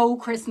 it's so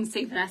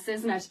Christmassy, Vanessa,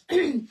 isn't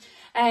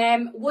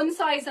it? One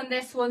size on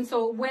this one,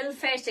 so it will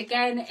fit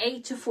again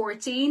 8 to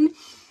 14.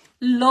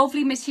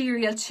 Lovely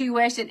material to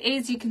it. It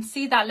is, you can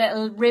see that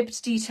little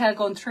ribbed detail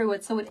going through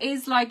it, so it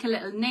is like a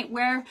little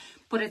knitwear,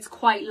 but it's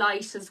quite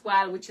light as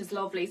well, which is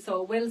lovely.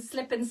 So it will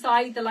slip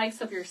inside the likes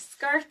of your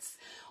skirts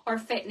or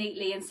fit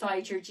neatly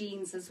inside your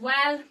jeans as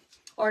well,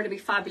 or it'll be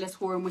fabulous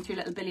worn with your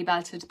little billy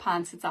belted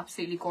pants. It's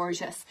absolutely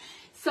gorgeous.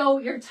 So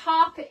your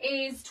top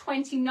is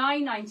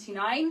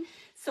 $29.99.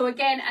 So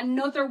again,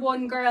 another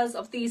one, girls,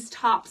 of these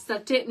tops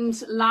that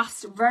didn't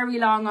last very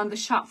long on the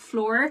shop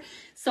floor.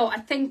 So I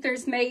think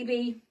there's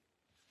maybe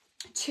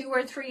 2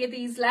 or 3 of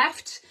these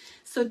left,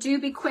 so do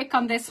be quick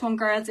on this one,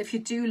 girls, if you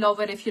do love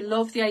it. If you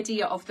love the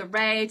idea of the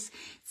red,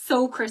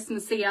 so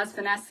Christmassy, as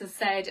Vanessa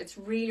said. It's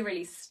really,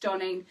 really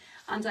stunning,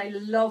 and I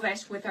love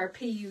it with our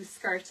PU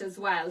skirt as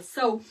well.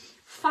 So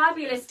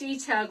fabulous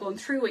detail going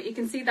through it. You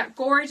can see that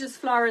gorgeous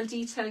floral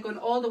detail going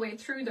all the way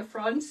through the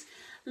front.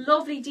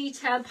 Lovely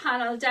detail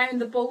panel down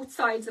the both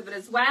sides of it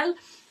as well,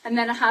 and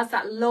then it has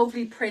that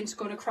lovely print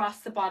going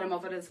across the bottom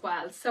of it as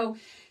well. So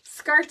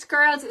skirt,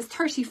 girls, is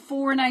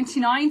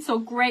 $34.99, so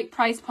great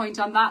price point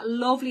on that.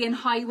 Lovely and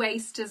high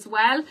waist as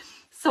well.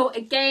 So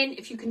again,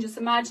 if you can just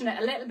imagine it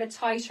a little bit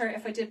tighter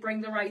if I did bring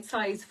the right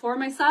size for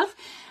myself.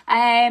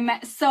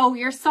 So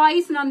your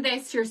sizing on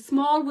this, your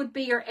small would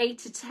be your 8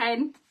 to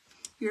 10.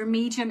 Your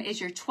medium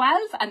is your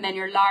 12, and then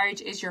your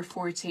large is your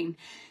 14.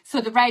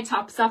 So the red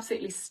top is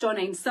absolutely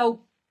stunning.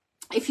 So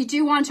if you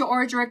do want to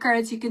order it,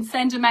 girls, you can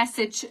send a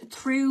message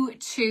through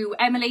to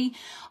Emily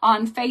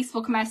on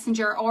Facebook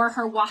Messenger or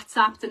her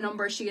WhatsApp, the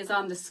number she is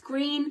on the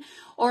screen.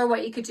 Or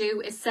what you could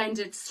do is send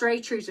it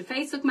straight through to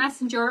Facebook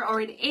Messenger,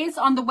 or it is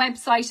on the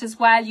website as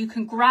well. You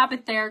can grab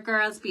it there,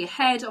 girls, be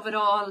ahead of it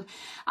all,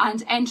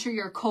 and enter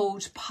your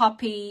code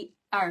Poppy,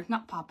 or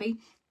not Poppy,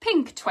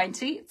 Pink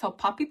 20, so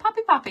Poppy.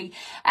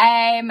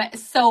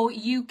 So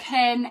you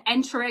can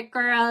enter it,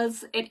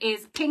 girls. It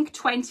is Pink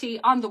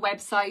 20 on the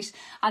website,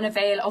 and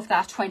avail of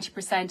that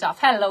 20% off.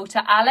 Hello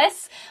to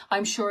Alice.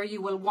 I'm sure you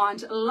will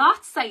want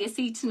lots that you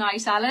see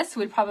tonight, Alice.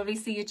 We'll probably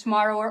see you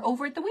tomorrow or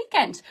over at the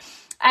weekend.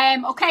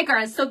 Okay,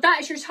 girls, so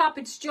that is your top.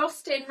 It's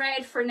just in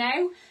red for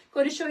now.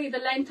 Going to show you the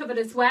length of it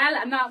as well,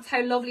 and that's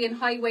how lovely and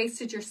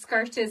high-waisted your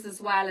skirt is as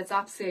well. It's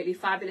absolutely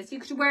fabulous. You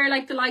could wear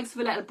like the likes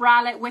of a little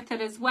bralette with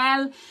it as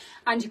well,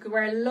 and you could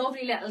wear a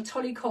lovely little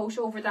tully coat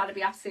over that. It'd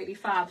be absolutely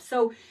fab.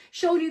 So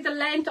showing you the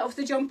length of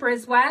the jumper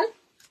as well.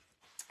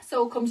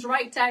 So it comes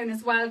right down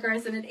as well,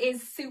 girls, and it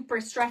is super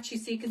stretchy,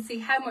 so you can see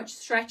how much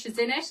stretch is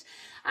in it,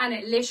 and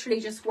it literally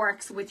just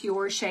works with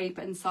your shape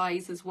and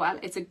size as well.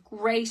 It's a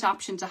great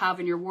option to have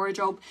in your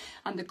wardrobe,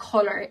 and the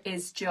colour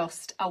is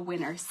just a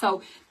winner.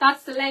 So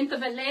that's the length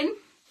of it, Lynn.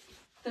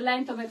 The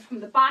length of it from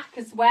the back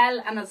as well,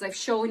 and as I've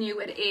shown you,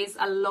 it is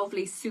a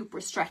lovely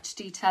super stretch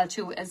detail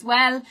to it as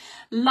well.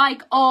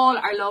 Like all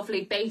our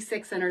lovely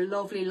basics and our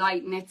lovely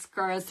light knits,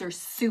 girls, they're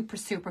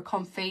super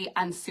comfy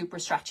and super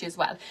stretchy as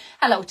well.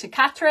 Hello to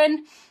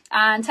Catherine,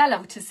 and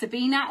hello to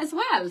Sabina as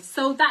well.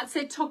 So that's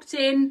it tucked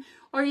in,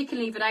 or you can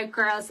leave it out,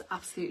 girls.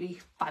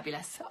 Absolutely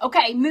fabulous.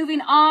 Okay,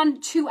 moving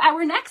on to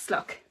our next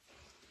look.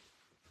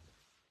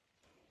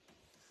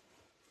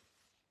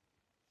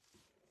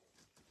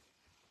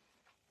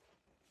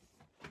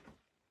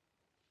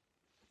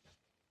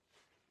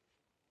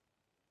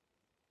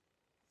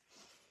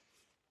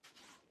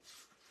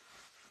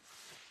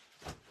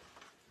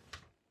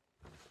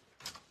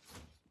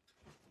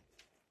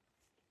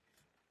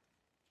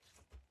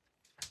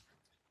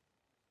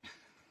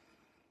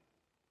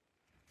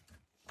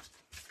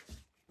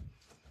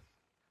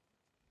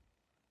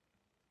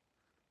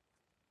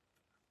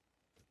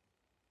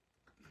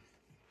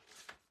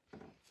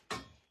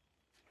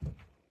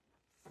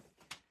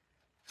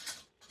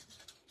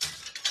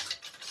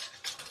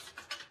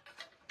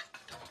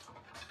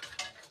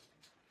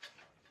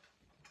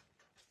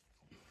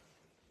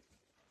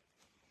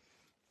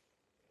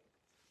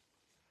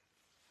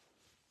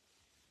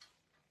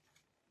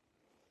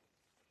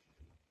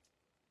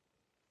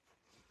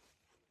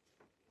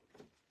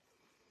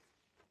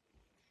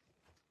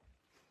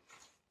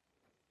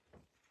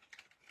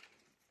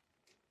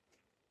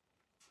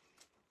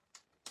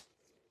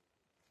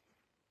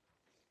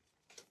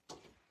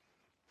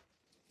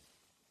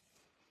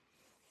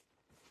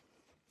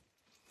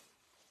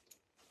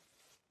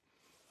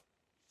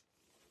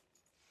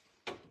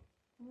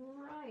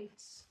 Right,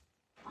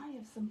 I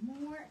have some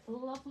more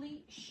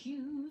lovely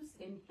shoes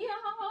in here.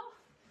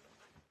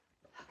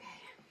 Okay.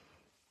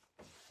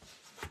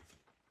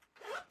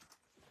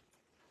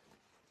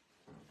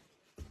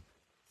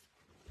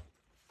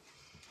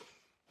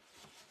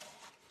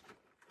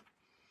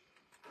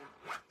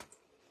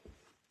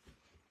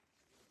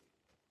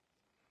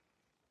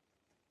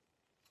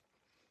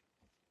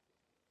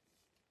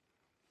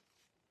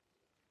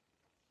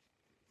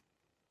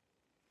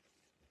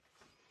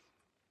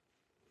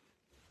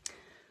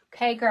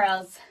 Okay,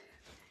 girls,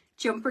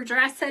 jumper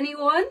dress,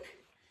 anyone?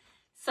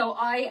 So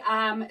I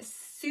am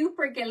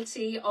super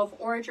guilty of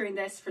ordering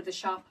this for the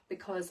shop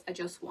because I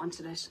just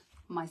wanted it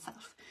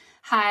myself.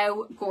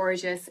 How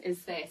gorgeous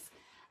is this?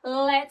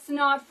 Let's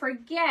not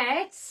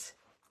forget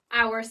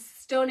our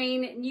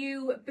stunning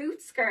new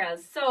boots,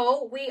 girls.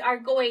 So we are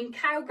going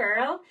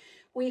cowgirl.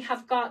 We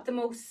have got the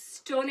most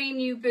stunning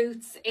new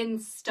boots in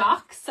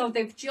stock. So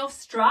they've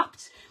just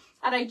dropped.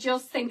 And I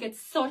just think it's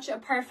such a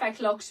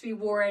perfect look to be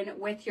worn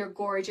with your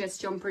gorgeous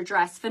jumper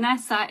dress.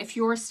 Vanessa, if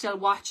you're still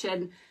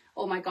watching,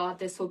 oh my God,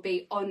 this will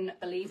be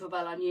unbelievable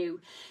on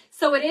you.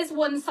 So it is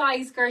one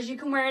size, girls. You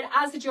can wear it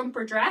as a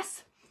jumper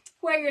dress.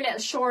 Wear your little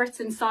shorts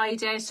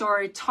inside it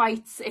or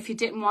tights if you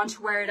didn't want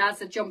to wear it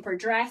as a jumper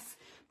dress.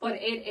 But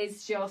it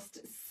is just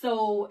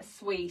so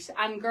sweet.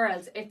 And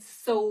girls, it's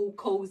so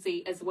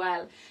cozy as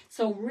well.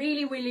 So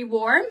really, really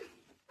warm.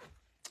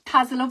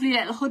 Has a lovely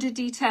little hooded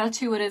detail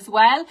to it as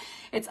well.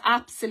 It's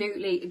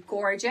absolutely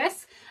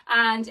gorgeous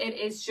and it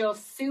is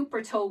just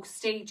super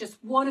toasty.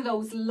 Just one of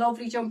those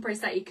lovely jumpers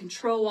that you can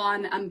throw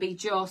on and be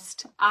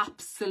just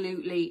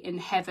absolutely in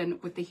heaven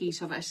with the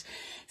heat of it.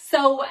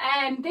 So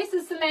this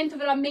is the length of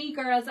it on me,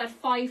 girls, at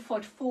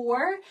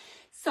 5'4".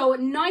 So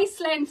nice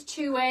length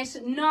to it,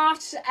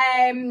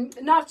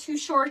 not too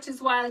short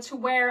as well to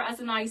wear as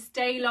a nice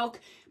day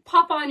look.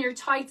 Pop on your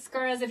tights,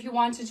 girls, if you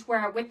wanted to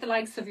wear it with the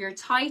likes of your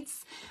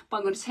tights. But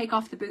I'm going to take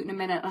off the boot in a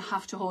minute. I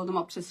have to hold them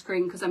up to the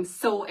screen because I'm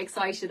so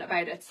excited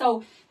about it.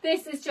 So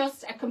this is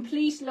just a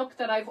complete look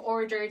that I've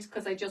ordered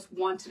because I just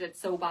wanted it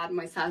so bad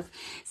myself.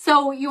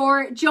 So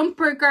your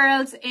jumper,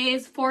 girls,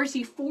 is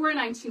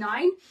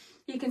 $44.99.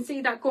 You can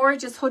see that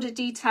gorgeous hooded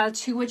detail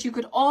to it. You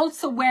could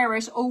also wear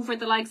it over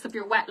the likes of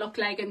your wet look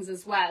leggings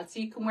as well. So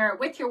you can wear it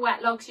with your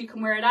wet looks. You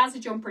can wear it as a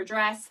jumper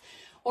dress.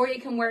 Or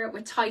you can wear it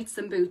with tights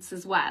and boots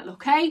as well,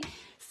 okay?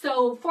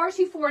 So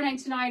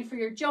 $44.99 for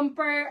your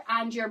jumper,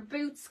 and your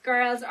boots,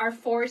 girls, are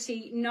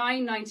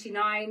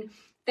 $49.99.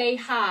 They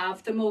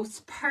have the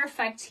most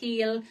perfect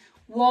heel.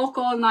 Walk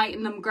all night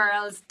in them,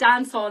 girls.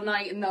 Dance all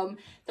night in them.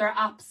 They're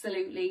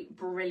absolutely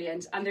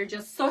brilliant. And they're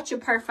just such a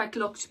perfect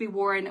look to be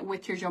worn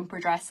with your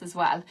jumper dress as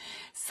well.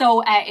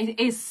 So it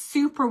is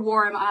super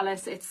warm,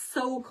 Alice. It's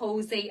so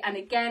cozy. And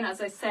again, as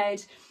I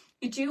said,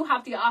 you do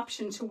have the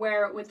option to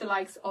wear it with the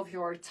likes of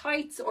your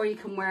tights, or you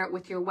can wear it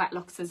with your wet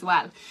looks as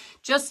well.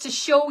 Just to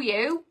show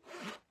you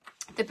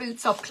the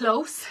boots up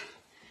close.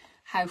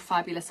 How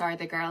fabulous are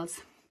they,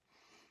 girls?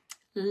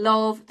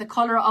 Love the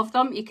colour of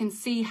them. You can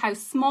see how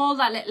small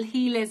that little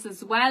heel is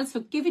as well. So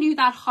giving you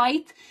that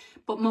height,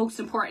 but most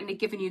importantly,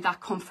 giving you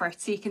that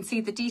comfort. So you can see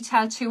the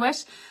detail to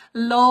it.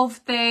 Love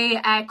the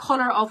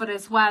colour of it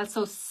as well.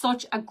 So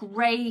such a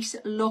great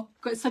look,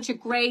 such a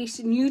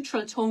great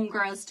neutral tone,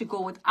 girls, to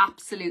go with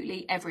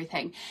absolutely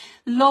everything.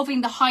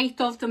 Loving the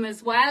height of them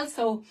as well.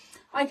 So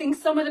I think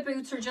some of the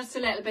boots are just a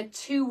little bit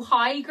too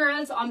high,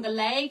 girls, on the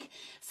leg.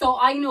 So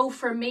I know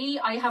for me,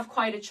 I have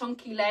quite a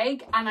chunky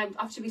leg and I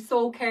have to be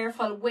so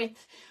careful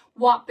with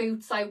what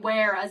boots I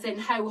wear, as in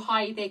how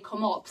high they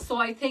come up. So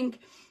I think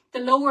the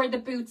lower the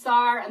boots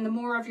are and the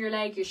more of your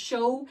leg you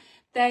show,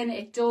 then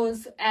it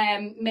does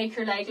make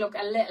your leg look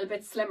a little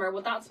bit slimmer.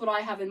 Well, that's what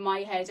I have in my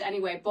head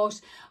anyway. But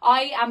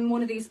I am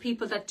one of these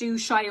people that do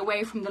shy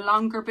away from the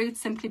longer boots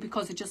simply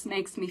because it just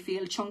makes me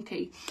feel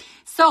chunky.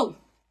 So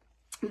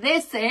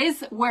this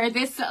is where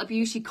this little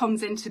beauty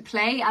comes into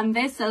play, and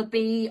this will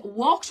be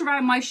walked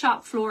around my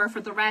shop floor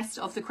for the rest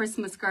of the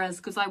Christmas, girls,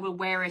 because I will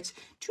wear it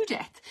to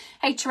death.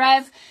 Hey,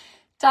 Trev.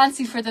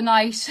 Dancing for the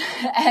night,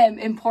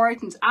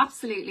 important.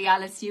 Absolutely,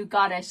 Alice, you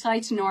got it. Hi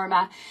to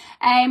Norma.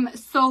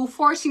 So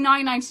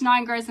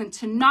 $49.99, girls, and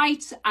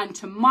tonight and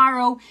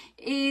tomorrow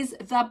is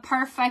the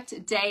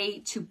perfect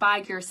day to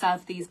bag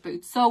yourself these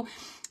boots. So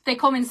they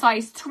come in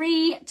size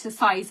 3 to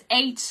size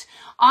 8.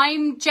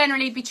 I'm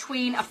generally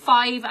between a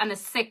 5 and a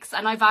 6,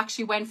 and I've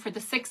actually went for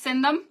the 6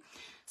 in them.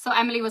 So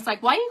Emily was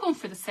like, why are you going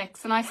for the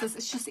 6? And I says,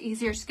 it's just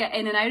easier to get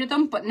in and out of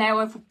them. But now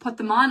I've put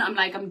them on, I'm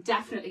like, I'm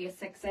definitely a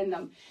 6 in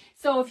them.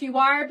 So if you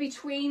are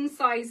between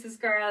sizes,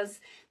 girls,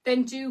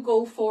 then do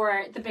go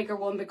for the bigger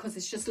one, because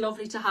it's just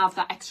lovely to have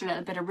that extra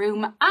little bit of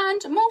room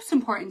and, most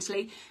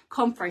importantly,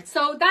 comfort.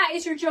 So that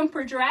is your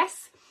jumper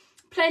dress.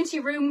 Plenty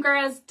of room,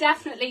 girls.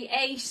 Definitely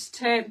 8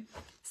 to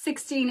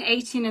 16,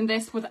 18 in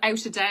this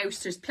without a doubt.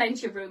 There's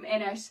plenty of room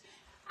in it.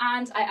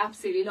 And I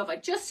absolutely love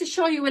it. Just to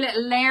show you a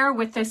little layer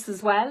with this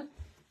as well.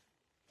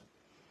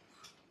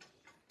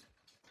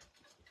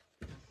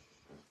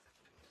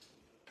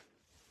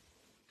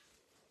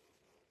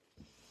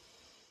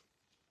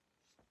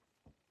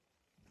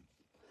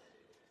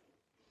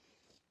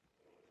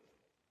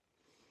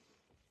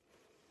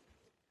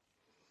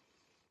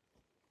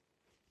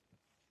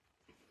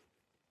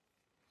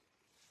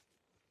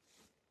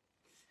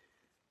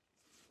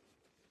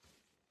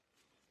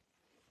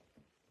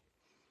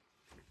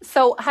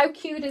 So how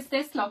cute is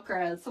this look,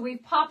 girls? So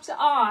we've popped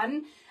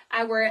on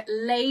our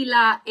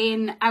Layla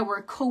in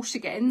our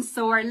coatigan.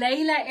 So our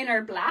Layla in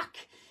our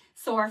black.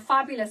 So our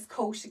fabulous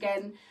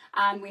coatigan,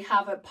 and we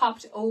have it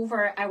popped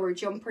over our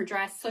jumper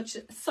dress.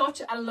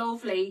 Such a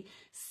lovely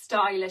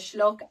stylish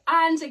look.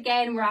 And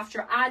again, we're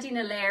after adding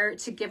a layer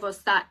to give us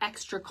that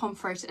extra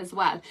comfort as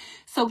well.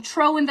 So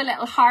throwing the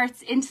little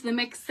hearts into the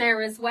mix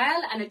there as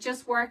well, and it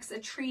just works a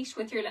treat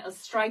with your little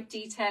stripe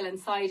detail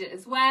inside it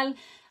as well.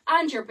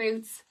 And your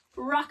boots,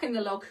 rocking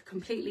the look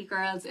completely,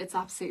 girls. It's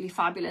absolutely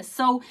fabulous.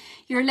 So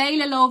your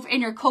Layla Love in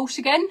your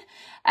coatigan,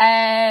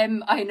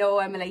 I know,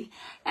 Emily,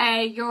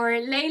 your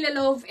Layla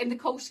Love in the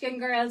coatigan,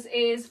 girls,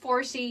 is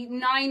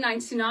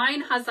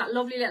 $49.99. has that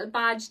lovely little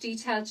badge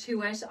detail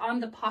to it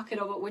on the pocket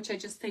of it, which I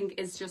just think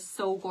is just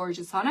so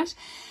gorgeous on it.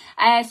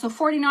 So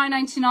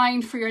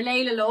 $49.99 for your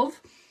Layla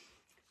Love.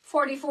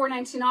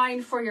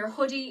 $44.99 for your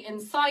hoodie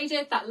inside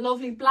it, that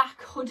lovely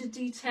black hooded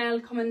detail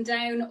coming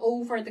down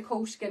over the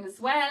coatigan as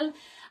well.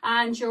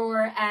 And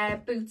your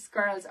boots,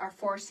 girls, are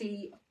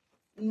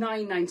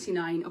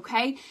 $49.99.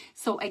 okay,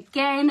 so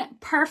again,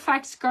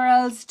 perfect,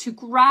 girls, to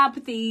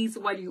grab these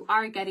while you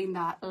are getting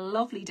that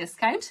lovely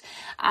discount.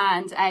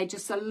 And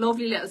just a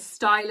lovely little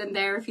style in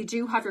there. If you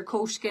do have your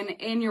coatigan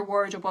in your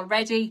wardrobe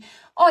already,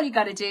 all you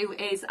got to do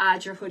is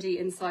add your hoodie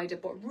inside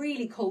it. But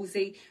really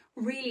cozy,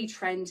 really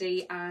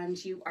trendy,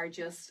 and you are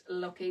just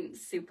looking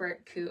super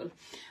cool.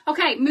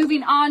 Okay,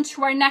 moving on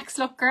to our next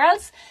look,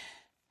 girls.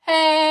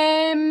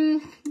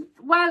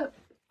 Well,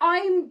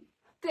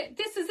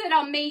 this is it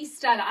on me,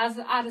 Stella, as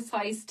at a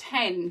size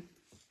 10.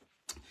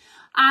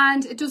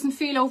 And it doesn't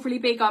feel overly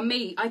big on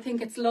me. I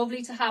think it's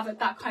lovely to have it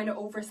that kind of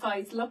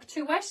oversized look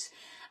to it.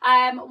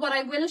 What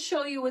I will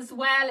show you as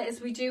well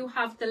is we do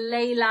have the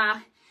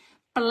Layla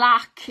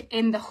black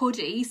in the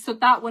hoodie. So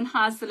that one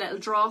has the little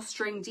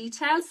drawstring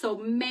detail. So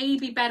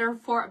maybe a better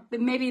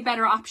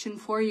option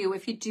for you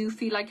if you do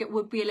feel like it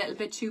would be a little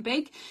bit too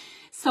big.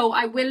 So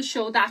I will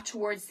show that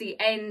towards the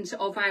end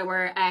of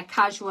our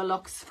casual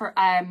looks for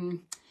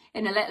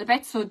in a little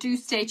bit. So do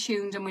stay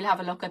tuned and we'll have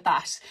a look at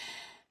that.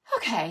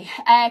 Okay,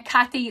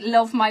 Kathy,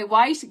 love my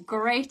white.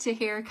 Great to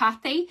hear,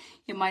 Kathy.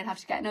 You might have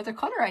to get another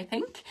colour, I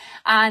think.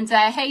 And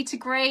hey to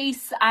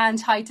Grace, and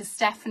hi to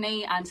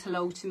Stephanie, and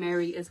hello to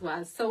Mary as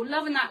well. So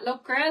loving that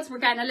look, girls. We're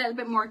getting a little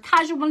bit more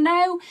casual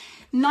now.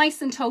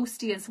 Nice and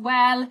toasty as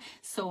well.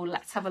 So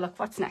let's have a look.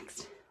 What's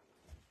next?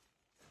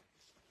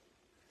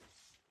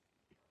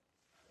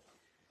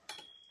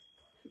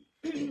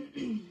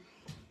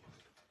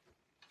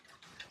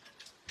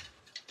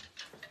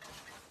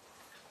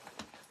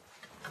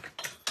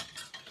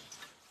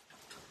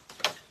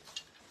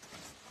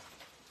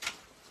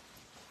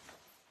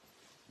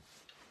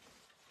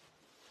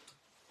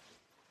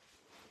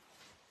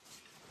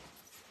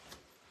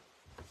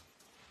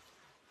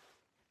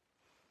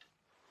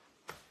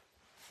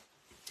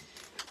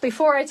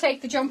 Before I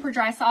take the jumper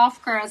dress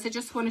off, girls, I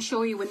just want to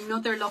show you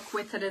another look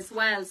with it as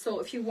well.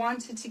 So if you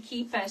wanted to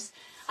keep it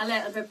a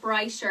little bit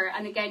brighter,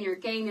 and again, you're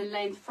gaining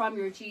length from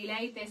your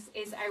gilet, this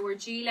is our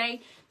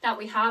gilet that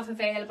we have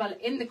available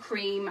in the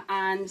cream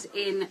and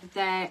in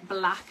the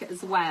black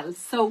as well.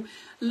 So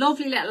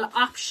lovely little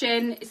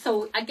option.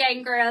 So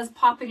again, girls,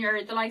 popping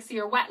the likes of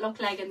your wet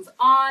look leggings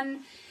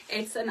on.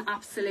 It's an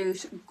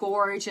absolute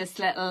gorgeous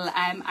little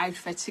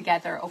outfit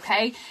together,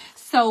 okay?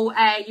 So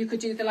you could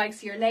do the likes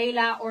of your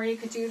Layla, or you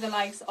could do the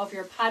likes of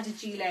your padded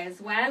gilet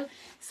as well.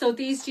 So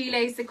these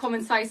gilets, they come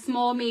in size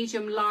small,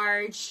 medium,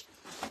 large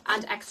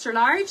and extra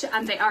large,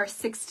 and they are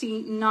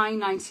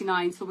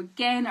 $69.99. So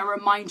again, a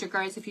reminder,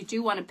 girls, if you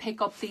do want to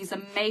pick up these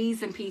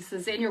amazing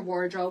pieces in your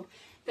wardrobe,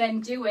 then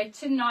do it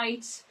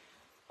tonight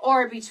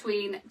or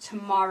between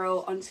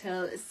tomorrow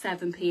until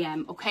 7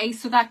 p.m. okay,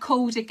 so that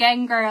code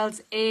again,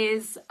 girls,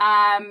 is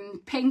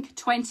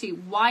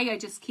pink20. Why I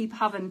just keep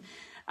having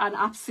an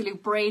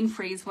absolute brain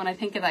freeze when I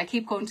think of that. I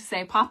keep going to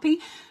say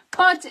Poppy,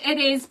 but it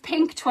is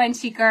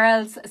pink20,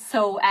 girls.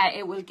 So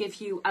it will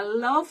give you a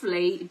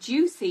lovely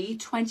juicy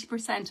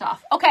 20%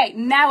 off. Okay,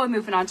 now I'm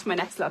moving on to my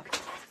next look.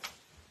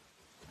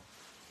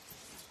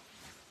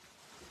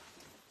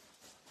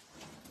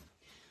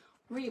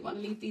 Really want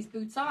to leave these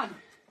boots on.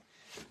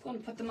 I'm going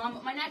to put them on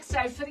with my next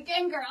outfit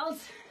again,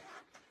 girls.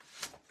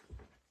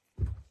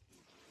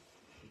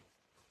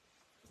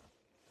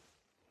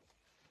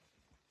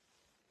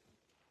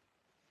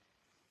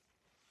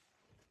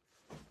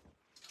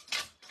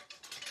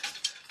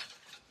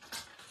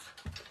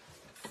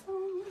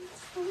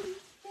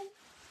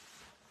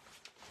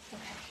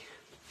 Okay.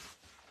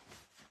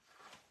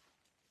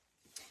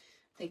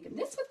 Taking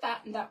this with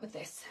that and that with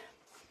this.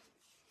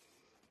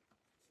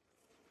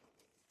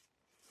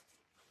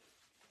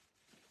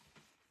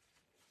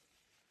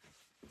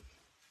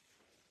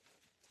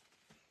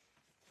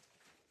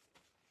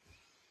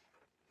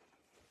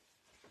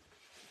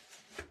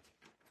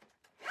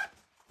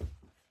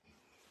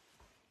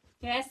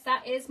 Yes,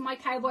 that is my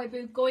cowboy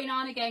boot going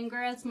on again,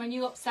 girls. My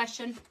new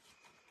obsession.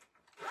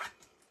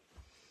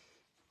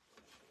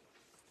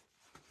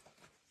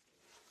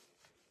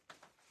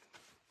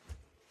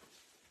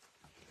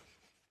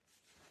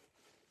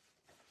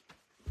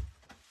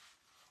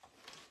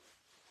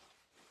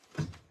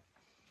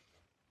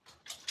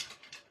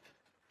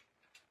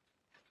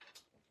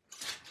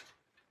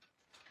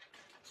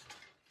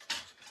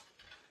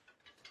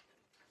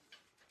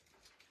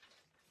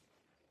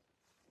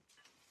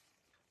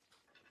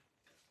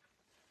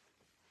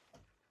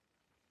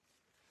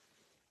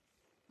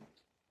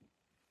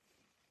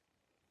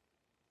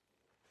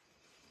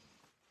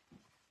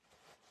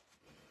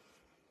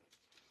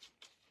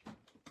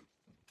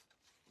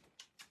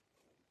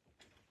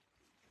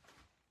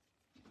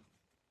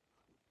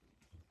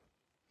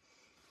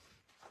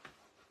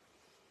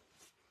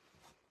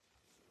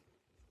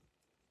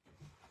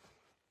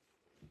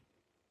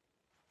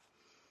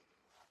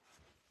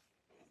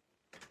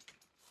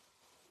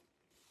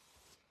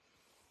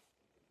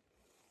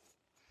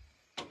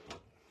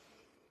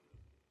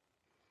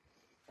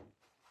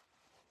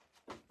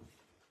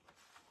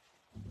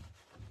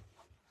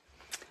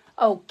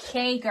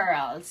 Okay,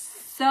 girls,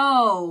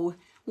 so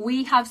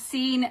we have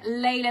seen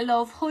Layla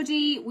Love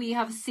hoodie, we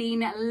have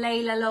seen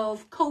Layla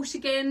Love coat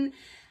again.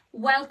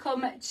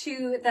 Welcome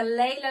to the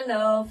Layla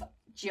Love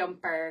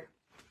jumper.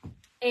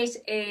 It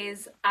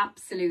is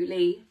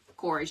absolutely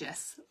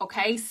gorgeous.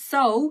 Okay,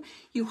 so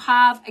you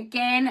have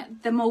again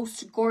the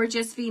most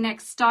gorgeous v-neck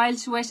style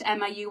to it.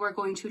 Emma, you are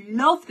going to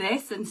love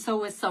this, and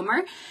so is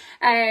Summer.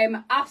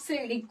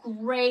 Absolutely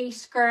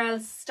great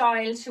girls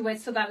style to it.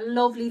 So that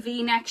lovely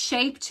v-neck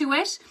shape to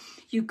it.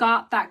 You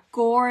got that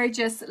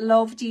gorgeous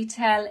love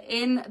detail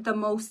in the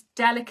most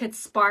delicate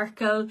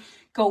sparkle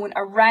going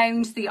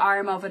around the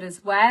arm of it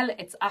as well.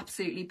 It's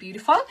absolutely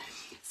beautiful.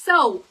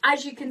 So,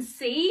 as you can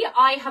see,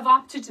 I have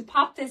opted to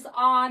pop this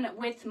on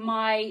with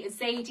my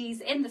Zadie's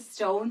in the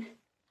stone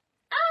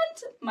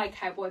and my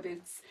cowboy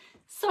boots.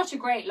 Such a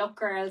great look,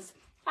 girls.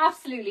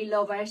 Absolutely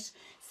love it.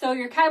 So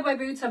your cowboy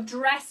boots have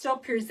dressed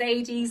up your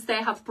Zadie's.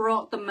 They have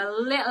brought them a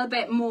little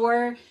bit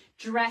more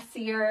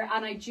dressier,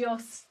 and I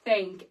just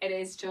think it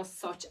is just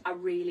such a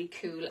really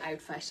cool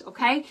outfit.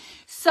 Okay,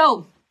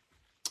 so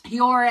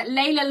your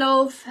Layla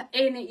Love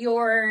in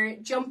your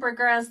jumper,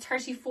 girls,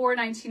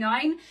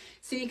 $34.99.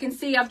 So you can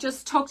see I've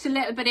just tucked a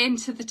little bit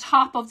into the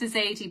top of the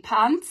Zadie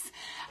pants.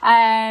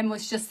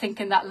 Was just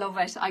thinking that, love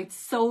it. I'd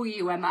sew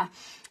you, Emma.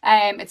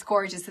 It's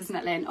gorgeous, isn't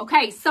it, Lynn?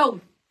 Okay,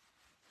 so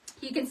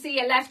you can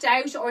see it left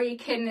out, or you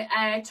can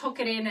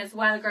tuck it in as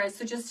well, girls.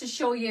 So just to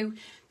show you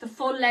the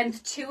full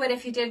length to it,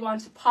 if you did want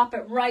to pop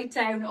it right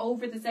down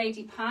over the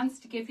Zadie pants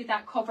to give you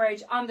that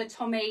coverage on the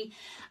tummy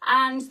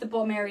and the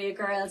bum area,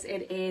 girls,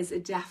 it is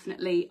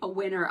definitely a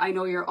winner. I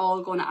know you're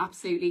all going to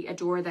absolutely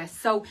adore this.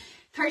 So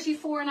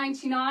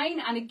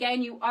 $34.99, and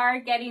again, you are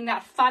getting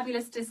that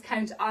fabulous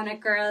discount on it,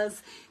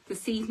 girls,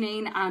 this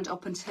evening and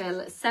up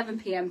until 7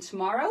 p.m.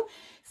 tomorrow.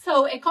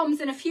 So it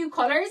comes in a few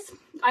colours.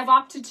 I've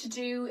opted to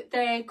do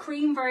the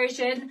cream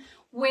version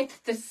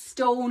with the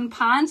stone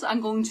pant.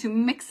 I'm going to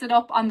mix it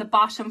up on the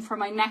bottom for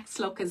my next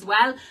look as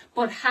well.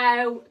 But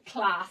how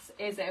class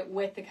is it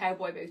with the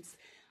cowboy boots?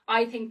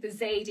 I think the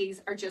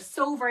Zadie's are just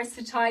so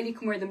versatile. You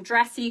can wear them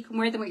dressy, you can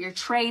wear them with your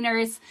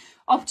trainers.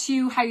 Up to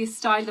you how you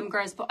style them,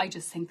 girls, but I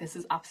just think this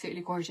is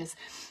absolutely gorgeous.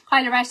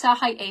 Hi Loretta,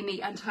 hi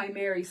Amy, and hi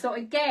Mary. So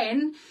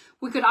again,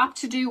 we could opt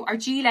to do our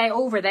gilet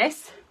over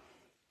this.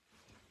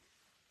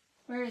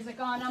 Where is it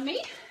gone on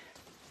me?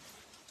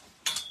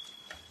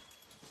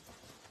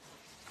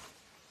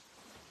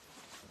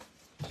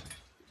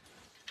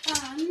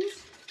 And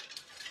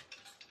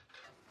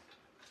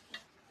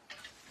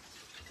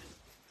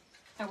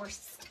our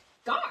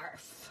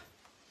scarf.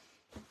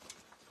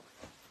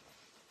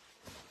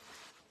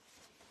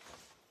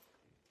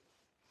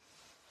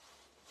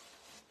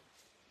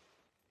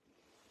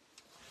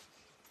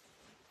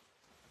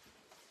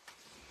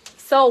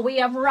 So we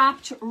have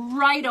wrapped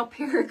right up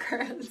here,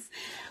 girls.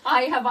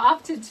 I have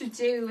opted to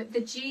do the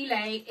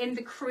gilet in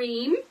the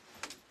cream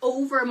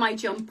over my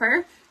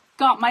jumper.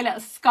 Got my little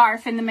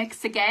scarf in the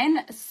mix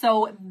again,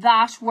 so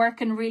that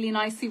working really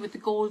nicely with the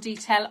gold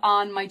detail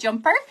on my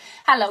jumper.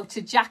 Hello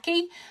to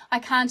Jackie. I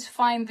can't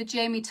find the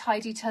Jamie tie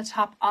detail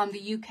top on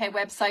the UK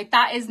website.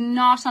 That is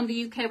not on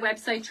the UK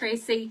website,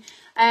 Tracy,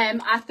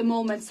 at the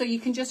moment. So you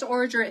can just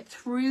order it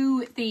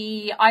through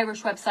the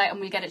Irish website and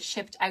we'll get it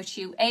shipped out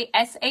to you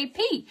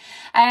ASAP.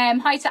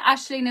 Hi to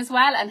Ashleen as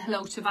well, and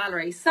hello to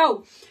Valerie.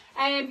 So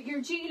your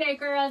gilet,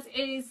 girls,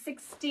 is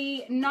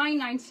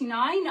 $69.99.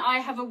 I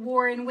have a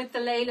worn with the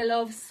Layla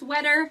Love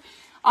sweater.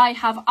 I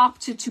have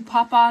opted to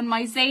pop on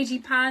my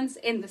Zadie pants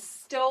in the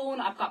stone.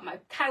 I've got my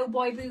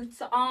cowboy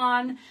boots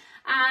on,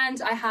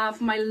 and I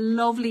have my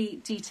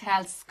lovely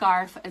detailed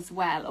scarf as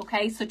well.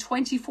 Okay, so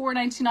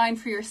 $24.99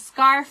 for your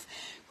scarf.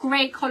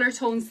 Great colour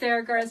tones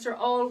there, girls. They're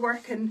all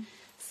working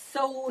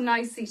so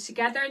nicely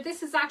together.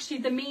 This is actually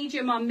the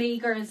medium on me,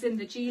 girls, in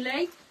the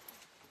gilet.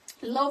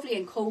 Lovely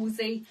and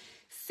cozy.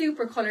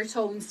 Super colour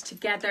tones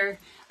together.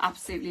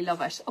 Absolutely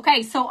love it.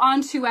 Okay, so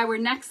on to our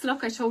next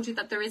look. I told you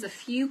that there is a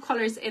few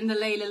colours in the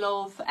Layla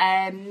Love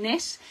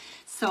knit.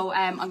 So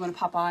I'm going to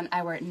pop on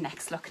our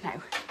next look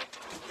now.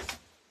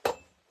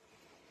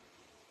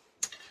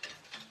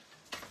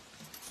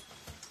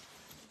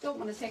 Don't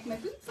want to take my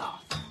boots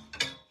off.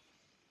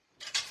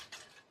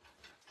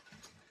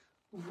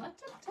 What?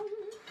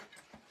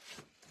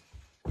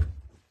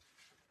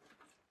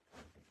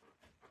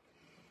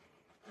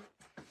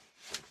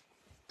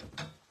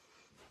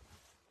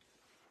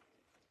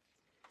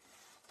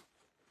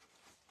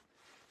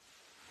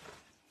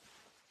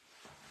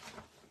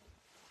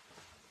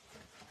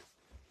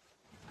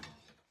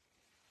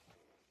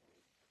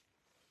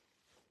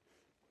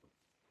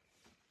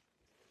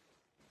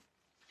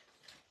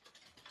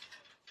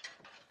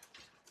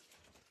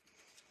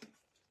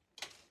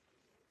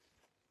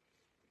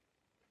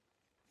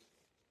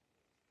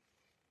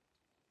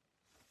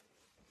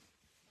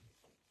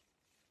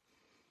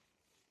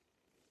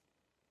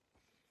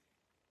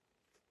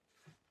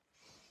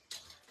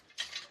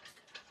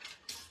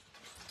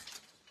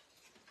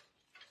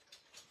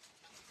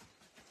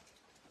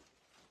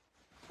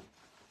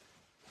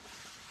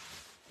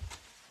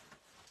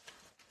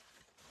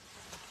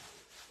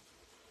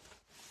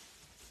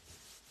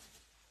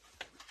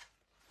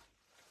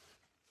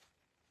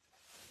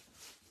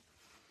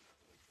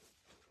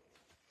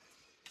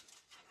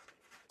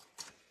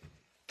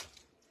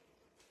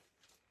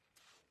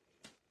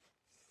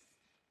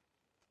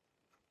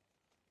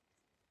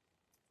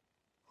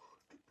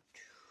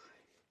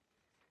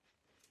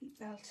 seat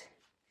belt.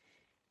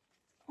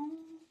 Oh,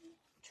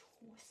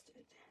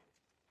 twisted.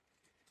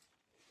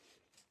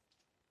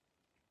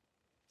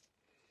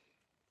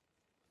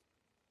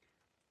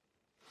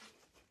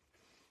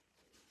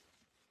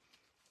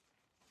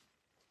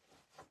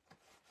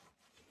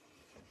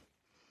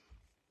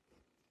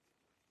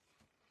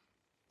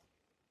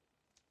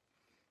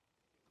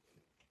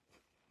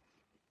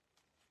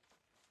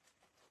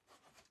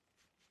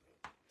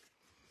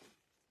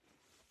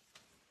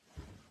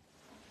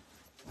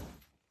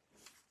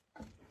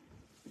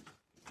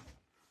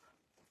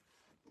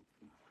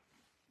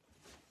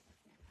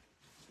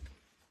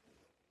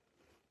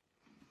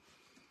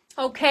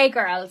 Okay,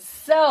 girls,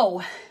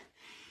 so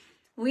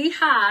we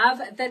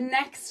have the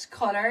next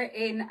colour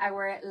in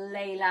our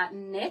Layla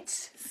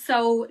knit.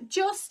 So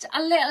just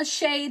a little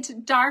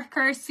shade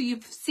darker. So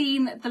you've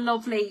seen the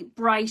lovely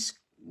bright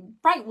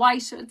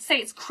white. I'd say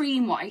it's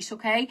cream white,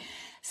 okay?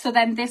 So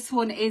then this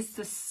one is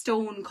the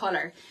stone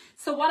colour.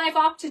 So what I've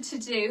opted to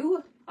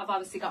do, I've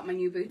obviously got my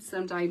new boots that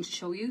I'm dying to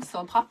show you. So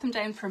I'll pop them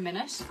down for a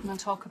minute and I'll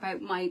talk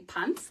about my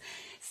pants.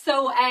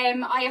 So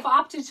I have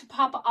opted to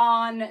pop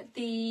on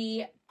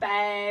the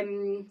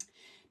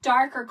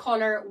darker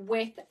colour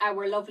with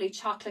our lovely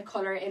chocolate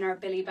colour in our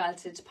billy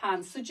belted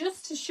pants. So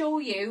just to show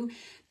you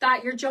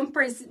that your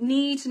jumpers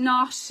need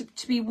not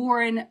to be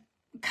worn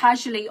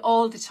casually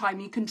all the time.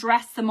 You can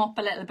dress them up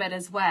a little bit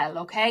as well,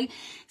 okay?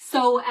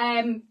 So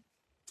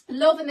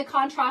loving the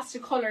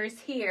contrasted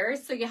colours here.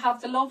 So you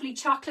have the lovely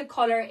chocolate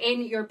colour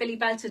in your billy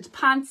belted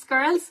pants,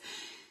 girls.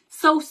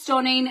 So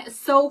stunning,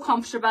 so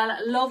comfortable,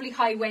 lovely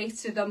high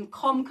waist to them.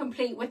 Come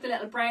complete with the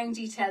little brown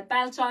detailed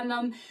belt on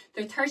them.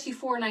 They're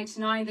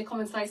 $34.99. They come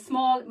in size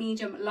small,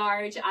 medium,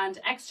 large and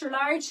extra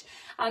large.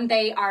 And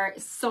they are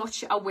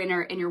such a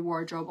winner in your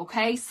wardrobe,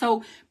 okay?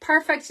 So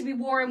perfect to be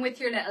worn with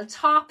your little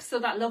top. So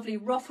that lovely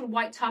ruffled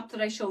white top that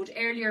I showed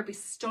earlier, be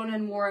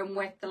stunning worn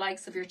with the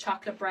likes of your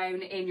chocolate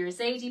brown in your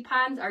Zadie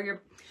pants or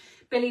your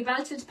billy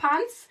belted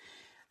pants.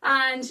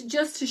 And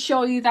just to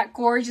show you that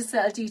gorgeous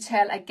little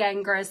detail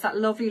again, girls, that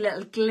lovely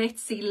little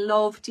glitzy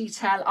love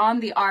detail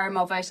on the arm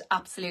of it,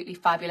 absolutely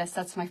fabulous.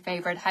 That's my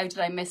favourite. How did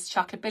I miss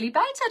chocolate billy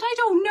belted? I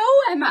don't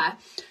know, Emma.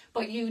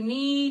 But you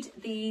need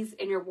these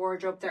in your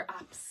wardrobe. They're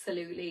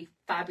absolutely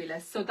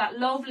fabulous. So that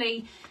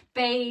lovely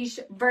beige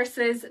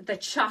versus the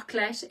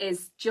chocolate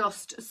is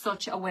just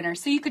such a winner.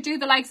 So you could do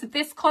the likes of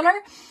this colour,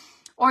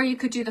 or you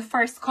could do the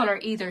first colour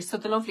either. So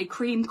the lovely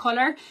cream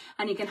colour,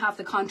 and you can have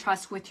the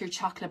contrast with your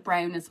chocolate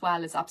brown as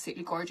well. Is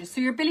absolutely gorgeous.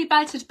 So your billy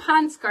belted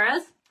pants,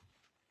 girls,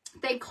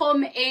 they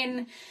come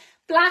in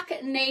black,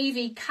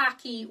 navy,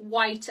 khaki,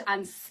 white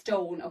and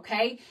stone,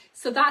 okay?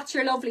 So that's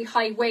your lovely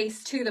high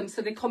waist to them.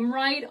 So they come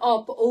right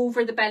up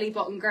over the belly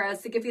button,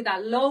 girls, to give you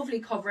that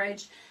lovely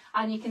coverage.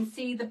 And you can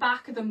see the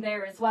back of them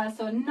there as well.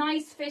 So a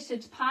nice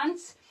fitted pant.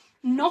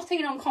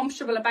 Nothing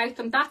uncomfortable about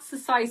them. That's the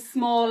size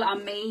small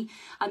on me,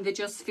 and they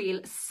just feel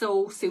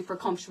so super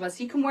comfortable.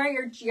 So you can wear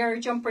your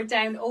jumper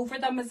down over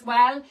them as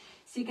well.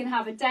 So you can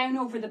have it down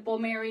over the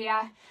bum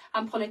area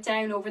and pull it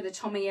down over the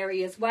tummy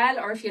area as well.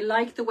 Or if you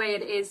like the way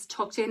it is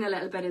tucked in a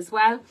little bit as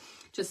well,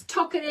 just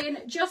tuck it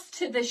in just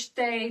to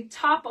the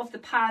top of the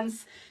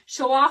pants.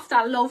 Show off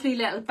that lovely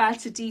little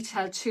belted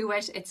detail to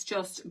it. It's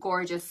just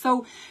gorgeous.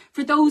 So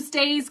for those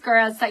days,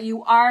 girls, that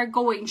you are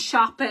going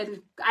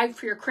shopping, out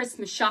for your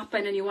Christmas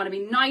shopping, and you want to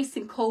be nice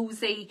and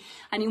cozy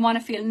and you want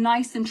to feel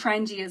nice and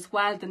trendy as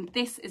well, then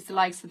this is the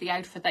likes of the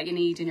outfit that you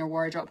need in your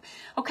wardrobe.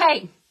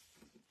 Okay,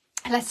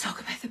 let's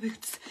talk about the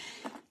boots.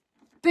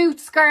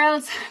 Boots,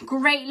 girls,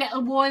 great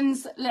little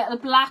ones, little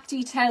black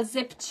detail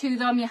zip to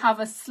them. You have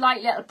a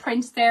slight little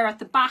print there at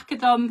the back of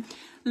them.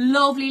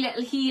 Lovely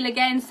little heel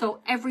again. So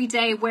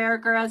everyday wear,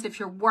 girls, if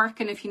you're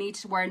working, if you need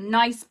to wear a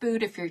nice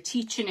boot, if you're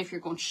teaching, if you're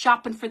going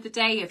shopping for the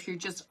day, if you're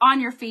just on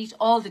your feet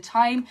all the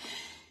time,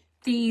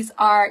 these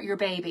are your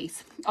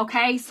babies.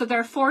 Okay, so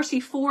they're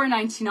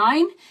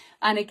 $44.99.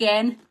 And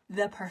again,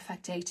 the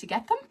perfect day to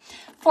get them.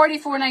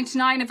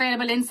 $44.99,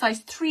 available in size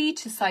 3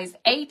 to size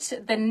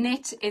 8. The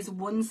knit is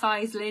one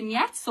size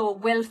lanyette, so it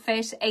will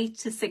fit 8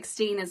 to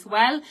 16 as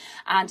well.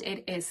 And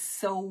it is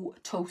so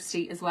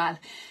toasty as well.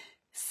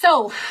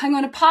 So I'm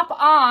going to pop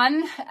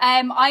on.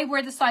 I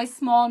wear the size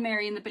small,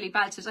 Mary, in the billy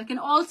belted. I can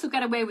also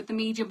get away with the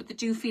medium, but they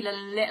do feel a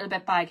little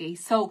bit baggy.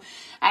 So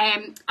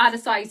at a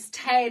size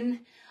 10,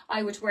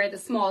 I would wear the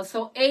small.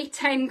 So 8,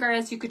 10,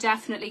 girls, you could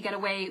definitely get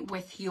away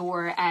with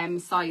your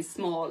size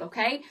small,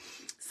 okay?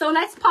 So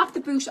let's pop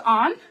the boot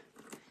on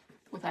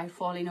without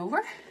falling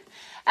over.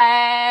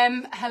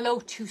 Hello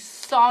to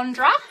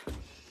Sandra.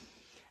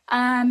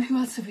 Who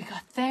else have we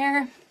got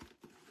there?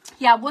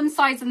 Yeah, one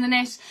size in the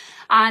knit.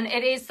 And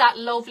it is that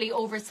lovely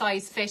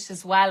oversized fit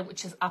as well,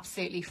 which is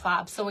absolutely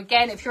fab. So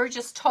again, if you're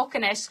just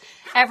tucking it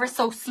ever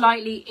so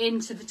slightly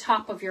into the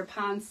top of your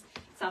pants,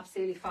 it's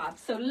absolutely fab.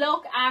 So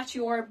look at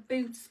your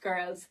boots,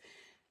 girls.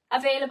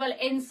 Available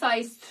in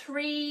size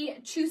 3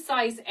 to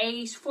size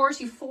 8,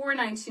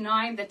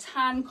 $44.99. The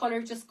tan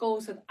colour just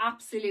goes with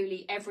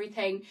absolutely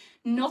everything.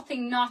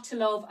 Nothing not to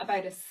love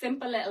about a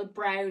simple little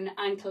brown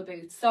ankle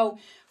boot. So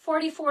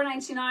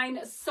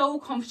 $44.99, so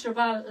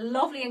comfortable,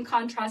 lovely in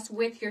contrast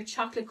with your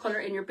chocolate colour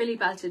in your billy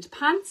belted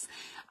pants.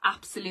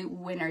 Absolute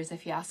winners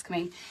if you ask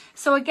me.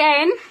 So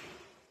again,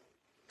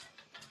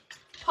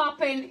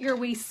 pop in your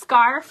wee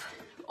scarf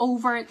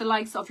over the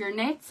likes of your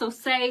knit. So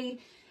say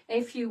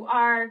if you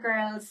are,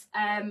 girls,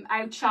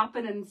 out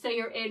shopping, and say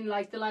you're in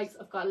like the likes,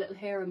 I've got a little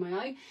hair in my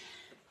eye.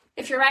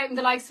 If you're out in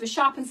the likes of a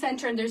shopping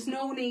centre and there's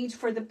no need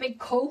for the big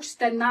coat,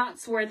 then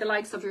that's where the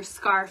likes of your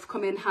scarf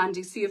come in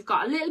handy. So you've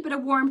got a little bit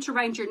of warmth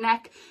around your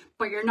neck,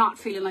 but you're not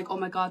feeling like, oh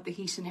my God, the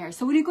heat in here.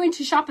 So when you go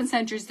into shopping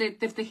centres,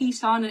 if the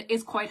heat on it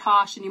is quite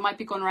hot and you might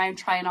be going around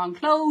trying on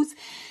clothes.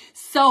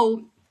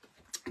 So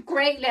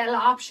great little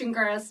option,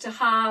 girls, to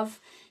have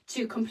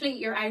to complete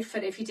your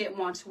outfit if you didn't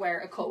want to wear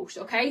a coat.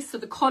 Okay, so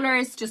the colour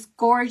is just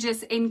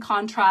gorgeous in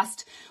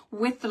contrast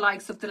with the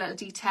likes of the little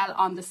detail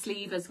on the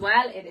sleeve as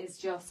well. It is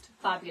just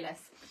fabulous.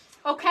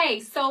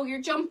 Okay, so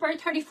your jumper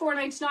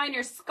 $34.99,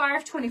 your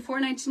scarf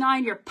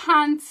 $24.99, your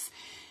pants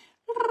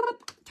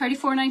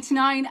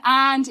 $34.99,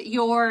 and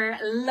your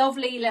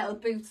lovely little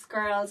boots,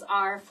 girls,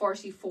 are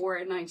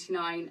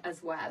 $44.99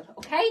 as well.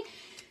 Okay,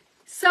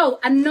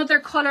 so another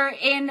colour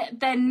in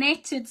the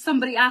knit. Did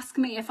somebody ask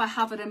me if I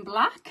have it in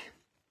black?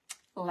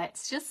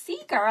 Let's just see,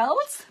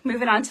 girls.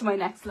 Moving on to my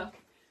next look.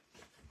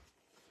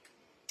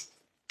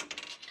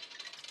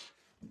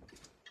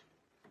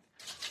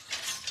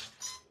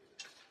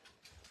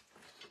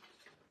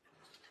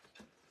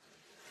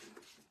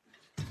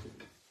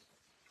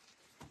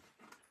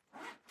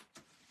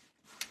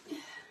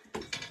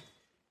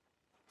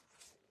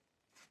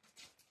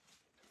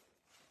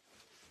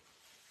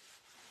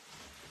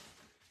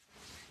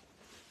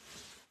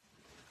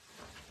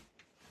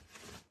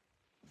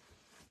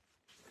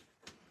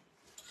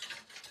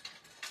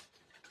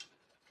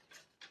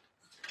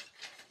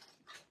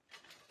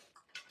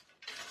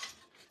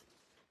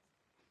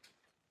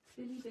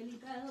 Billy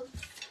Bells,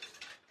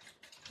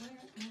 where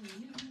are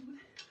you?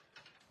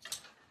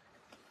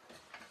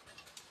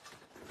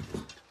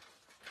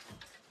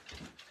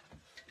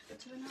 But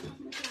do I not have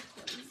my big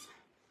ones?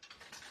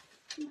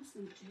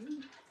 Mustn't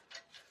do.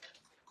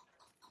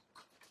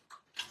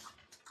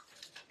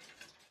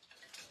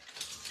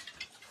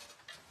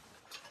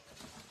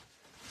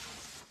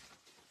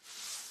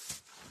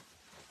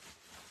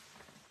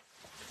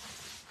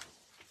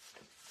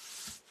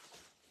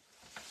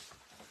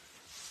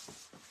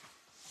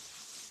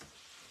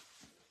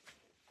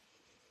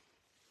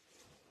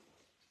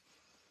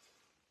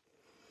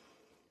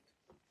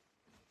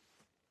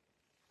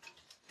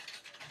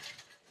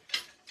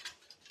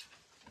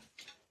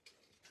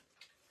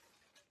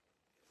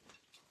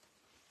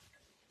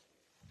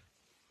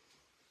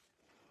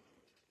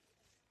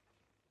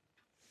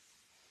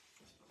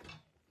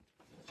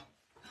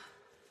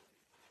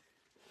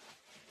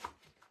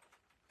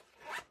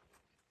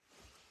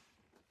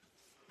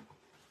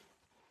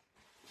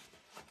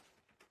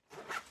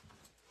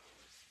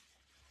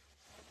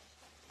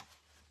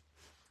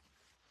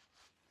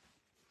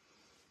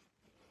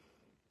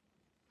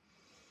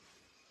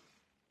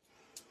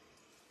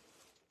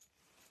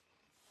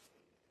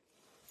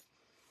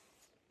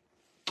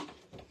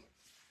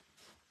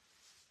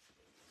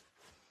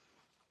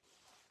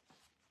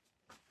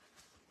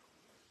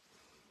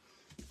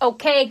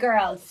 Okay,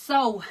 girls,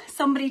 so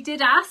somebody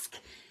did ask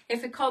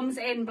if it comes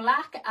in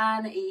black,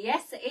 and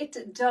yes,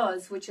 it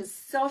does, which is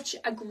such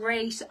a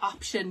great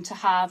option to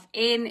have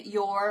in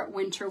your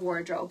winter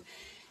wardrobe.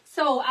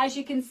 So as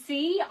you can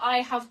see, I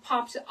have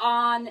popped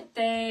on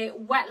the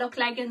wet look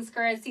leggings,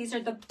 girls. These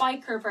are the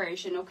biker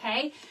version,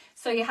 okay?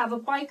 So you have a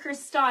biker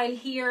style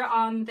here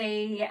on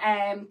the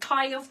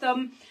thigh of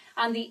them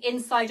and the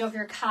inside of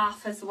your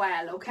calf as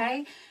well,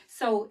 okay?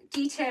 So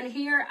detail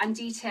here and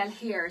detail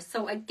here.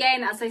 So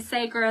again, as I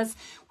say, girls,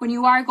 when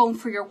you are going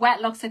for your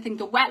wet looks, I think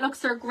the wet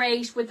looks are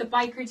great with the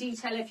biker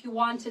detail. If you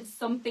wanted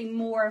something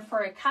more for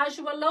a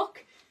casual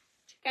look,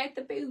 check out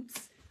the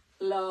boots.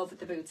 Love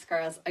the boots,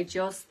 girls. I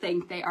just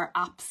think they are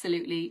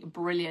absolutely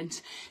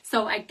brilliant.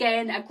 So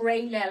again, a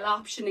great little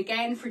option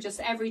again for just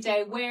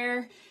everyday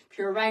wear. If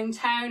you're around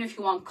town, if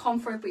you want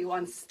comfort, but you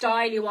want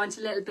style, you want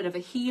a little bit of a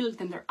heel,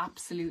 then they're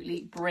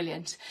absolutely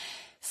brilliant.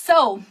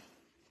 So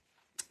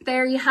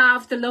there you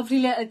have the lovely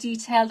little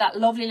detail, that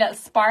lovely little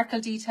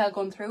sparkle detail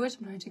going through it.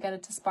 I'm trying to get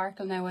it to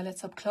sparkle now while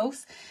it's up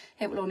close.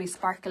 It will only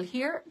sparkle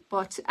here,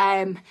 but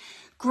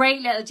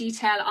great little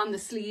detail on the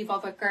sleeve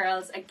of it,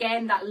 girls.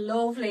 Again, that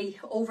lovely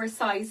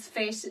oversized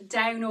fit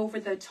down over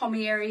the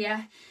tummy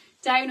area,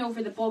 down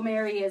over the bum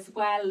area as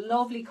well.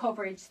 Lovely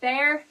coverage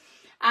there.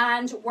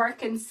 And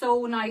working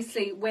so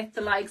nicely with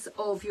the likes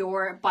of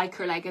your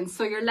biker leggings.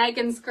 So your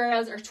leggings,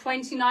 girls, are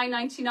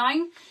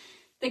 $29.99.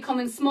 They come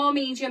in small,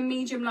 medium,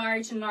 medium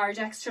large, and large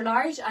extra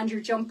large. And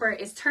your jumper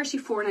is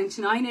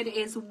 $34.99. It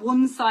is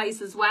one size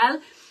as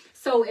well.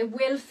 So it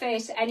will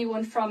fit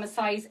anyone from a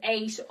size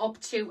 8 up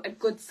to a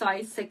good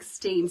size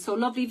 16. So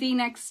lovely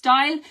V-neck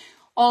style.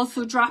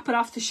 Also drop it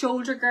off the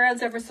shoulder,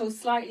 girls, ever so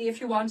slightly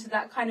if you wanted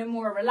that kind of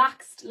more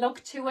relaxed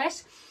look to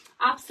it.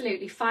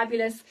 Absolutely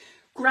fabulous.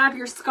 Grab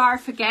your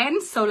scarf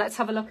again. So let's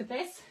have a look at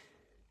this.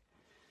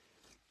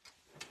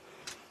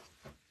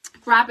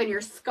 Grabbing your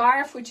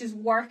scarf, which is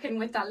working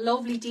with that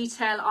lovely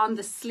detail on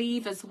the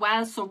sleeve as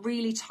well. So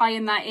really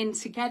tying that in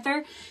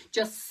together.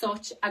 Just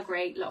such a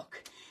great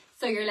look.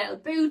 So your little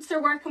boots are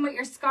working with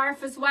your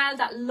scarf as well.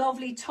 That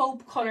lovely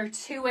taupe colour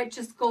to it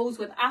just goes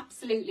with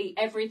absolutely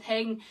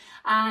everything.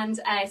 And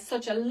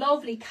such a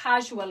lovely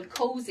casual,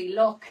 cosy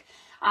look.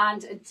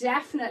 And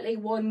definitely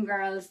one,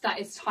 girls, that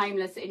is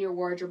timeless in your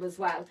wardrobe as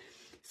well.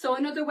 So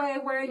another way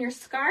of wearing your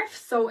scarf.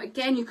 So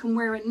again, you can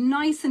wear it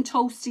nice and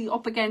toasty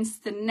up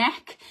against the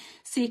neck.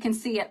 So you can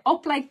see it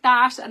up like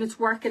that. And it's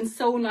working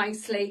so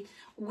nicely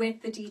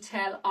with the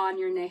detail on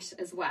your knit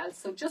as well.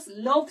 So just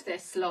love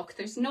this look.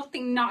 There's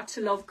nothing not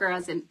to love,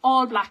 girls, in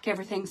all black,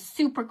 everything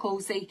super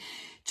cozy.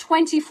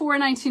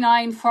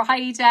 $24.99 for hi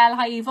Edel,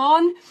 hi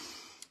Yvonne.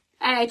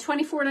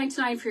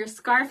 $24.99 for your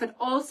scarf. It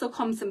also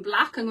comes in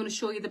black. I'm going to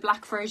show you the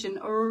black version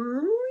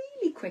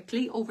really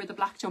quickly over the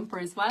black jumper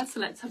as well. So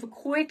let's have a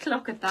quick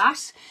look at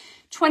that.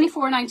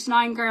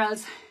 $24.99,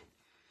 girls.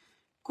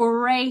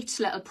 Great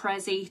little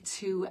prezzy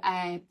to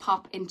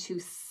pop into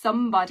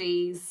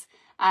somebody's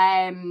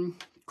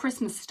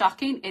Christmas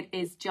stocking. It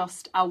is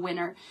just a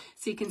winner.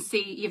 So you can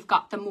see you've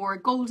got the more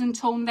golden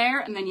tone there,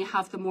 and then you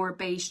have the more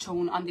beige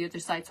tone on the other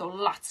side. So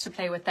lots to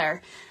play with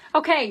there.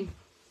 Okay,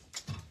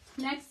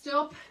 next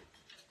up.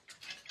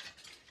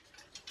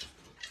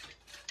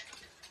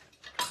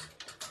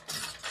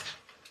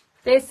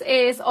 This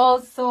is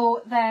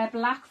also the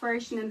black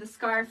version in the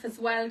scarf as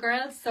well,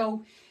 girls.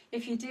 So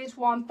if you did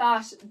want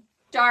that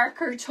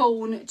darker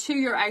tone to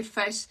your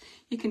outfit,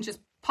 you can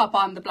just pop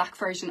on the black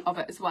version of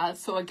it as well.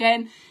 So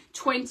again,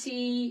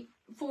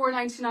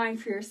 $24.99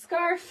 for your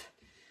scarf.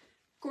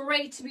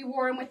 Great to be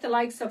worn with the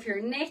likes of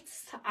your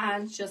knits,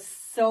 and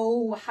just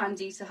so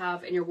handy to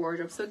have in your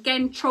wardrobe. So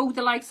again, throw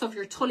the likes of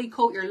your tully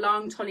coat, your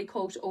long tully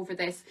coat over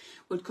this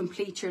would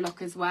complete your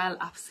look as well.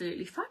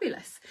 Absolutely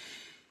fabulous.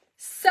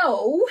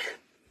 So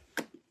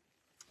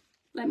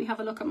let me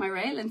have a look at my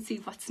rail and see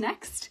what's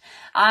next.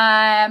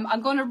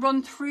 I'm going to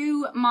run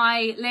through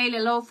my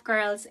Layla Love,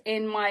 girls,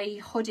 in my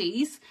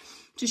hoodies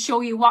to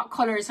show you what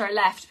colours are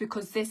left,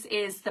 because this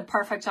is the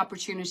perfect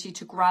opportunity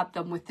to grab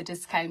them with the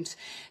discount.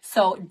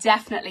 So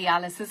definitely,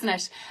 Alice, isn't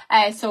it?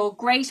 So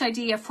great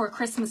idea for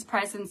Christmas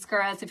presents,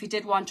 girls, if you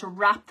did want to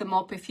wrap them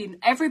up.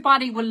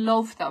 Everybody will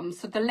love them.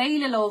 So the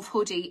Layla Love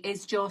hoodie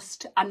is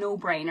just a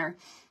no-brainer.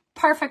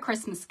 Perfect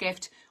Christmas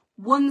gift.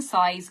 One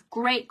size,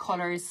 great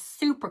colours,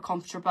 super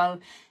comfortable.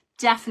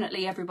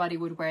 Definitely everybody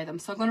would wear them.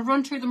 So I'm going to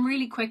run through them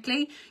really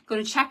quickly. I'm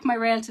going to check my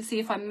rail to see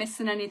if I'm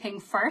missing anything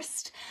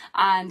first,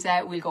 and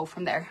we'll go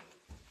from there.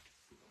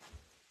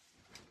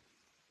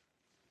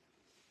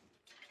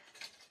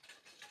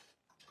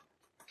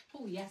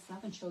 Oh yes, I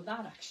haven't showed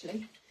that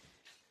actually.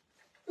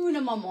 Una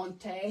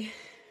Mamonte.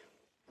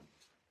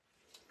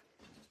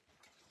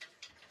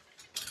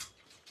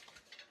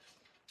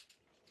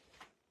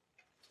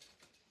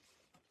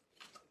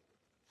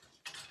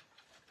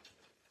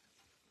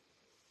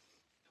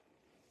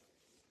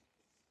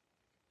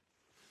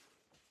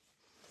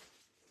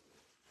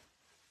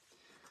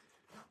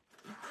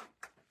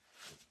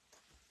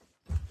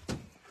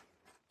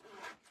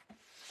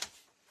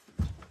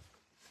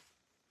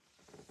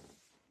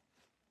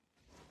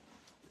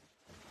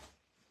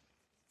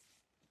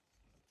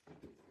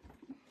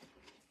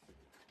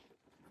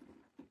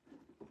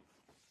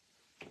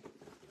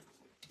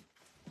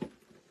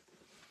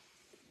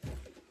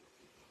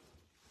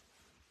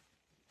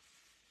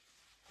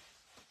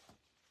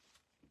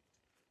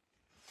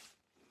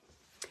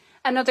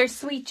 Another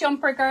sweet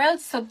jumper,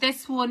 girls. So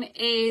this one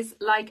is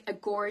like a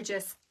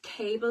gorgeous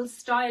cable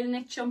style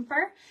knit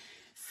jumper.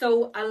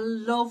 So a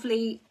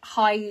lovely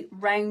high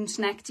round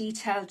neck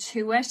detail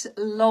to it.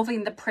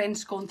 Loving the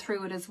print going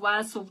through it as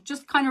well. So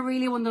just kind of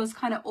really one of those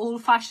kind of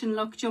old fashioned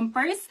look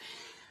jumpers.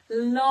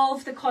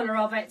 Love the colour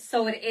of it.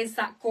 So it is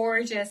that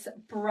gorgeous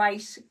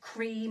bright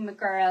cream,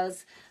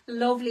 girls.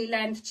 Lovely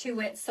length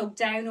to it. So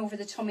down over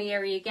the tummy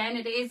area again.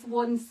 It is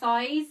one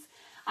size.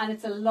 And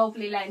it's a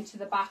lovely length to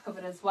the back of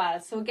it as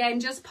well. So again,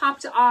 just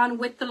popped it on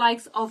with the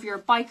likes of your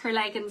biker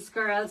leggings,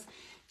 girls.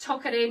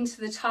 Tuck it into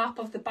the top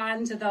of the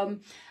band of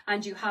them,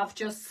 and you have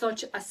just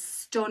such a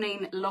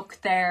stunning look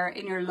there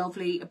in your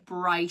lovely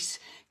bright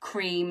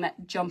cream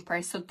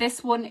jumper. So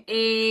this one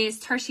is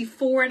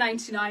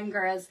 $34.99,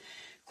 girls.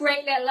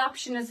 Great little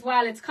option as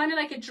well. It's kind of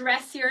like a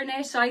dressier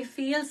knit, I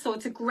feel. So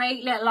it's a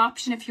great little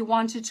option if you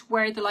wanted to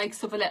wear the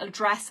likes of a little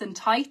dress and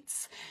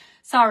tights.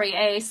 Sorry,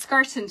 a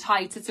skirt and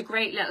tights. It's a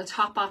great little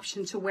top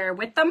option to wear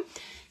with them.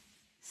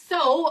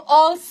 So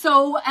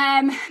also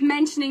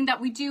mentioning that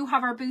we do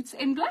have our boots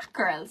in black,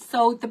 girls.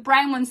 So the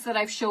brown ones that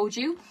I've showed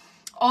you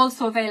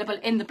also available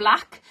in the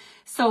black.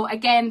 So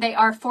again, they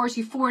are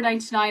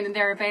 $44.99 and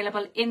they're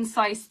available in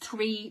size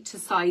 3 to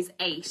size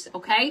 8,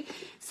 okay?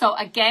 So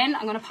again,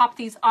 I'm going to pop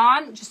these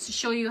on just to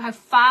show you how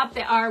fab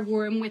they are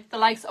worn with the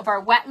likes of our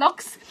wet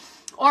looks.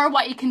 Or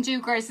what you can do,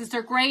 girls, is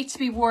they're great to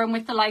be worn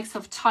with the likes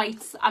of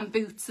tights and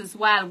boots as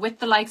well, with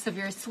the likes of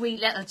your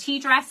sweet little tea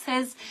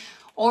dresses,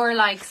 or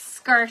like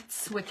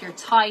skirts with your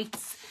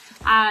tights,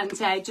 and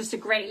just a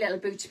great little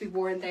boot to be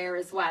worn there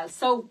as well.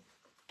 So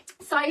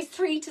size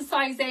 3 to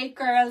size 8,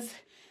 girls.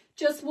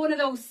 Just one of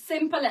those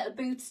simple little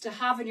boots to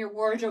have in your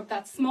wardrobe,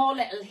 that small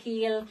little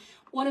heel,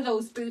 one of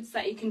those boots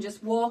that you can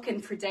just walk in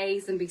for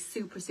days and be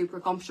super, super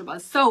comfortable.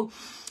 So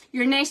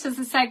your knit, as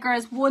I said,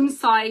 girls, one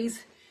size,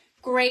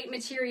 great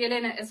material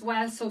in it as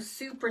well, so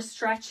super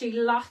stretchy,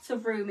 lots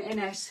of room in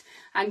it,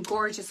 and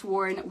gorgeous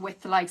worn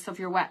with the likes of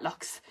your wet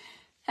looks.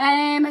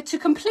 To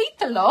complete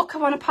the look, I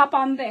want to pop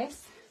on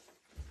this.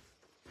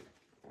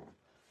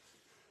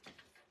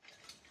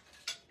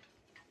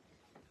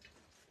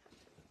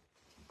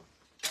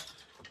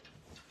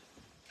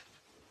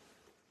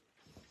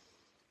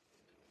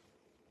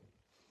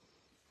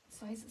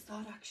 Size is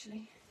that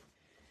actually,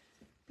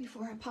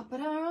 before I pop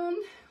it on.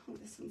 Oh,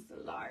 this one's the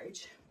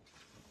large.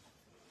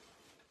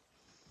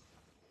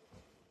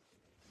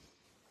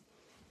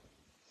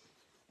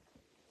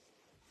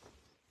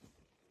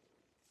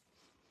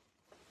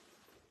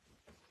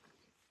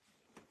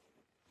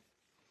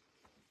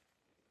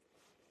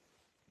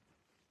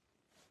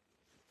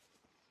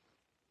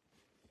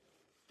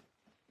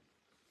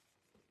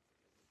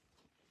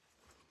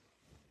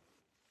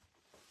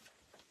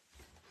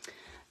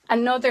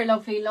 Another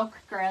lovely look,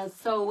 girls.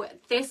 So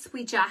this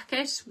wee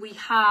jacket we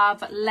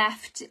have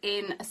left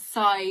in a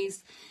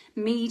size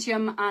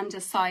medium and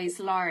a size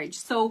large.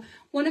 So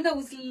one of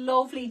those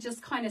lovely,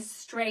 just kind of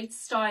straight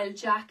style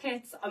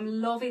jackets.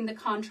 I'm loving the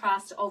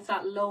contrast of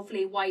that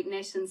lovely white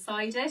knit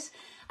inside it,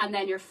 and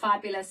then your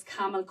fabulous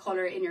camel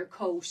colour in your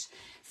coat.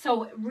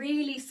 So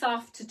really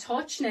soft to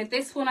touch. Now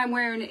this one I'm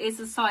wearing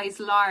is a size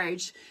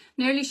large.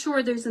 Nearly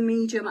sure there's a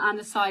medium and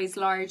a size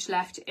large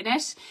left in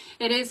it.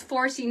 It is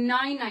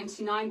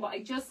 $49.99, but I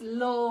just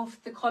love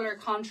the colour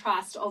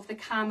contrast of the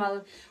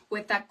camel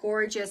with that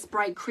gorgeous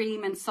bright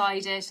cream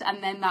inside it,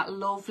 and then that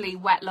lovely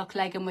wet look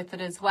legging with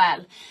it as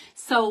well.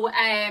 So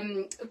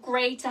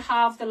great to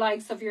have the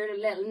likes of your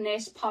little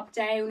knit pop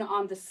down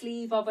on the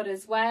sleeve of it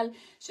as well.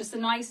 It's just a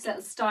nice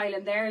little style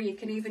in there. You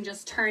can even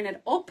just turn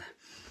it up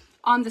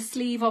on the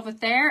sleeve of it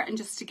there, and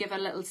just to give a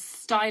little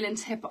styling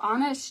tip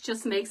on it,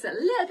 just makes it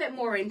a little bit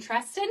more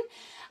interesting.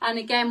 And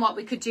again, what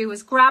we could do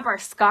is grab our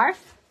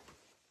scarf.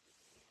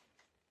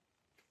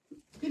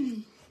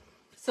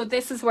 So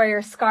this is where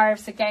your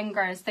scarves, again,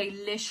 girls, they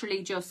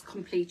literally just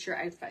complete your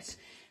outfit.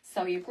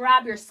 So you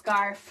grab your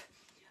scarf,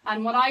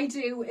 and what I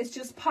do is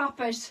just pop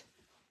it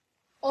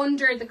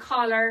under the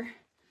collar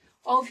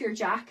of your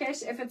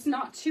jacket. If it's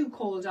not too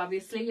cold,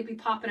 obviously you'll be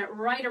popping it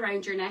right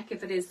around your neck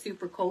if it is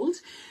super cold,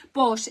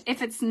 but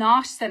if it's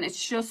not, then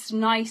it's just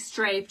nice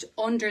draped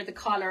under the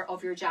collar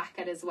of your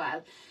jacket as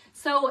well.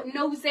 So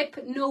no zip,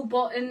 no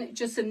button,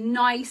 just a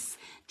nice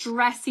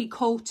dressy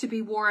coat to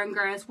be worn,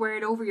 girls. Wear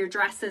it over your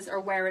dresses or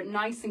wear it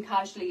nice and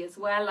casually as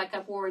well, like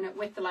I've worn it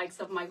with the likes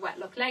of my wet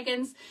look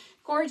leggings.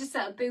 Gorgeous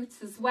little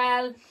boots as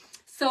well.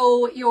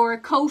 So your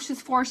coat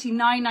is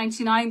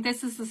 $49.99.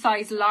 This is the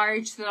size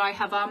large that I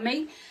have on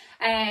me.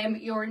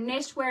 Your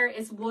knitwear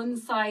is one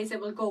size. It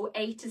will go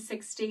 8 to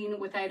 16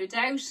 without a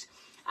doubt.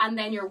 And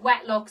then your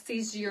wet looks,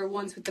 these are your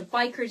ones with the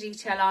biker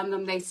detail on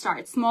them. They start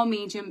at small,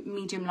 medium,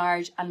 medium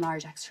large, and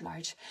large extra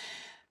large.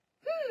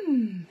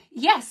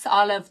 Yes,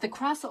 Olive, the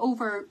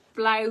crossover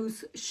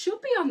blouse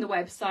should be on the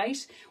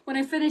website. When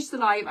I finish the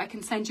live, I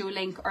can send you a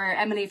link, or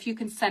Emily, if you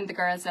can send the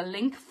girls a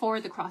link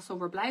for the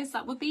crossover blouse,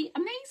 that would be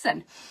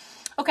amazing.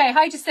 Okay,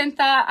 hi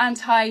Jacinta, and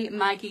hi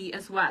Maggie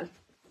as well.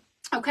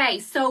 Okay,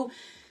 so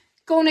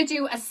going to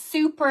do a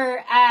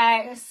super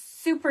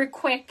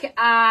quick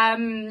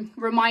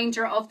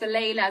reminder of the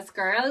Layla's,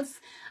 girls.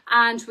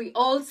 And we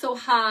also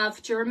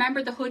have, do you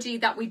remember the hoodie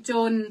that we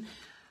done?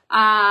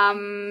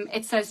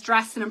 It says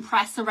dress and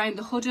impress around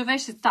the hood of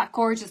it. It's that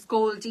gorgeous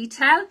gold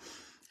detail.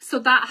 So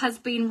that has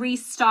been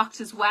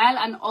restocked as well,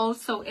 and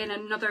also in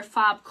another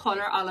fab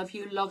colour. Olive,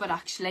 you love it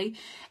actually.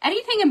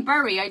 Anything in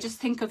berry, I just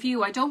think of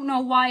you. I don't know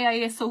why I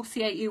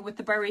associate you with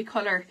the berry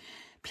colour.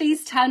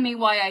 Please tell me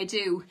why I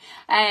do.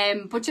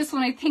 But just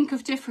when I think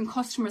of different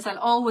customers, I'll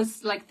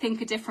always like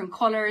think of different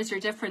colours or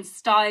different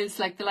styles,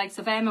 like the likes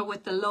of Emma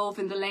with the love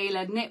and the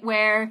Layla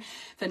knitwear,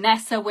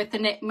 Vanessa with the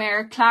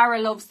knitwear, Clara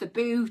loves the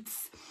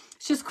boots.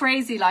 It's just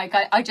crazy, like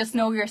I just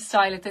know your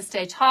style at this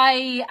stage.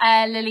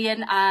 Hi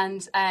Lillian,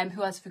 and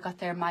who else have we got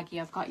there? Maggie,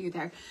 I've got you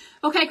there.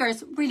 Okay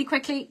girls, really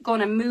quickly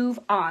gonna move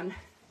on.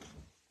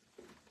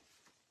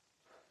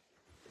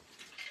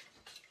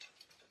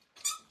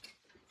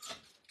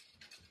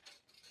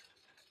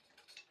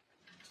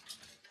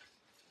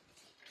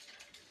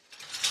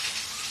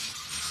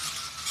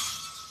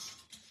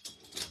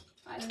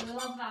 I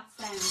love that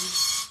sound.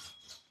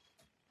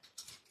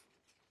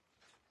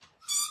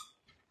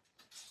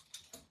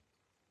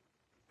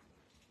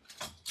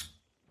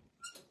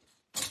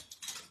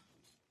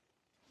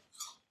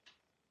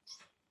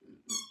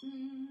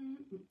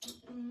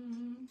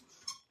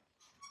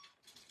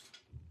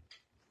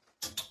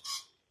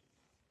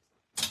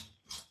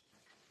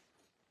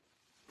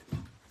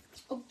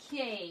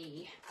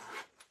 Okay.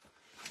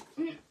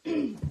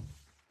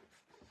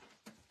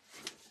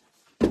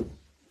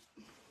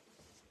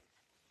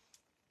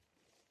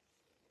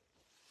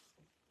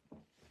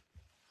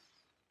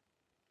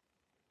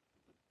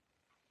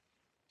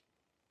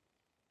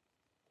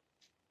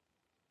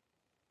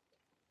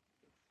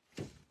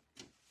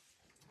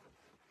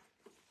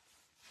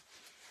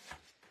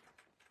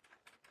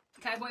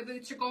 Cowboy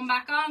boots are going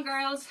back on,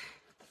 girls.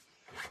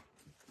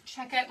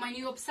 Check out my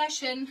new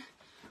obsession.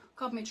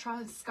 Got my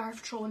scarf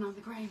thrown on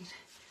the ground.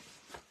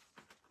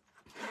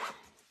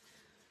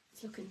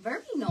 It's looking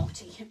very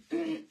naughty.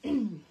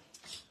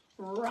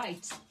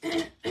 Right.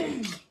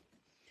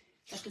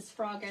 Get this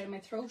frog out of my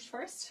throat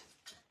first.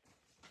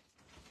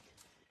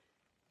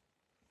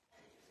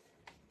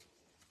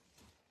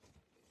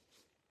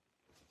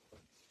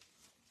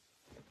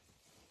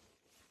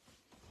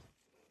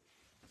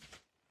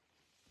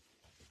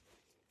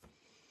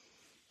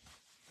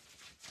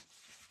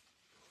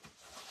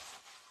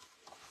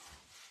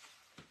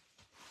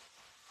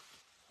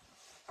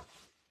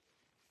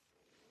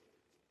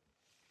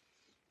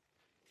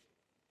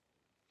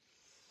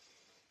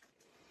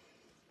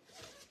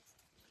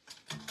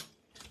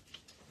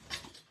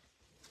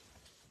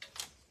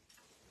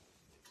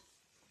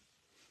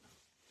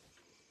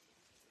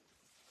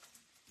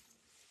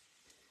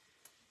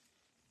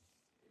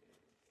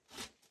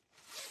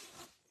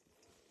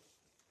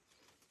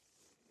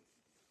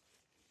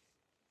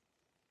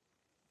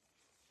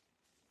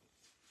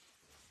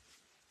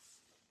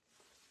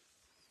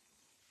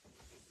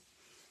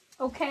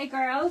 Okay,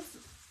 girls,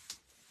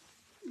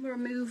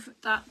 remove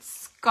that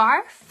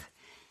scarf.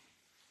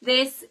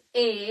 This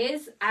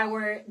is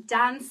our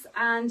Dance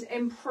and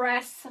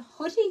Impress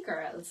hoodie,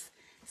 girls.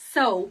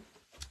 So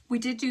we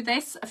did do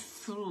this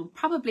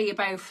probably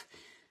about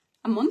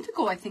a month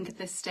ago, I think, at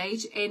this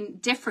stage, in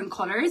different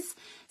colours.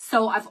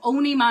 So I've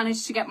only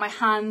managed to get my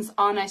hands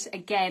on it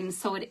again,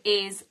 so it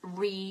is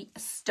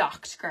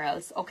restocked,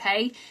 girls.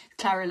 Okay,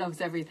 Clara loves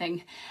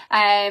everything.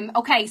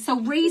 Okay, so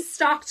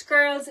restocked,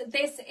 girls.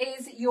 This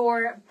is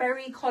your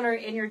berry colour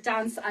in your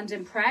Dance and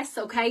Impress.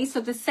 Okay,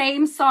 so the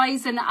same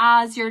sizing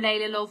as your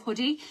Layla Love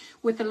hoodie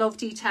with the love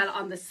detail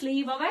on the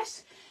sleeve of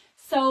it.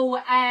 So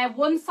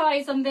one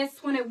size on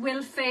this one, it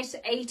will fit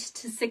 8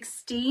 to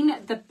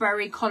 16. The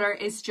berry colour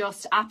is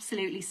just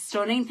absolutely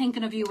stunning.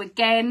 Thinking of you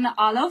again,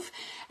 Olive.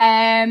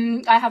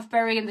 I have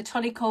berry in the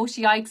tully coat.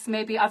 Yikes,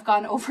 maybe I've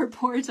gone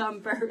overboard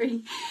on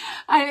berry.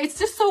 It's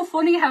just so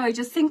funny how I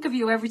just think of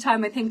you every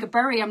time I think of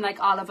berry. I'm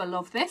like, Olive, I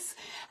love this.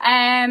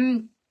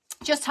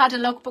 Just had a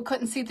look but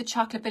couldn't see the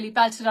chocolate Billy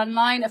Belted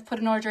online. I've put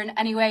an order in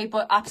anyway,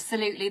 but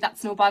absolutely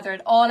that's no bother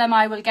at all.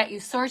 I will get you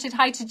sorted.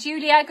 Hi to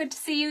Julia, good to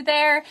see you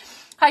there.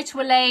 Hi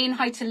to Elaine,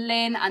 hi to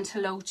Lynn, and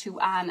hello to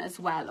Anne as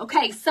well.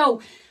 Okay,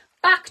 so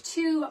back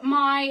to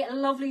my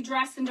lovely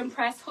Dress and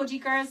Impress hoodie,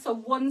 girls. So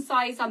one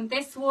size on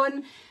this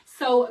one.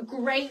 So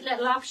great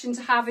little option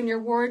to have in your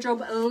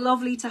wardrobe.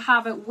 Lovely to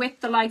have it with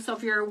the likes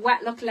of your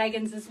wet look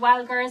leggings as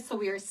well, girls. So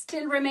we are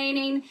still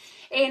remaining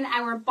in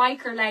our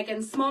biker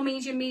leggings. Small,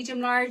 medium,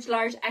 medium, large,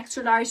 large,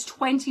 extra large,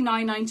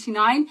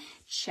 $29.99.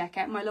 Check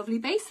out my lovely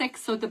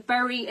basics. So the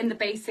berry in the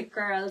basic,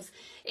 girls,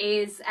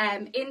 is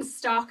in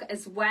stock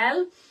as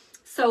well.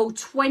 So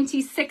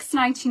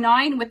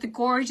 $26.99 with the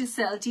gorgeous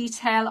little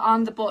detail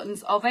on the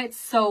buttons of it.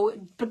 So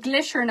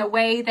glittering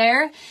away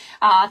there.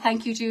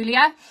 Thank you,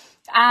 Julia.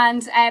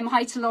 And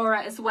hi to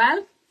Laura as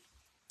well.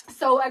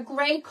 So a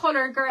great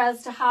colour,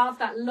 girls, to have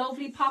that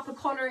lovely pop of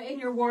colour in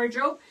your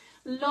wardrobe.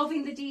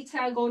 Loving the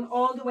detail going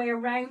all the way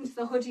around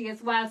the hoodie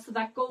as well. So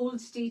that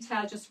gold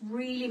detail just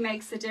really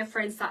makes a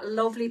difference. That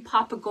lovely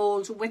pop of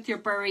gold with your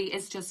berry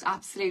is just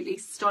absolutely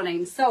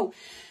stunning. So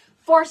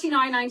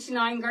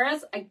 $49.99,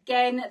 girls.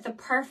 Again, the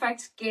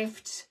perfect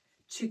gift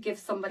to give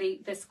somebody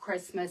this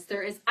Christmas.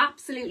 There is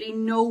absolutely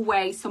no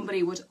way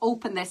somebody would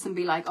open this and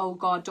be like, oh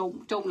God,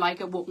 don't like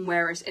it, wouldn't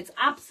wear it. It's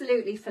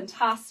absolutely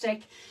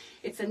fantastic.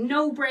 It's a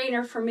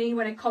no-brainer for me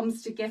when it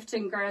comes to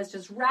gifting, girls.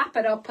 Just wrap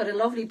it up, put a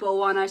lovely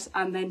bow on it,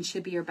 and then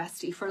she'll be your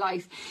bestie for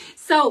life.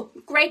 So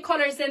great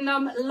colours in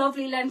them,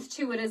 lovely length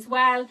to it as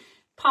well.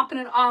 Popping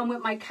it on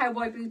with my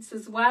cowboy boots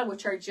as well,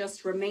 which are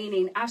just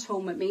remaining at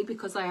home with me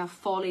because I have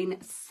fallen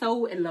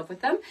so in love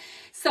with them.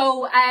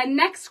 So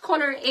next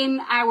colour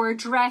in our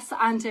Dress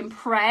and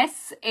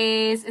Impress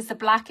is the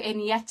black in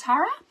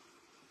Yetara.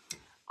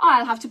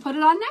 I'll have to put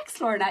it on next,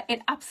 Lorna.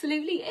 It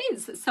absolutely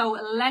is. So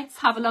let's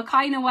have a look.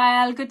 Hi,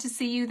 Noelle. Good to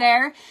see you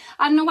there.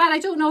 And Noelle, I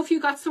don't know if you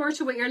got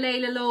sorted with your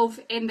Layla Love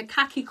in the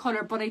khaki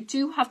colour, but I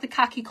do have the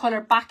khaki colour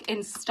back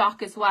in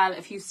stock as well.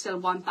 If you still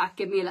want that,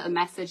 give me a little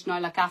message and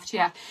I'll look after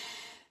you.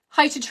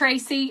 Hi to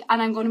Tracy,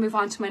 and I'm going to move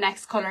on to my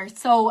next colour.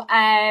 So,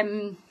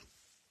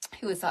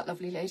 who is that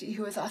lovely lady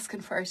who was asking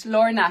for it?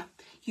 Lorna,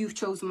 you've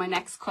chosen my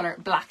next colour.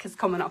 Black is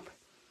coming up.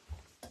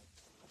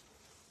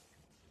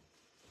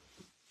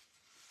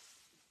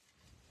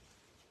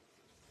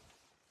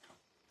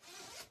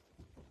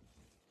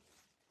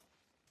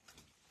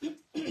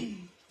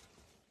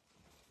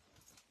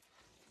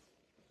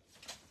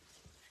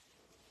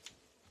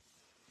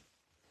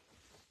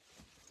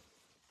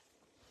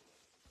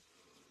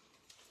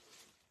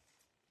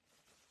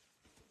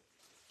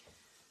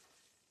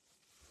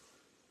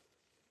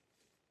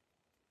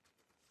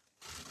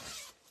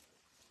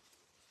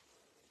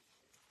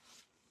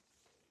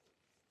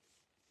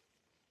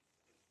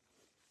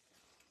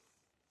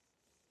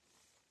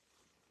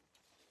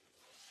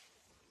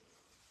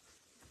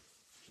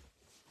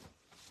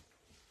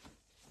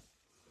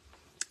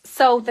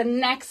 So the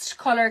next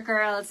colour,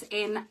 girls,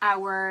 in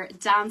our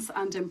Dance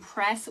and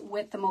Impress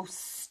with the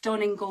most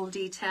stunning gold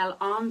detail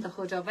on the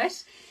hood of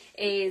it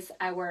is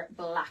our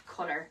black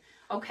colour.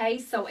 Okay,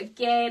 so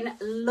again,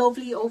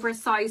 lovely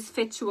oversized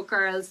fit to it,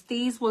 girls.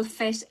 These will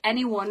fit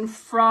anyone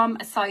from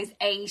a size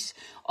 8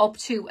 up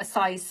to a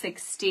size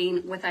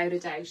 16 without a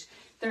doubt.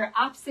 They're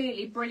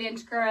absolutely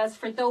brilliant, girls,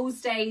 for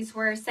those days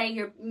where, say,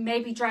 you're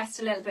maybe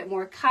dressed a little bit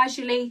more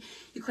casually.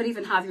 You could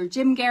even have your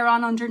gym gear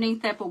on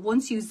underneath it, but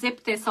once you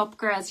zip this up,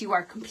 girls, you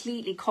are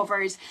completely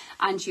covered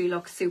and you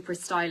look super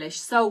stylish.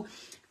 So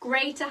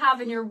great to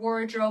have in your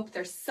wardrobe.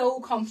 They're so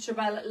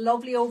comfortable,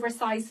 lovely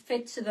oversized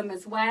fit to them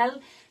as well.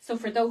 So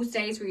for those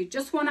days where you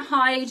just want to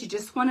hide, you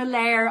just want to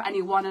layer, and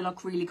you want to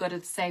look really good at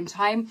the same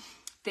time,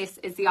 this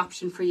is the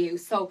option for you.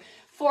 So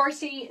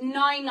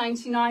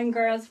 $49.99,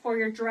 girls, for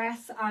your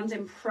Dress and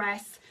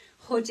Impress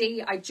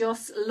hoodie. I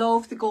just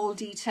love the gold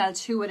detail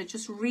to it. It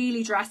just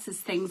really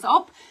dresses things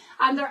up.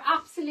 And they're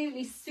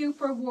absolutely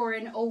super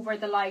worn over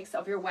the likes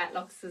of your wet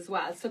looks as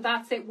well. So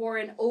that's it,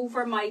 worn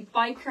over my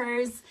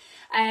bikers.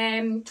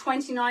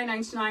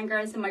 $29.99,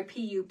 girls, in my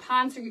PU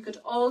pants. Or you could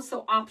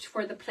also opt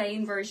for the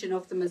plain version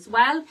of them as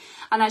well.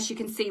 And as you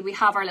can see, we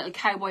have our little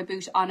cowboy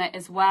boot on it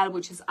as well,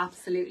 which is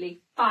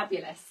absolutely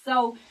fabulous.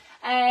 So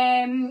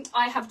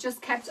I have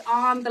just kept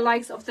on the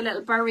likes of the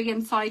little berry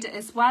inside it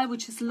as well,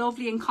 which is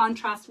lovely in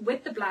contrast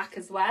with the black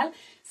as well.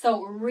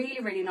 So really,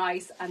 really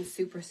nice and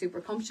super,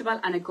 super comfortable,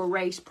 and a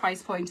great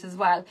price point as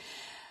well.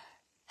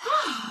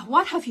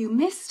 What have you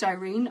missed,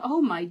 Irene?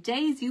 Oh my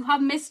days, you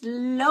have missed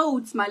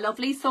loads, my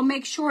lovely. So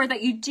make sure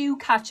that you do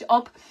catch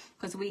up,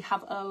 because we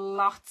have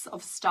lots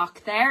of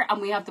stock there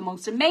and we have the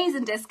most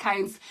amazing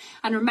discounts.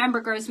 And remember,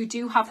 girls, we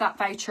do have that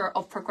voucher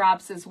up for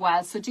grabs as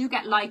well. So do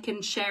get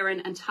liking,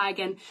 sharing and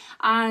tagging,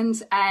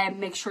 and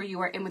make sure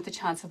you are in with the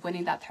chance of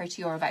winning that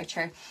 €30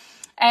 voucher.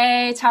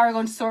 Tara,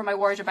 going to sort my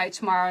wardrobe out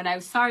tomorrow now.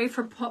 Sorry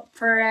for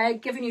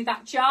giving you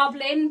that job,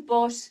 Lynn,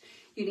 but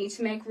you need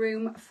to make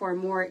room for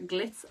more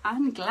glitz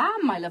and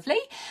glam, my lovely.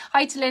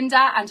 Hi to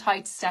Linda and hi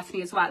to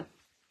Stephanie as well.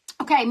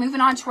 Okay,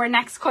 moving on to our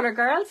next colour,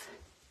 girls.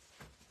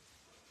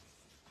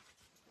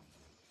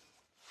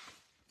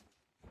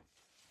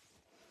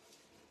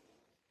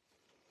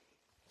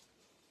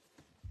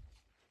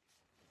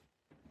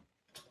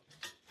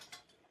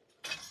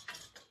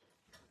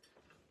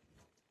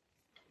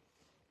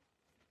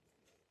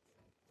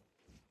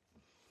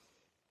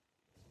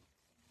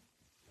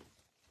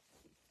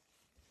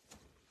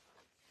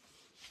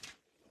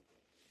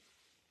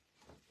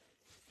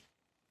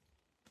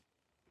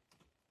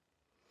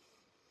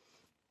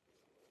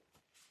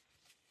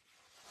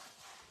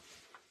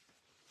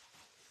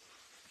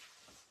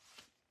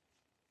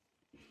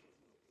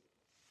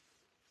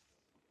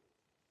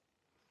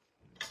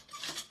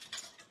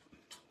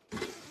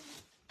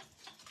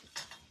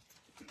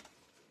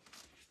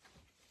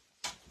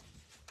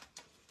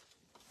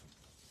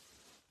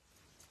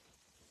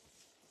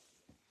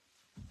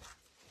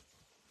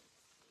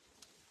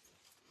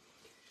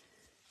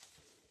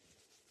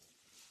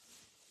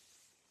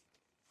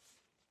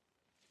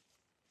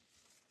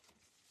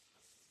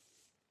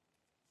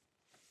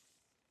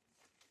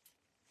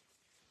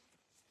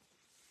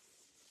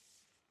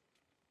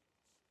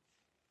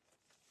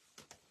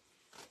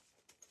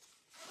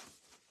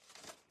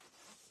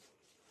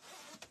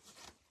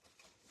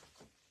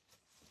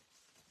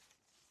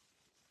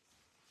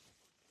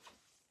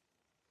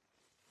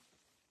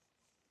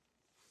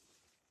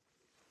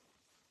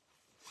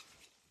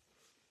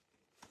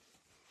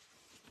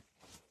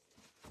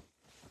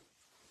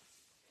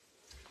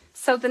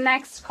 So the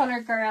next colour,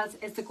 girls,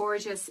 is the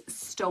gorgeous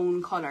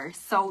stone colour.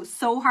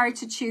 So hard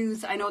to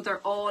choose. I know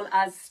they're all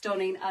as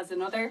stunning as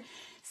another.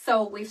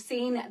 So we've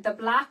seen the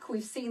black,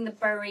 we've seen the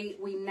berry,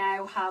 we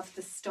now have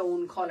the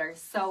stone colour.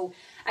 So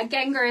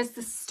again, girls,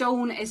 the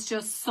stone is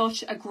just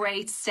such a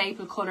great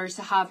staple colour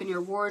to have in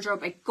your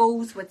wardrobe. It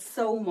goes with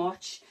so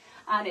much.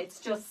 And it's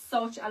just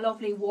such a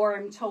lovely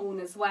warm tone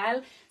as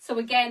well. So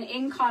again,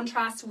 in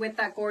contrast with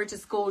that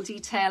gorgeous gold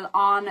detail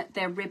on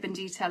the ribbon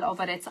detail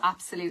of it, it's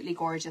absolutely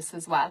gorgeous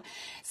as well.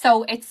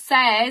 So it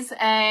says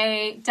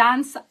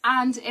Dance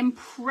and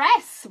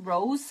Impress,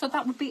 Rose. So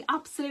that would be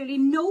absolutely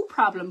no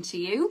problem to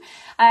you.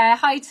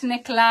 Hi to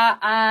Nicola,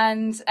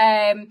 and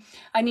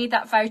I need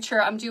that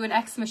voucher. I'm doing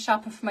Xmas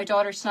shopping for my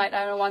daughter tonight,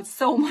 and I want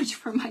so much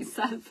for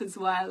myself as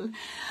well.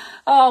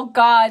 Oh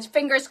God,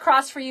 fingers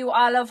crossed for you,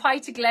 Olive. Hi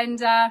to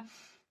Glenda.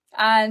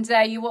 And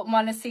you wouldn't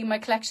want to see my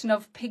collection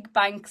of pink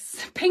banks.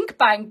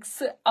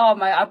 Oh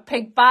my,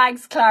 pig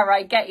bags, Clara,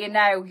 I get you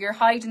now. You're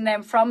hiding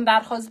them from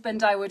that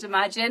husband, I would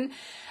imagine.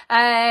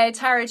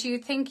 Tara, do you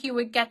think you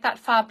would get that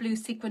fab blue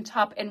sequin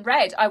top in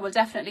red? I will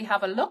definitely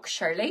have a look,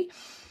 Shirley.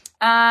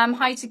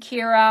 Hi to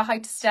Kira, hi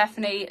to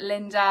Stephanie,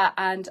 Linda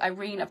and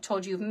Irene. I've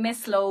told you you've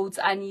missed loads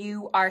and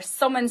you are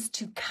summoned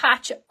to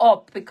catch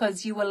up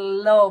because you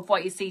will love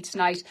what you see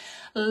tonight.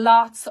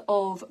 Lots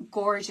of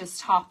gorgeous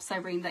tops,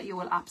 Irene, that you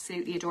will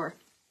absolutely adore.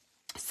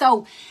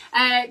 So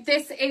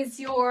this is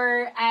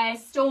your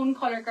stone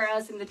colour,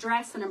 girls, in the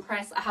Dress and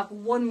Impress. I have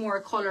one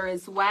more colour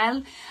as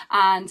well,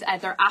 and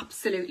they're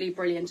absolutely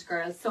brilliant,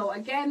 girls. So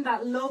again,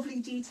 that lovely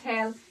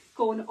detail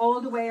going all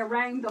the way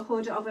around the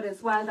hood of it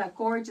as well. That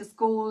gorgeous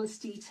gold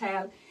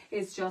detail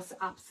is just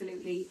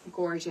absolutely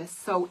gorgeous.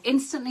 So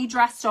instantly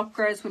dressed up,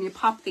 girls, when you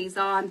pop these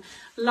on.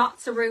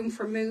 Lots of room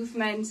for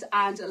movement,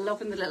 and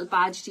loving the little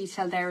badge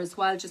detail there as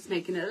well, just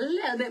making it a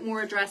little bit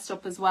more dressed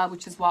up as well,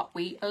 which is what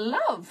we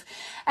love.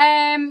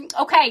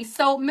 Okay,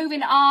 so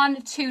moving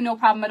on to, no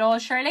problem at all,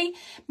 Shirley.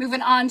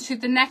 Moving on to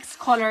the next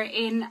colour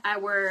in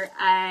our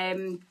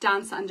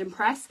Dance and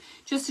Impress.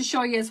 Just to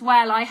show you as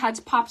well, I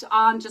had popped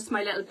on just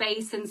my little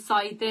base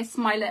inside this,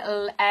 my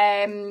little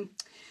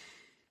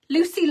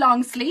Lucy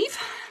long sleeve.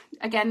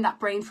 Again, that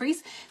brain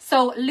freeze.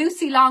 So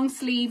Lucy long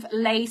sleeve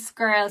lace,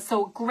 girl.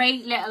 So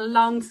great little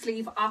long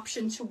sleeve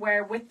option to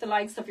wear with the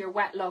likes of your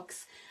wet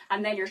looks.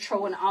 And then you're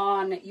throwing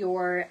on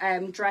your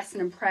Dress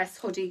and Impress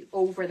hoodie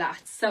over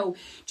that. So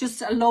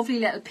just a lovely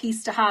little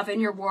piece to have in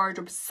your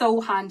wardrobe.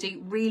 So handy,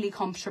 really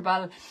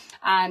comfortable.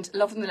 And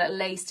loving the little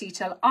lace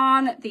detail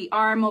on the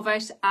arm of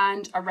it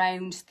and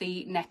around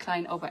the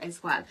neckline of it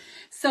as well.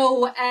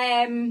 So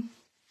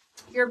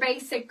your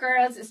basic,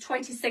 girls, is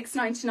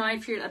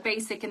 $26.99 for your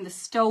basic in the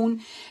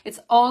stone. It's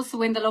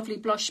also in the lovely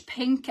blush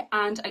pink,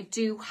 and I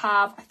do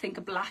have, I think,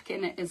 a black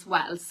in it as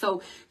well.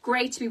 So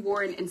great to be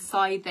worn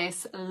inside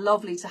this.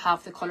 Lovely to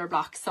have the colour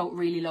block. So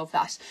really love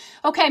that.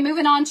 Okay,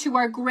 moving on to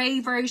our grey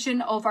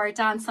version of our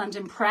Dance and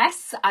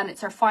Impress, and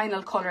it's our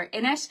final colour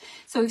in it.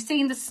 So we've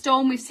seen the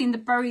stone, we've seen the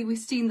berry, we've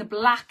seen the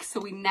black, so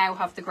we now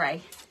have the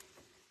grey.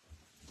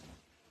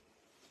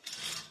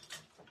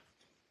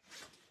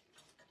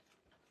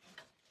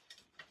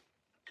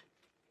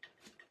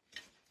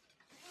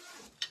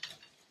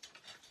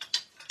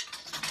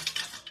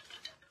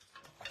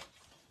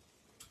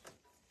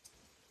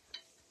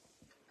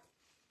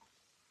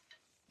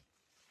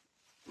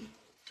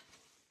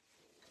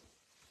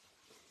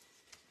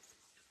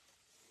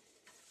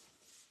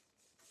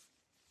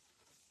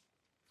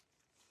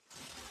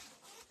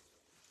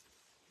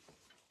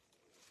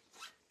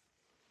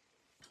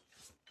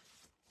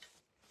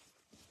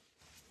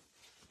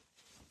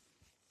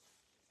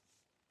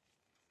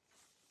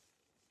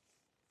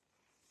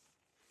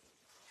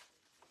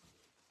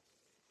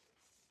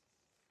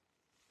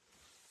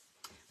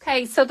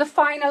 Okay, so the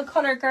final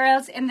colour,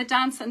 girls, in the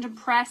Dance and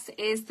Impress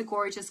is the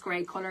gorgeous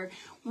grey colour.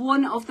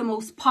 One of the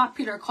most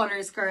popular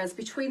colours, girls,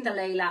 between the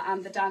Layla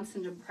and the Dance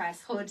and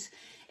Impress hood.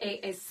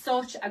 It is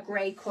such a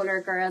great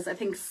colour, girls. I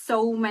think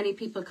so many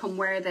people can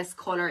wear this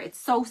colour. It's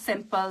so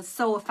simple,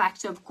 so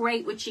effective,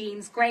 great with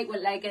jeans, great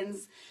with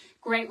leggings,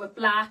 great with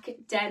black,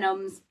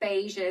 denims,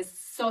 beiges.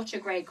 Such a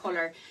great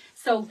colour.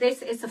 So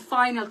this is the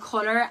final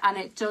colour, and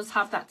it does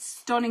have that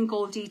stunning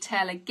gold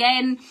detail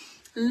again.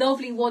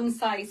 Lovely one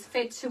size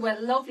fit to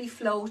it, lovely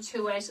flow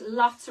to it,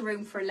 lots of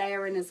room for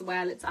layering as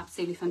well. It's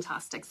absolutely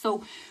fantastic.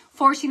 So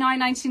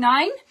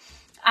 $49.99,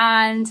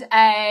 and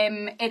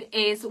it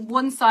is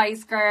one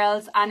size,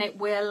 girls, and it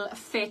will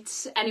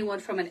fit anyone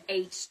from an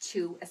 8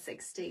 to a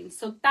 16.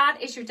 So that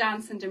is your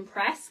Dance and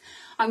Impress.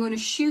 I'm going to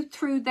shoot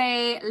through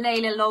the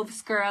Layla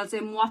Loves, girls,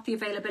 in what the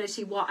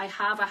availability, what I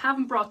have. I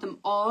haven't brought them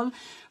all,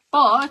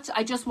 but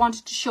I just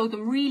wanted to show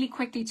them really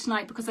quickly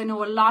tonight because I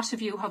know a lot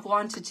of you have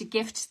wanted to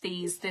gift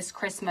these this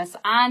Christmas,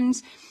 and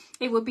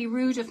it would be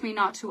rude of me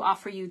not to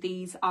offer you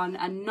these on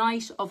a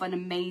night of an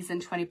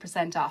amazing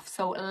 20% off.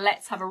 So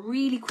let's have a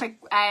really quick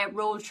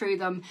roll through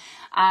them,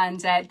 and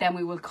then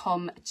we will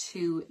come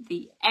to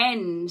the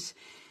end.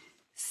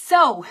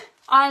 So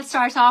I'll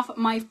start off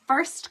my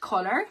first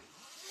colour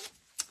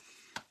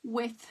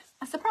with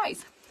a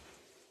surprise.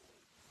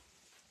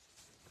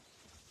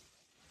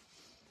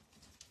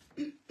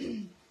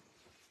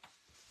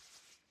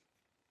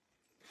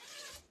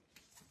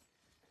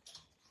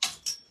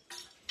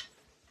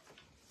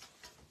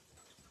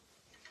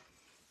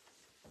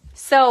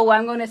 So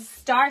I'm going to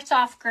start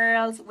off,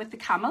 girls, with the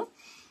camel,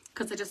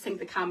 because I just think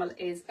the camel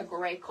is a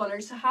great colour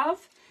to have.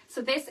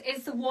 So this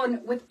is the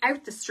one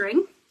without the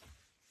string.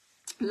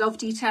 Love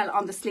detail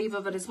on the sleeve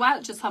of it as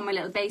well. Just have my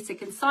little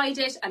basic inside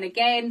it, and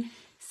again,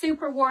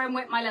 super warm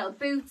with my little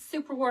boots,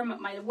 super warm with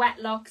my wet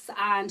looks,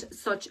 and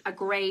such a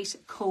great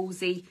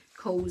cozy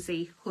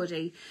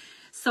hoodie.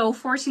 So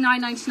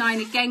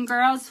 $49.99 again,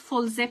 girls.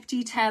 Full zip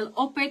detail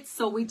up it.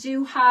 So we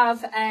do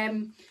have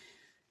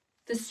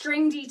the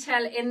string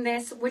detail in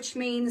this, which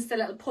means the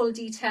little pull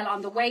detail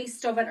on the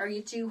waist of it, or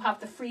you do have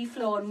the free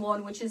flowing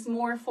one, which is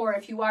more for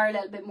if you are a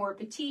little bit more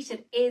petite.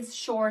 It is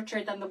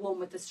shorter than the one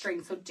with the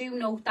string. So do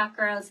note that,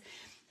 girls.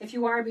 If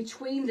you are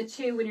between the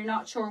two and you're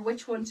not sure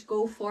which one to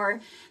go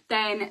for,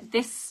 then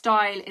this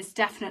style is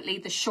definitely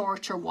the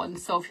shorter one.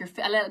 So if you're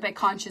a little bit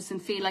conscious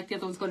and feel like the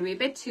other one's going to be a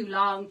bit too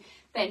long,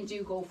 then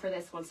do go for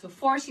this one. So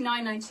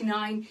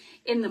 $49.99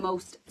 in the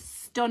most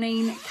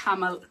stunning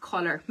camel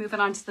colour. Moving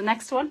on to the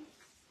next one.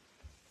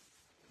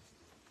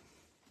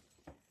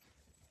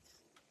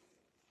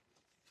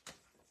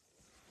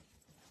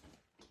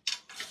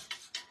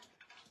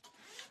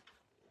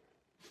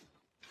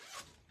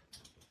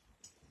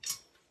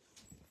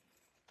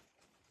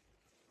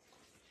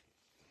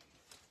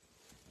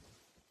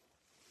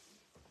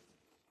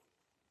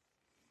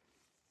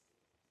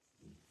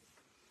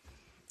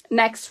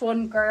 Next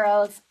one,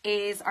 girls,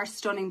 is our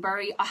stunning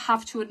berry. I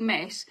have to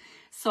admit,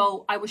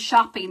 so I was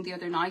shopping the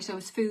other night. I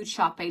was food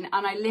shopping,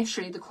 and I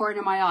literally, the corner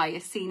of my eye, I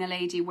seen a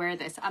lady wear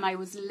this, and I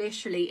was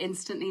literally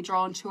instantly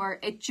drawn to her.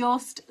 It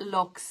just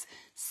looks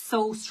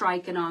so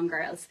striking on,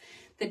 girls.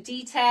 The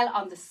detail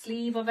on the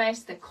sleeve of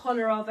it, the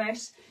colour of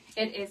it,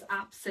 it is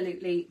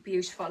absolutely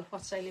beautiful.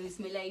 What did I lose?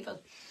 My label.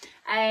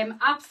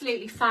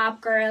 Absolutely fab,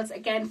 girls.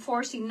 Again,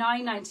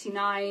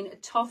 $49.99.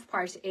 Tough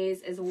part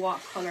is what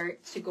colour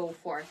to go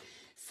for.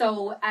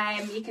 So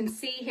you can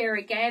see here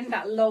again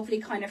that lovely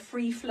kind of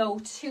free flow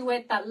to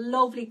it, that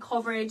lovely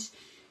coverage,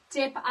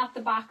 dip at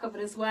the back of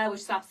it as well,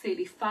 which is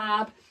absolutely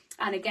fab.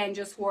 And again,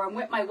 just worn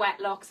with my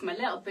wet locks, my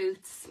little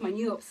boots, my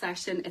new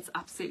obsession. It's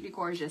absolutely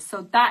gorgeous.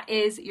 So that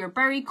is your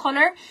berry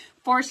colour,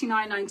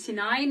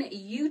 $49.99.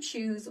 You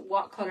choose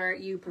what colour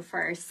you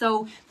prefer.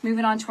 So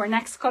moving on to our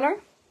next colour.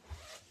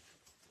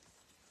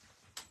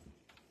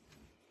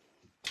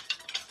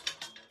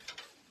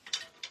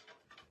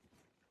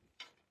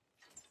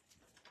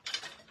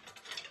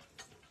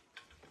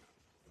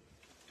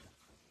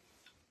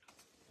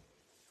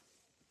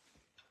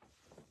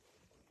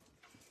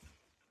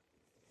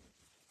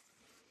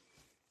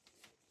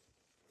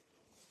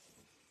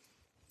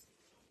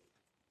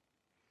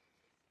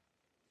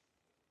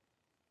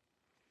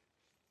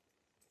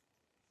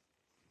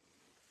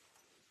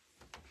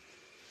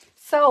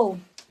 So,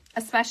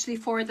 especially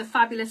for the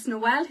fabulous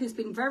Noelle, who's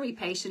been very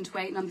patient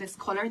waiting on this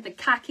colour, the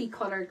khaki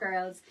colour,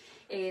 girls,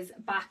 is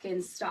back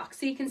in stock.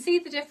 So you can see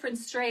the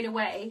difference straight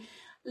away.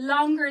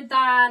 Longer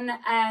than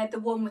the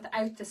one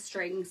without the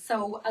string.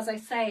 So as I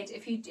said,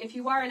 if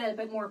you are a little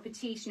bit more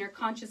petite and you're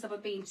conscious of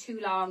it being too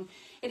long,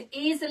 it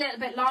is a little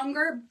bit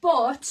longer,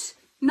 but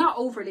not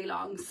overly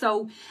long.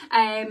 So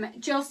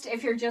just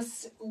if you're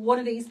just one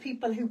of these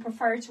people who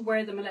prefer to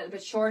wear them a little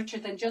bit shorter,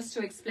 then just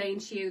to explain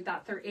to you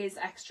that there is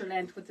extra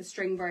length with the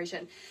string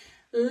version.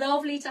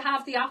 Lovely to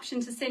have the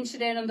option to cinch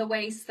it in on the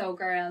waist though,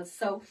 girls.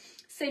 So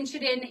cinch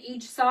it in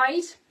each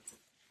side,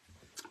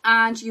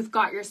 and you've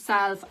got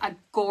yourself a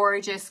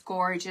gorgeous,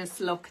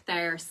 gorgeous look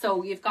there.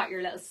 So you've got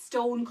your little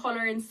stone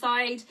colour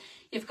inside,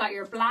 you've got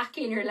your black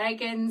in your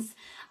leggings,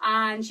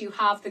 and you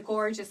have the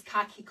gorgeous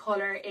khaki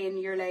colour in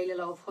your Layla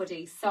Love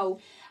hoodie. So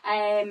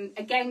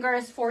again,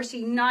 girls,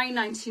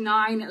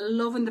 $49.99.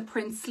 Loving the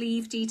print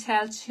sleeve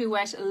detail to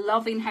it,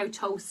 loving how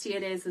toasty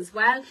it is as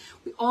well.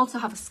 We also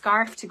have a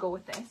scarf to go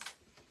with this.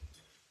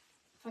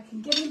 If I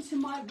can get into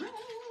my room.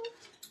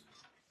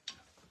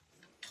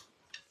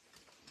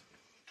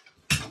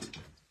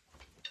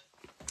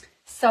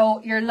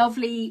 So your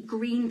lovely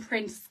green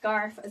print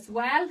scarf as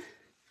well.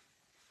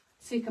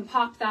 So you can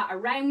pop that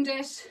around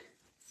it.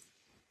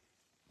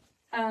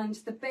 And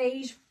the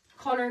beige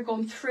colour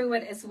going through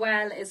it as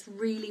well is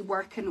really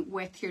working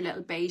with your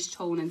little beige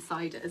tone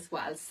inside it as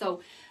well.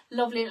 So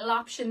lovely little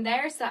option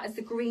there. So that is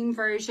the green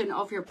version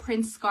of your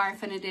print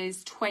scarf, and it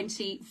is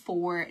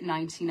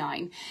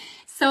 $24.99.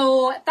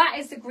 So that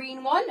is the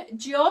green one,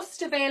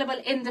 just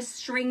available in the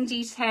string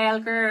detail,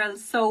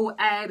 girls. So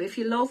if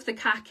you love the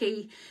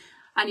khaki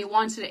and you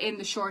wanted it in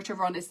the shorter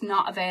run, it's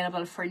not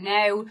available for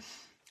now.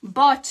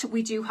 But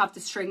we do have the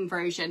string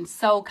version,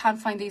 so can't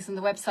find these on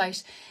the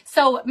website.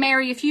 So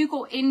Mary, if you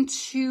go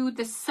into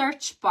the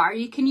search bar,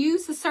 you can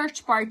use the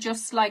search bar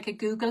just like a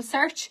Google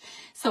search.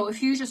 So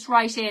if you just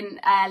write in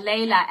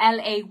Layla,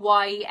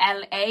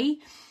 L-A-Y-L-A,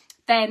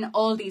 then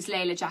all these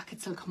Layla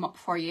jackets will come up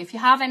for you. If you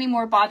have any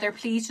more bother,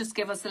 please just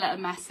give us a little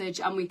message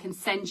and we can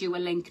send you a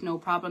link, no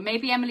problem.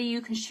 Maybe Emily,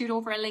 you can shoot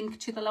over a link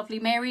to the lovely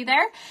Mary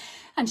there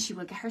and she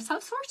will get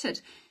herself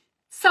sorted.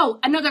 So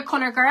another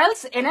colour,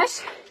 girls, in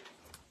it.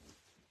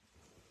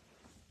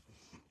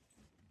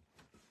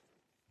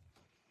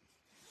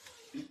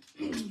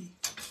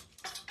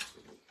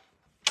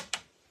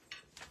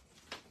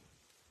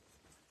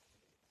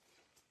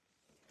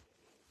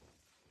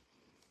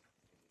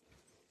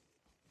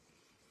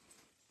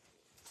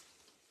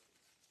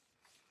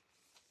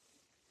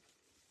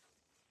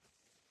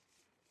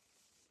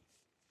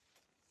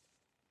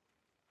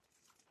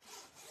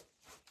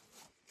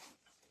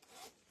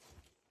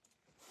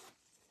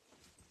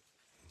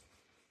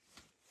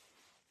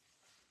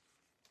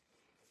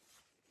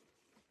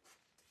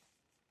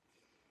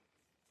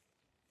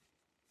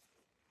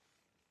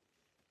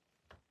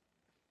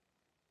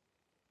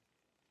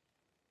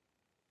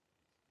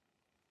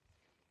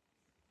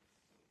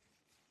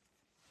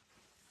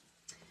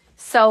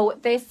 So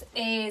this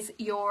is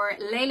your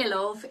Layla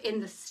Love in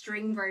the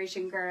string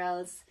version,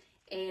 girls,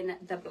 in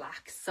the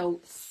black. So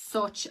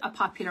such a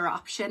popular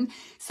option.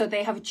 So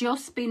they have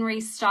just been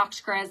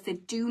restocked, girls. They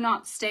do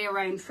not stay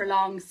around for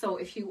long. So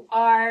if you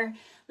are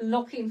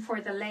looking for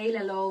the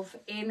Layla Love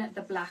in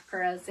the black,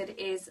 girls, it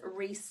is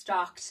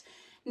restocked.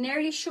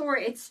 Nearly sure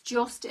it's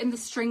just in the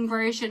string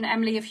version.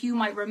 Emily, if you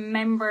might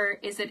remember,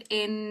 is it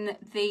in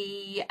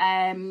the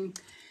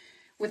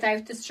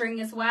without the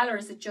string as well, or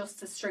is it just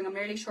the string? I'm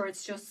nearly sure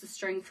it's just the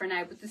string for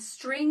now, but the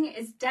string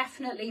is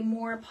definitely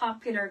more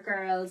popular,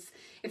 girls.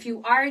 If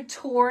you are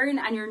torn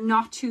and you're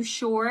not too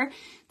sure,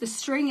 the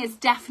string is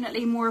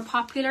definitely more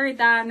popular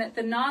than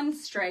the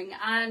non-string.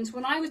 And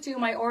when I was doing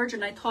my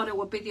ordering, I thought it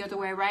would be the other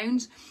way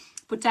around,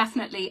 but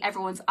definitely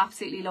everyone's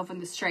absolutely loving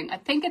the string. I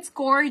think it's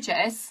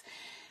gorgeous.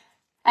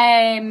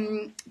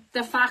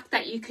 The fact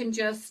that you can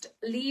just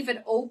leave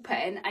it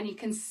open and you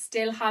can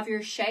still have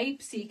your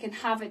shape, so you can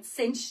have it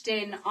cinched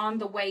in on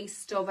the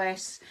waist of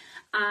it,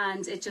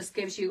 and it just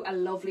gives you a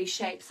lovely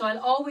shape. So I'll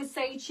always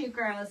say to you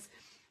girls,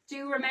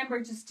 do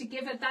remember just to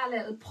give it that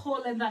little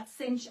pull and that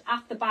cinch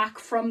at the back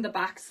from the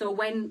back, so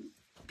when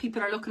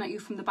people are looking at you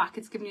from the back,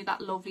 it's giving you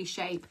that lovely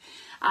shape.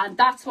 And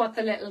that's what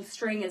the little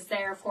string is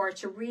there for,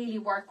 to really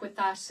work with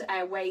that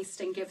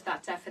waist and give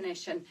that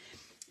definition.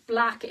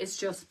 Black is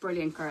just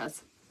brilliant,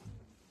 girls.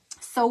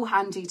 So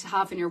handy to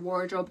have in your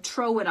wardrobe.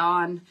 Throw it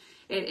on,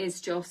 it is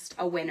just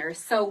a winner.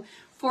 So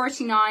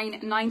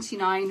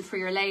 $49.99 for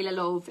your Layla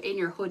Love in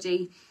your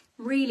hoodie.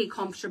 Really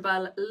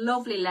comfortable,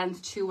 lovely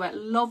length to it,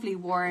 lovely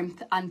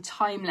warmth, and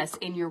timeless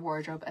in your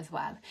wardrobe as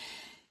well.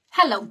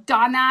 Hello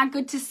Donna,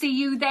 good to see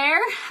you there.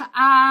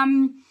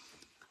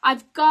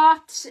 I've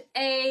got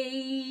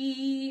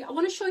I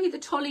want to show you the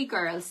Tully,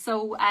 girls.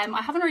 So I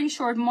haven't really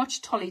showed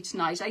much Tully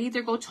tonight. I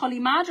either go Tully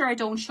mad or I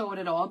don't show it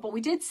at all, but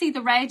we did see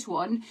the red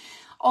one.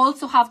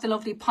 Also have the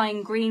lovely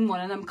pine green one,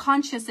 and I'm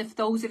conscious if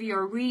those of you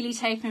are really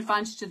taking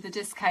advantage of the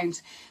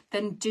discount,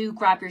 then do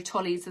grab your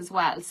Tullys as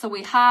well. So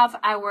we have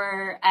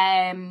our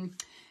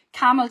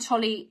camel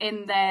Tully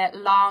in the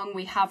long,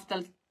 we have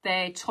the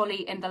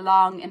Tully in the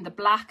long in the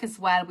black as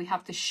well, we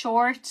have the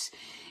short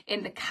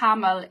in the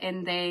camel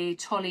in the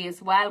Tully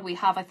as well. We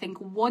have, I think,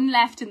 one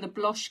left in the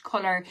blush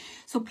colour.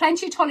 So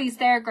plenty of Tullys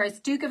there, girls.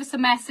 Do give us a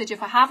message.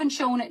 If I haven't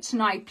shown it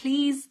tonight,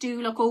 please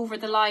do look over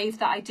the live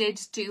that I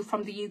did do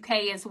from the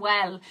UK as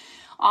well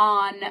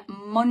on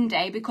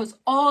Monday, because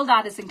all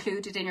that is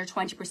included in your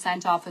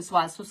 20% off as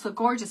well. So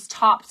gorgeous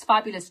tops,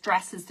 fabulous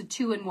dresses, the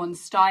 2-in-1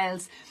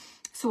 styles.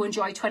 So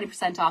enjoy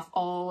 20% off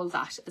all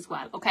that as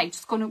well. Okay,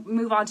 just going to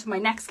move on to my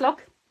next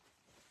look.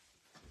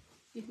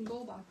 You can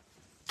go back.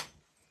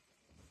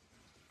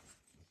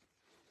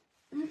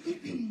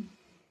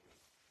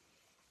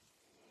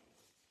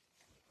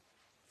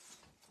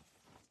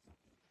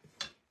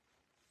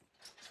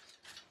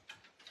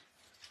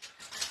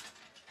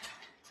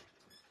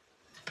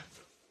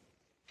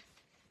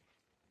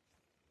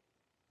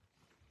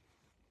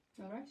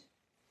 All right.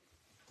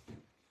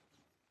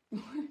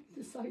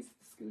 The size of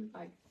the school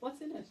bag.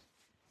 What's in it?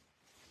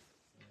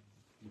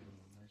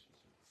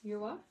 Your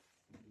what?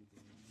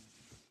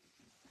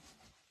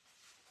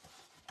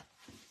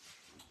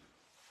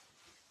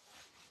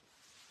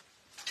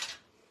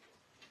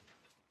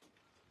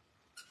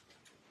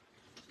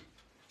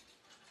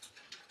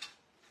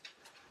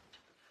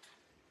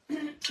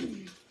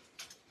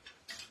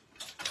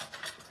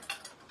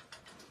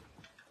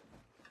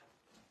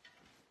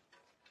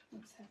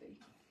 Looks heavy.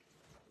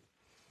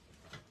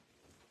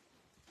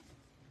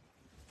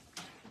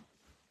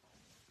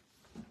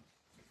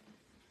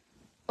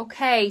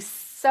 Okay,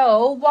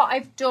 so what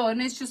I've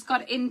done is just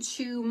got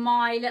into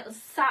my little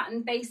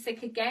satin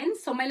basic again.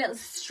 So my little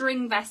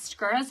string vest,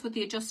 girls, with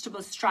the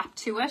adjustable strap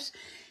to it.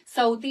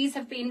 So these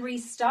have been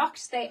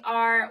restocked. They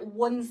are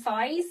one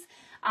size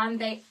and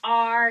they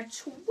are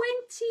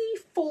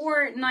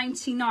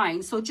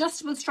 $24.99. So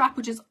adjustable strap,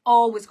 which is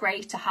always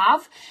great to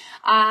have.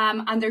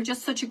 And they're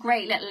just such a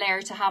great little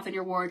layer to have in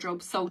your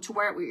wardrobe. So to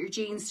wear it with your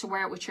jeans, to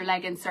wear it with your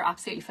leggings, they're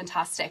absolutely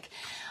fantastic.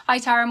 Hi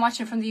Tara, I'm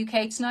watching from the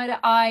UK tonight.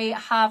 I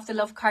have the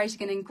Love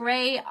cardigan in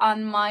grey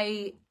on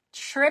my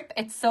trip.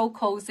 It's so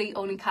cozy,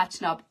 only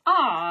catching up.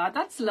 Ah,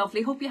 that's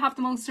lovely. Hope you have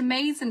the most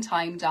amazing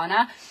time,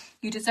 Donna.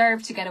 You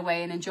deserve to get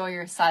away and enjoy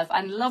yourself.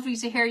 And lovely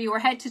to hear you were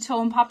head to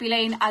toe in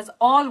PoppyLane as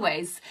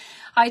always.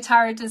 Hi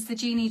Tara, does the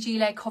Genie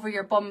gilet cover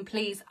your bum,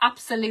 please?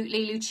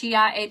 Absolutely,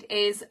 Lucia. It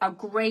is a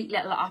great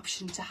little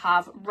option to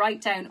have right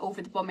down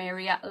over the bum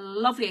area.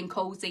 Lovely and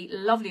cozy,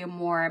 lovely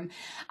and warm,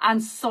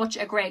 and such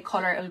a great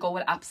colour. It'll go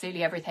with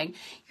absolutely everything.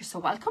 You're so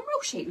welcome,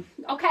 Roisin.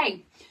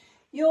 Okay.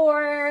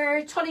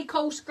 Your Tully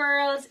coat,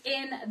 girls,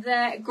 in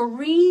the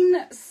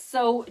green.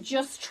 So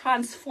just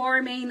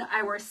transforming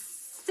our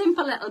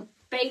simple little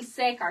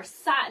basic, our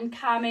satin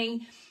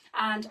cami,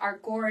 and our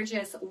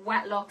gorgeous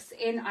wet looks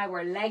in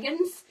our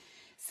leggings.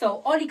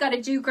 So all you got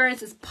to do,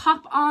 girls, is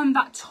pop on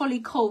that Tully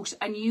coat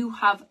and you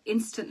have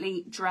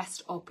instantly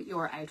dressed up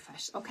your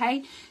outfit,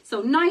 okay?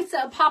 So nice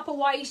little pop of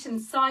white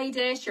inside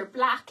it, your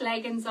black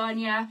leggings on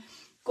you,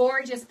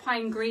 gorgeous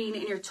pine green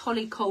in your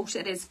Tully coat.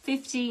 It is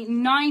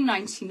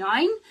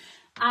 $59.99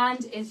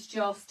 and it's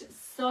just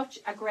such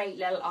a great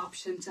little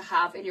option to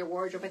have in your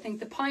wardrobe. I think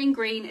the pine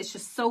green is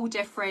just so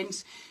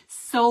different,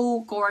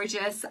 so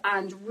gorgeous,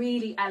 and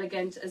really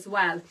elegant as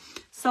well.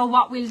 So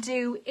what we'll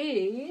do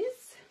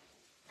is,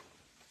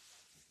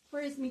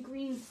 where's my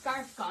green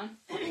scarf gone?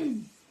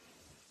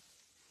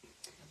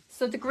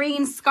 So the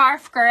green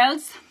scarf,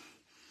 girls,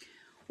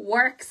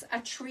 works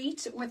a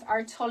treat with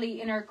our Tully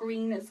in our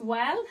green as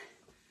well.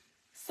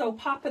 So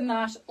popping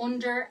that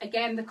under,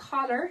 again, the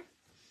collar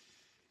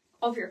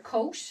of your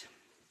coat.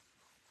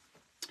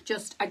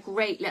 Just a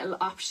great little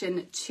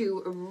option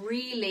to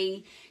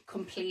really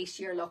complete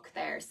your look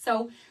there.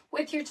 So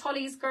with your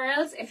tullies,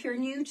 girls, if you're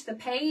new to the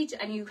page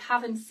and you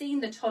haven't seen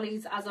the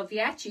tullies as of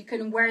yet, you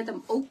can wear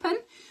them open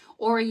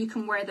or you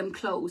can wear them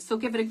closed. So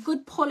give it a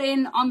good pull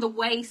in on the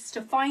waist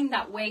to find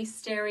that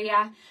waist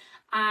area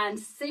and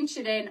cinch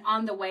it in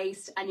on the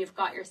waist, and you've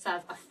got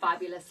yourself a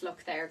fabulous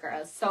look there,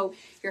 girls. So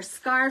your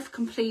scarf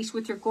complete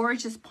with your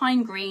gorgeous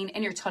pine green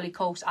in your tully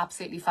coat,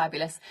 absolutely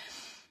fabulous.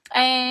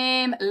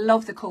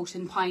 Love the coat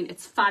in pine.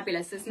 It's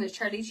fabulous, isn't it,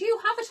 Shirley? Do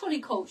you have a tully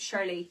coat,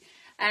 Shirley?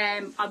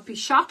 I'd be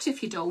shocked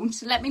if you don't.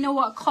 Let me know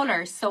what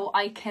colour so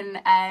I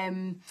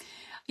can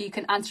you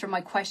can answer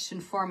my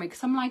question for me,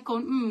 because I'm like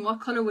going, what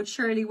colour would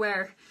Shirley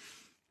wear?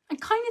 I'm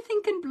kind of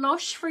thinking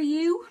blush for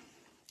you.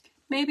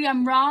 Maybe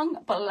I'm wrong,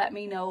 but let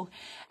me know.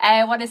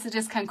 What is the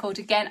discount code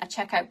again at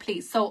checkout,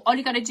 please? So all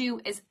you got to do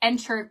is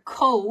enter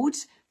code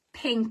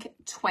pink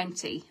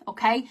 20.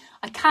 Okay,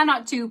 I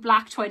cannot do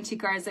black 20,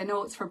 girls. I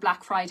know it's for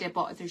Black Friday,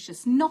 but there's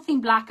just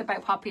nothing black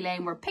about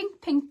PoppyLane. We're pink,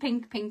 pink,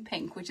 pink, pink,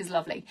 pink, which is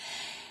lovely.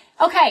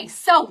 Okay,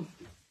 so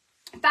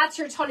that's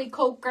your tully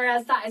coat,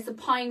 girls. That is a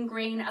pine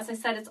green. As I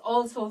said, it's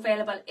also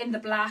available in the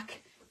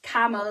black,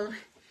 camel,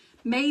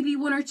 maybe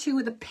one or two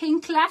of the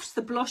pink left,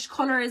 the blush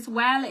colour as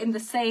well in the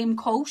same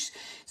coat.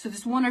 So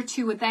there's one or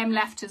two of them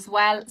left as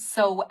well.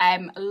 So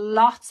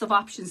lots of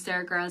options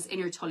there, girls, in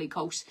your tully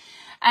coat.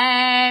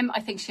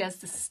 I think she has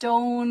the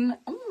stone.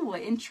 Oh,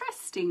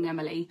 interesting,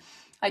 Emily.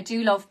 I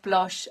do love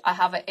blush. I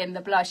have it in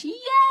the blush.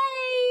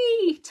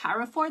 Yay!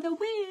 Tara for the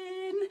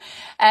win.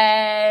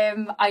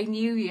 I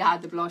knew you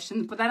had the blush,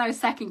 but then I was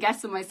second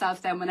guessing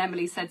myself then when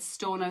Emily said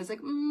stone. I was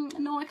like,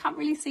 no, I can't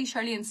really see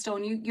Shirley in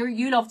stone.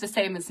 You love the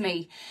same as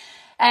me.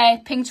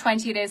 Pink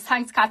 20 it is.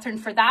 Thanks, Catherine,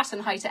 for that,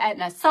 and hi to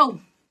Edna. So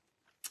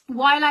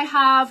while I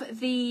have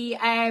the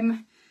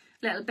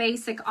little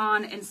basic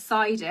on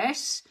inside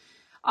it,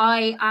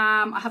 I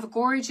have a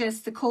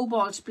gorgeous, the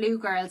cobalt blue,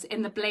 girls,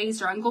 in the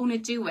blazer. I'm going to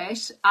do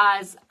it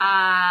as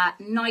a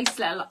nice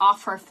little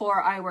offer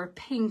for our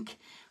pink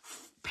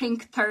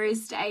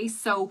Thursday.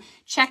 So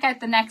check out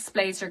the next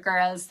blazer,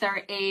 girls.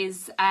 There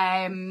is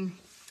I'm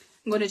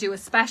going to do a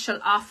special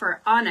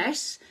offer on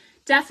it.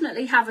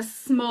 Definitely have a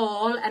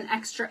small, an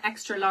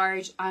extra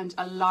large, and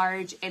a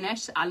large in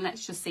it, and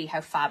let's just see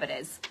how fab it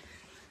is.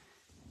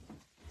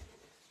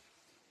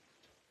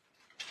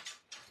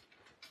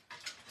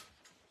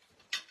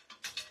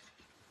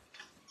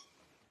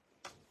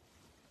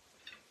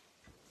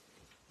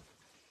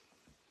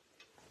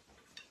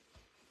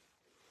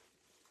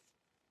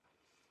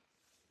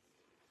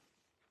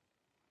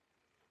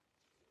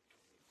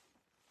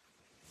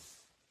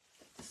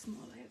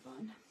 Small I have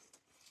on.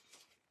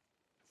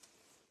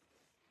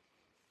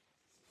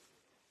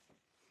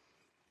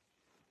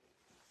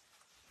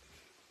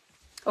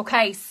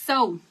 Okay,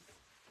 so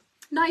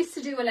nice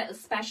to do a little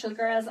special,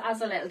 girls,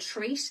 as a little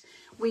treat.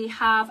 We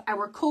have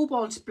our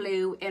cobalt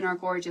blue in our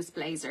gorgeous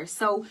blazer.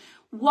 So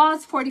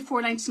was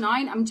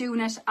 €44.99. I'm doing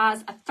it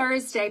as a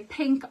Thursday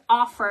pink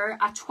offer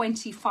at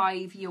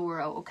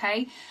 €25.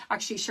 Okay,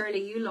 actually,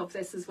 Shirley, you love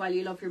this as well.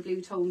 You love your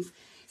blue tones.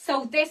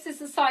 So this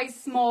is a size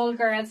small,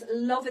 girls.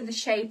 Loving the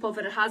shape of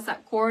it. It has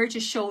that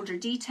gorgeous shoulder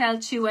detail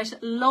to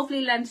it.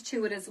 Lovely length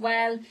to it as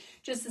well.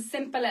 Just a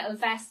simple little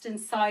vest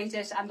inside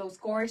it and those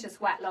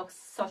gorgeous wet looks.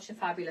 Such a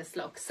fabulous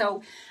look.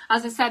 So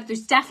as I said,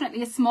 there's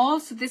definitely a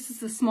small. So this is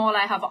the small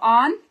I have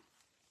on.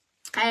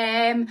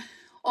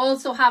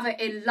 Also have it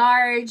in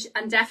large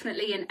and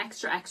definitely in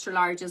extra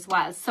large as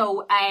well.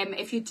 So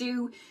if you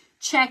do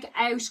check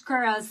out,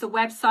 girls, the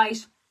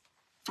website,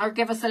 or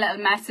give us a little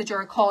message or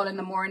a call in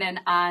the morning,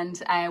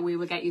 and we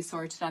will get you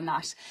sorted on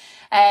that.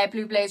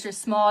 Blue blazer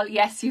small.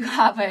 Yes, you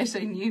have it.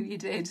 I knew you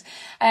did.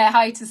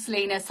 Hi to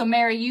Selena. So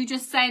Mary, you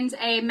just send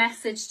a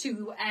message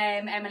to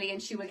Emily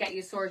and she will get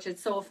you sorted.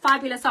 So a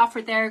fabulous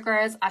offer there,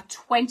 girls, at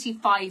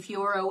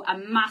 €25. A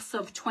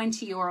massive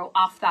 €20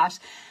 off that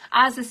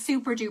as a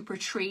super duper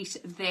treat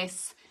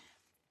this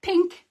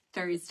pink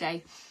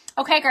Thursday.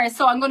 Okay, guys,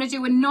 so I'm going to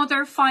do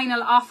another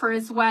final offer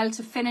as well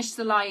to finish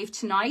the live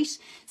tonight.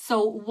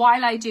 So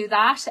while I do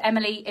that,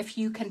 Emily, if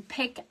you can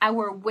pick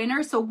our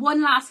winner. So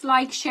one last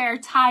like, share,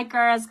 tag,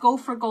 girls, go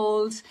for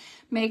gold.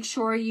 Make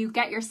sure you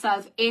get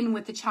yourself in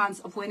with the chance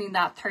of winning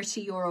that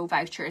 €30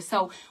 voucher.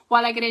 So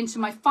while I get into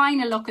my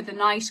final look of the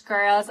night,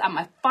 girls, and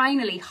my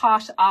finally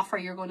hot offer,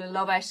 you're going to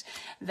love it.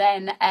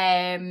 Then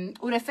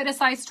would I fit a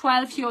size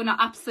 12, Fiona?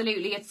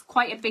 Absolutely. It's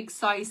quite a big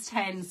size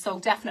 10, so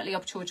definitely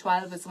up to a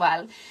 12 as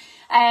well.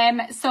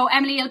 So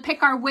Emily, you'll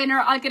pick our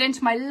winner. I'll get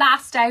into my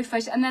last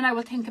outfit and then I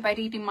will think about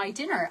eating my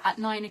dinner at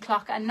 9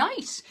 o'clock at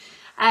night.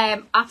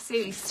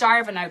 Absolutely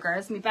starving now,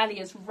 girls. My belly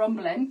is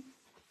rumbling.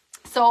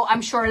 So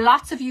I'm sure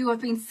lots of you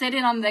have been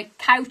sitting on the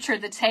couch or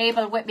the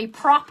table with me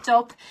propped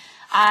up,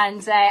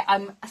 and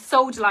I'm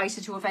so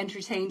delighted to have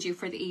entertained you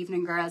for the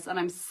evening, girls, and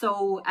I'm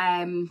so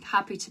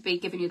happy to be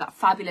giving you that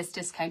fabulous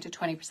discount of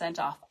 20%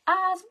 off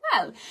as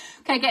well.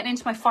 Okay, getting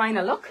into my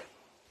final look.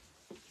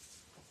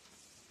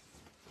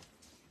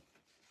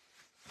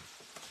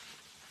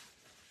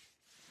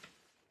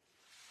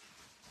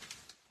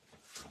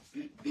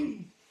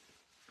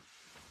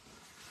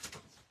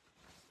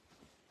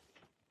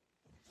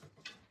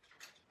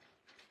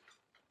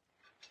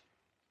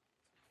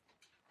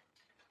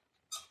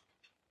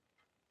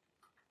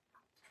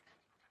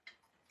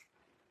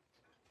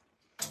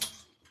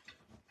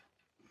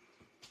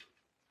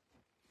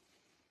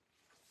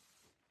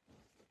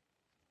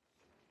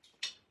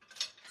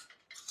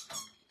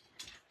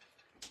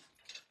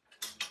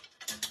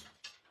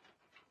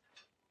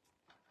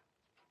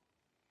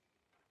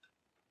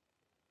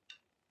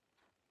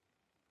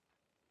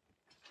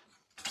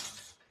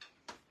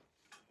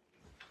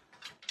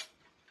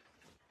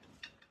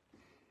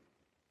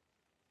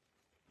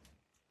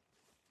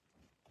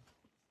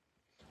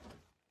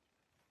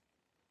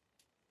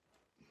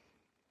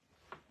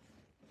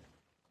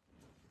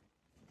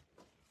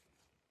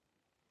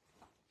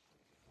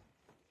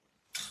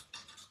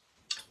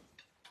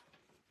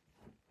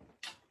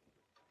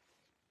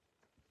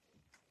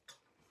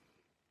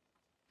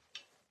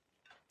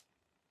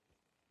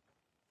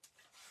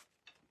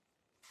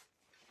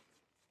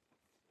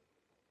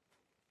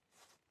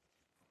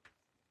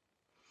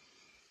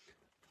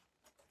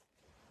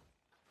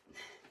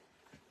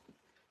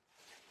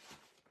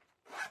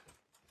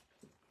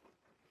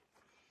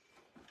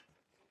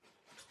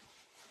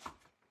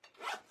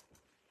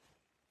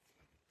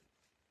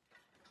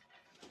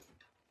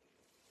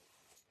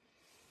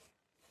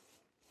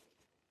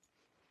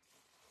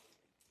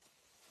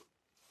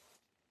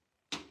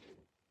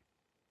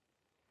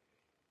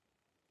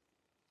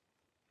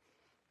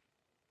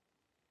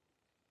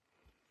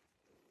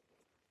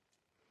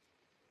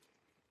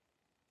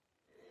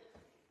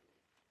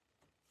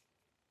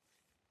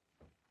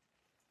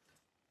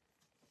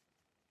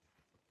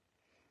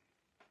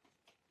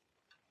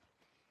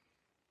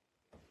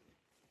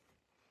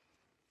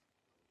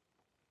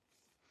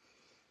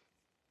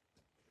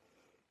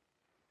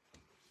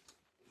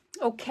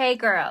 Okay,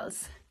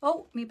 girls.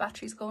 Oh, my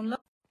battery's going low.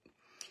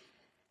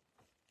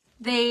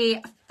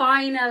 The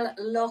final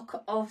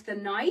look of the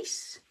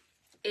night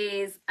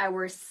is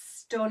our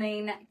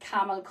stunning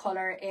camel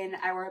colour in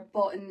our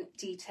button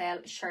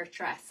detail shirt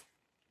dress.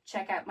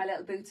 Check out my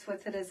little boots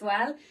with it as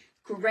well.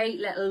 Great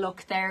little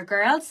look there,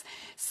 girls.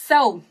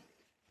 So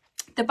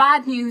the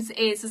bad news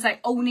is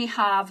I only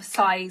have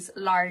size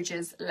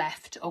larges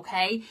left,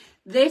 okay?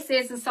 This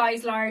is a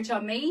size large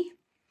on me.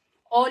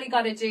 All you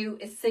got to do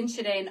is cinch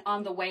it in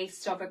on the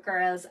waist of it,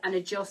 girls, and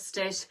adjust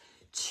it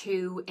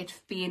to it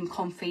being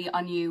comfy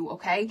on you,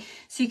 okay?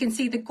 So you can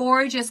see the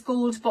gorgeous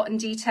gold button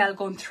detail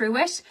going through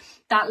it.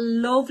 That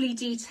lovely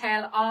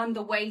detail on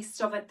the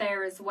waist of it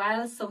there as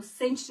well. So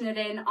cinching it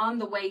in on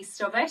the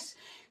waist of it.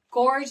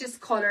 Gorgeous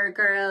colour,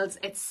 girls.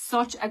 It's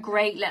such a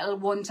great little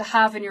one to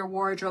have in your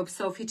wardrobe.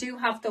 So if you do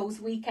have those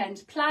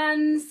weekend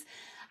plans,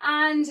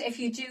 and if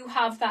you do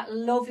have that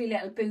lovely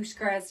little boot,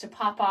 girls, to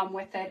pop on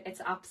with it, it's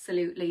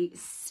absolutely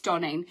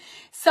stunning.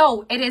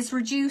 So it is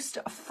reduced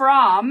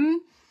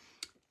from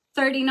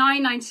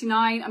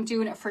 $39.99. I'm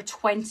doing it for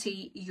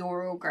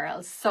 €20,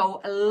 girls. So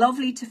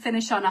lovely to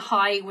finish on a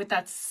high with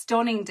that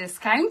stunning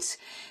discount.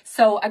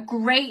 So a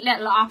great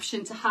little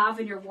option to have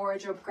in your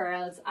wardrobe,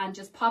 girls, and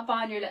just pop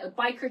on your little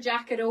biker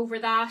jacket over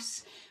that.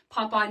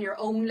 Pop on your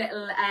own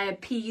little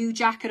PU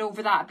jacket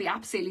over that. It'd be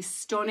absolutely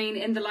stunning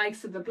in the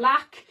likes of the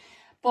black.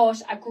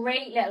 But a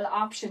great little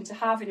option to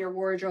have in your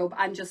wardrobe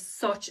and just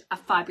such a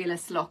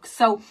fabulous look.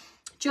 So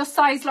just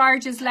size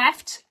large is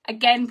left.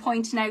 Again,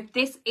 pointing out,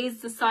 this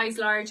is the size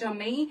large on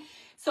me.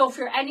 So if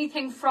you're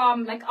anything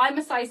from, like, I'm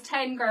a size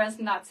 10, girls,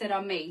 and that's it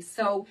on me.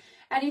 So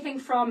anything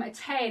from a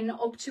 10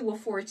 up to a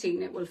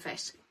 14, it will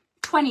fit.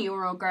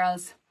 €20,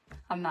 girls.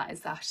 And that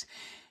is that.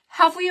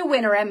 Have we a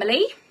winner,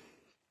 Emily?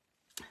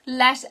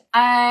 Let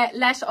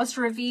us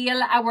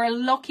reveal our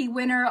lucky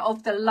winner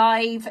of the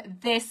live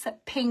this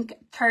Pink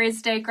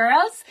Thursday,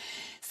 girls.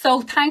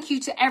 So thank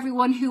you to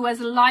everyone who has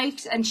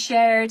liked and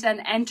shared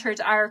and entered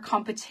our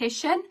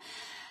competition.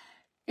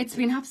 It's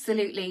been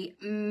absolutely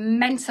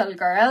mental,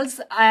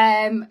 girls.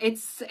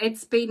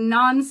 It's been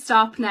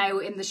non-stop now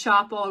in the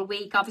shop all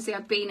week. Obviously,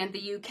 I've been in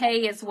the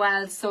UK as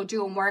well, so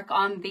doing work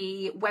on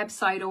the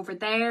website over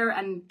there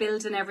and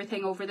building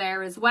everything over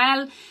there as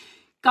well.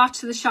 Got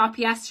to the shop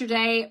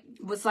yesterday,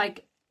 was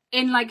like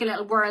in like a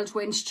little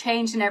whirlwind,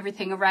 changing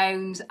everything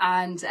around,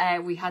 and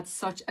we had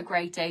such a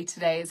great day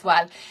today as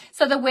well.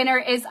 So the winner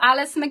is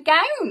Alice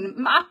McGowan.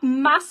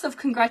 Massive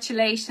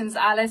congratulations,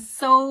 Alice.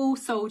 So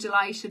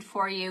delighted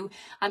for you,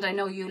 and I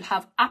know you'll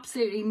have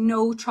absolutely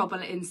no trouble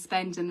in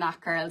spending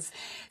that, girls.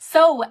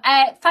 So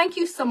thank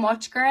you so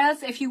much,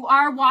 girls. If you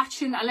are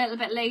watching a little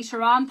bit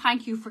later on,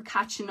 thank you for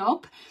catching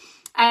up.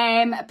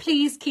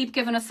 Please keep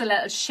giving us a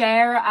little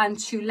share and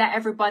to let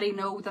everybody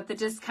know that the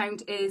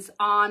discount is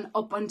on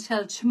up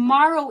until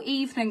tomorrow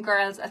evening,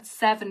 girls, at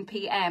 7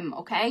 p.m.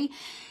 okay?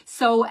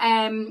 So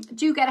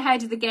do get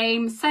ahead of the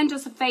game. Send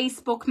us a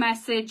Facebook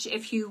message.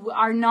 If you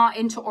are not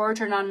into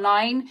ordering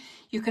online,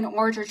 you can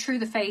order through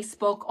the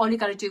Facebook. All you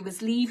got to do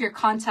is leave your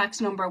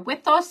contact number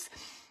with us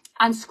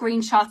and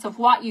screenshots of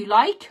what you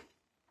like,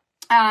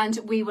 and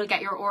we will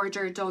get your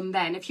order done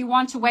then. If you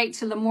want to wait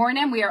till the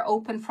morning, we are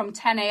open from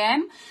 10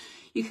 a.m.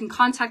 You can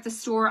contact the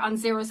store on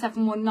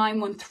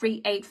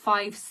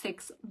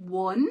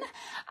 0719138561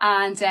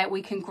 and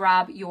we can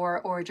grab your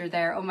order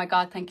there. Oh my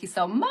God, thank you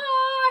so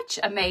much.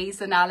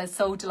 Amazing, Alice.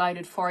 So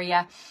delighted for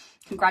you.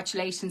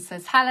 Congratulations,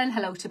 says Helen.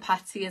 Hello to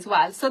Patsy as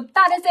well. So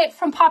that is it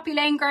from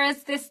PoppyLane,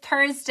 girls, this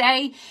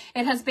Thursday.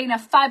 It has been a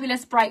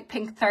fabulous bright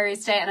pink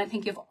Thursday, and I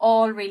think you've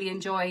all really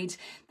enjoyed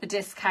the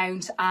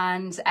discount.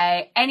 And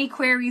any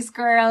queries,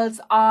 girls,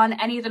 on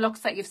any of the looks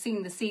that you've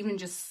seen this evening,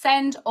 just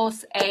send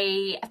us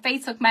a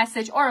Facebook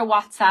message or a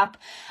WhatsApp,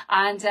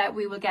 and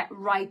we will get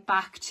right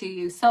back to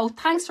you. So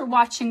thanks for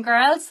watching,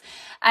 girls.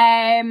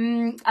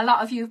 A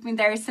lot of you have been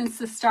there since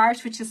the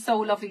start, which is so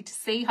lovely to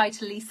see. Hi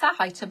to Lisa.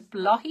 Hi to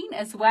Blocking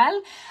as well.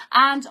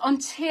 And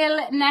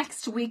until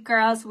next week,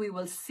 girls, we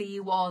will see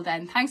you all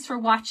then. Thanks for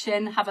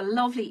watching. Have a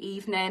lovely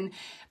evening.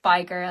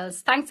 Bye,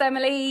 girls. Thanks,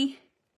 Emily.